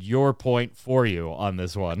made your point for you on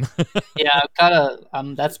this one. Yeah,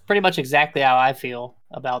 that's pretty much exactly how I feel.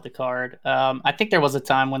 about the card. I think there was a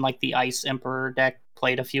time when like the Ice Emperor deck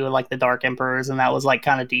played a few of like the Dark Emperors, and that was like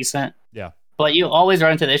kind of decent. Yeah. But you always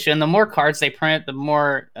run into the issue, and the more cards they print, the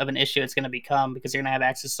more of an issue it's going to become because you're going to have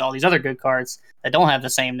access to all these other good cards that don't have the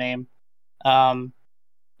same name.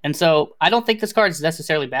 And so I don't think this card is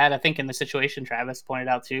necessarily bad. I think in the situation Travis pointed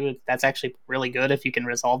out too, that's actually really good if you can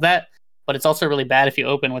resolve that. But it's also really bad if you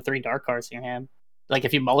open with 3 dark cards in your hand. Like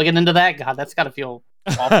if you mulligan into that, God, that's got to feel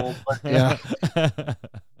awful. But Yeah.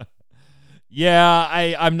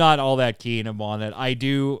 Yeah, I'm not all that keen on it. I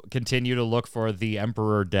do continue to look for the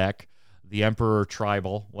Emperor deck, the Emperor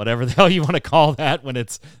Tribal, whatever the hell you want to call that when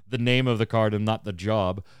it's the name of the card and not the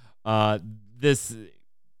job.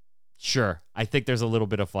 Sure, I think there's a little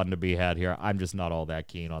bit of fun to be had here. I'm just not all that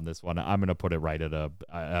keen on this one. I'm going to put it right at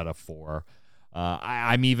a 4.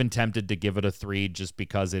 I'm even tempted to give it a 3 just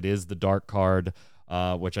because it is the dark card,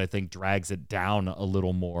 which I think drags it down a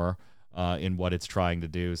little more in what it's trying to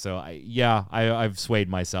do. So, I've swayed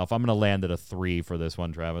myself. I'm going to land at a 3 for this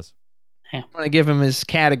one, Travis. I'm going to give him his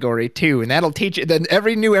category, too, and that'll teach you. Then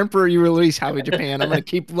every new Emperor you release, Howie Japan, I'm going to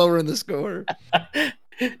keep lowering the score.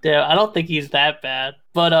 Damn, I don't think he's that bad.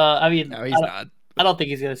 But, I mean, No, he's not. I don't think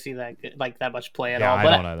he's going to see that much play at all. I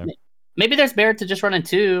But don't either. Maybe there's merit to just running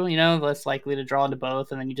 2, less likely to draw into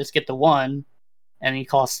both, and then you just get the 1, and he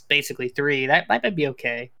costs basically 3. That might be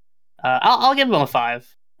okay. I'll give him a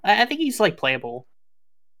 5. I think he's like playable.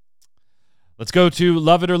 Let's go to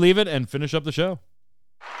Love It or Leave It and finish up the show.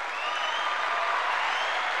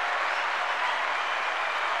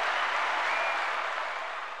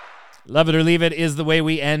 Love It or Leave It is the way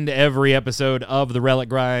we end every episode of the Relic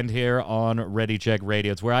Grind here on Ready Check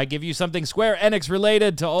Radio. It's where I give you something Square Enix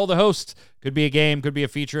related to all the hosts. Could be a game, could be a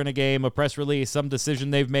feature in a game, a press release, some decision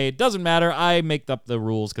they've made. Doesn't matter. I make up the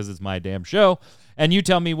rules because it's my damn show. And you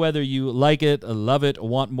tell me whether you like it, love it,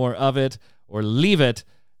 want more of it, or leave it,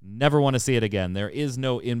 never want to see it again. There is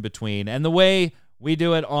no in-between. And the way we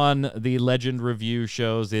do it on the Legend review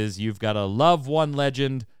shows is you've got to love one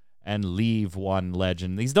legend and leave one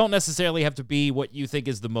legend. These don't necessarily have to be what you think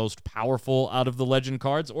is the most powerful out of the legend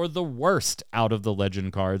cards or the worst out of the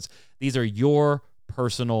legend cards. These are your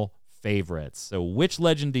personal favorites. So which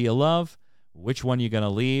legend do you love? Which one are you going to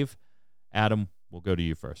leave? Adam, we'll go to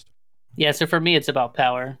you first. Yeah, so for me, it's about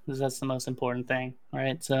power, because that's the most important thing,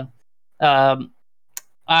 right? So,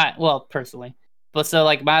 personally. But so,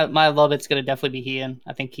 like, my love it's going to definitely be Heian.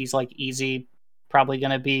 I think he's, like, easy, probably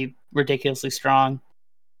going to be ridiculously strong.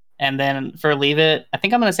 And then for Leave It, I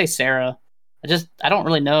think I'm going to say Sarah. I don't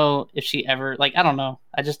really know if she ever, like, I don't know.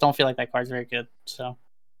 I just don't feel like that card's very good, so.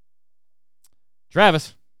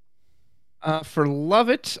 Travis. For Love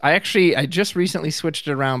It, I just recently switched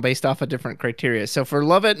it around based off of different criteria. So for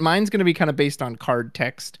Love It, mine's going to be kind of based on card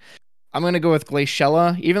text. I'm going to go with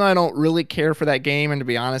Glaciella, even though I don't really care for that game. And to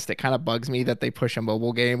be honest, it kind of bugs me that they push a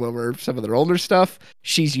mobile game over some of their older stuff.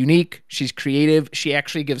 She's unique. She's creative. She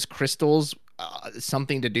actually gives crystals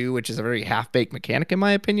something to do, which is a very half-baked mechanic in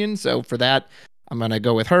my opinion. So for that, I'm going to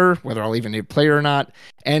go with her, whether I'll even need to play her or not.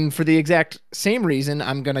 And for the exact same reason,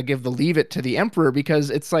 I'm going to give the Leave It to the Emperor, because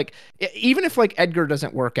it's like, even if like Edgar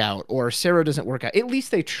doesn't work out or Sarah doesn't work out, at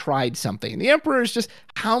least they tried something. The Emperor is just,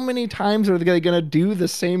 how many times are they going to do the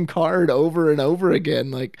same card over and over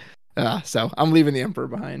again? So I'm leaving the Emperor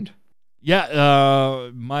behind.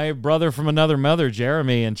 Yeah, my brother from another mother,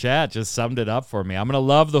 Jeremy, in chat just summed it up for me. I'm going to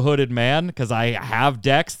love the Hooded Man because I have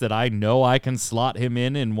decks that I know I can slot him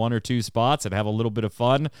in 1 or 2 spots and have a little bit of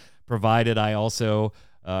fun, provided I also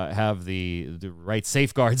have the right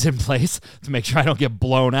safeguards in place to make sure I don't get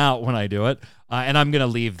blown out when I do it. And I'm going to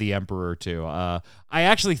leave the Emperor, too. I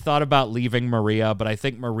actually thought about leaving Maria, but I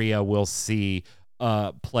think Maria will see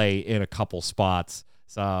play in a couple spots.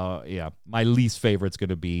 So, yeah, my least favorite's going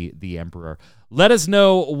to be the Emperor. Let us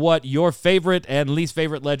know what your favorite and least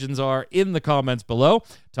favorite legends are in the comments below.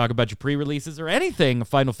 Talk about your pre-releases or anything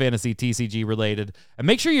Final Fantasy TCG related. And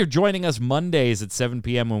make sure you're joining us Mondays at 7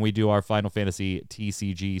 p.m. when we do our Final Fantasy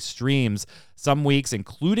TCG streams. Some weeks,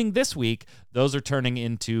 including this week, those are turning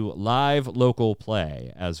into live local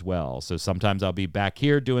play as well. So sometimes I'll be back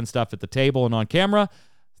here doing stuff at the table and on camera.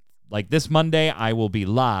 Like this Monday, I will be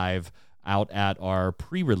live out at our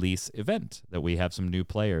pre-release event that we have some new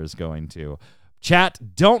players going to.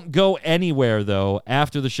 Chat, don't go anywhere, though.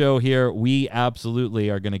 After the show here, we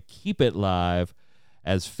absolutely are going to keep it live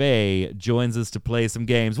as Faye joins us to play some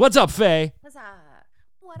games. What's up, Faye? What's up?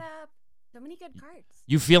 What up? So many good cards.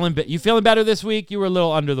 You feeling better this week? You were a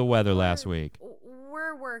little under the weather last week.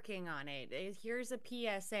 We're working on it. Here's a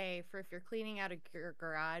PSA for if you're cleaning out your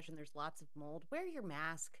garage and there's lots of mold, wear your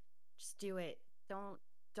mask. Just do it.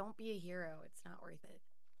 Don't be a hero. It's not worth it.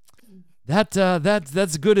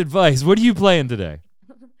 That's good advice. What are you playing today?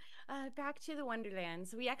 Back to the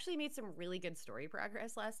Wonderlands. We actually made some really good story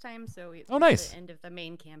progress last time, so nice. The end of the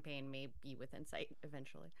main campaign may be within sight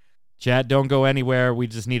eventually. Chat, don't go anywhere. We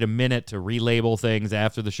just need a minute to relabel things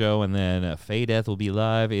after the show, and then Faye Death will be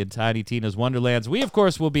live in Tiny Tina's Wonderlands. We, of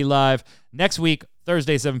course, will be live next week,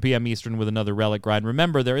 Thursday, 7 p.m. Eastern, with another Relic grind.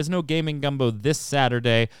 Remember, there is no Gaming Gumbo this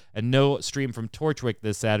Saturday, and no stream from Torchwick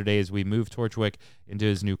this Saturday as we move Torchwick into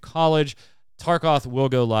his new college. Tarkoth will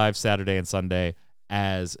go live Saturday and Sunday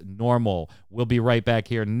as normal. We'll be right back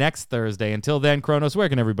here next Thursday. Until then, Kronos, where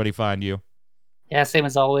can everybody find you? Yeah, same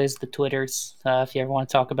as always, the Twitters. If you ever want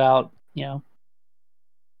to talk about,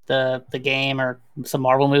 the game or some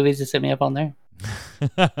Marvel movies, just hit me up on there.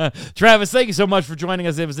 Travis, thank you so much for joining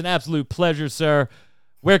us. It was an absolute pleasure, sir.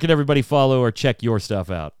 Where can everybody follow or check your stuff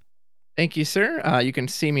out? Thank you, sir. You can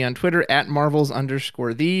see me on Twitter at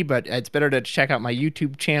Marvels_the, but it's better to check out my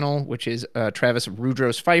YouTube channel, which is Travis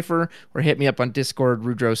Rudros Pfeiffer, or hit me up on Discord,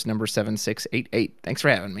 Rudros number 7688. Thanks for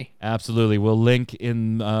having me. Absolutely. We'll link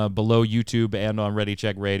in below YouTube and on Ready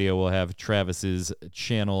Check Radio. We'll have Travis's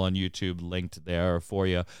channel on YouTube linked there for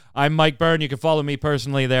you. I'm Mike Byrne. You can follow me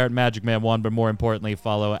personally there at MagicMan1, but more importantly,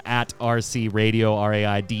 follow at RC Radio,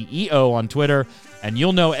 RAIDEO on Twitter. And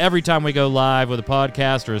you'll know every time we go live with a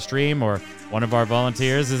podcast or a stream or one of our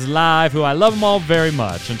volunteers is live, who I love them all very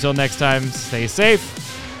much. Until next time, stay safe.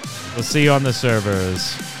 We'll see you on the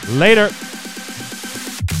servers. Later.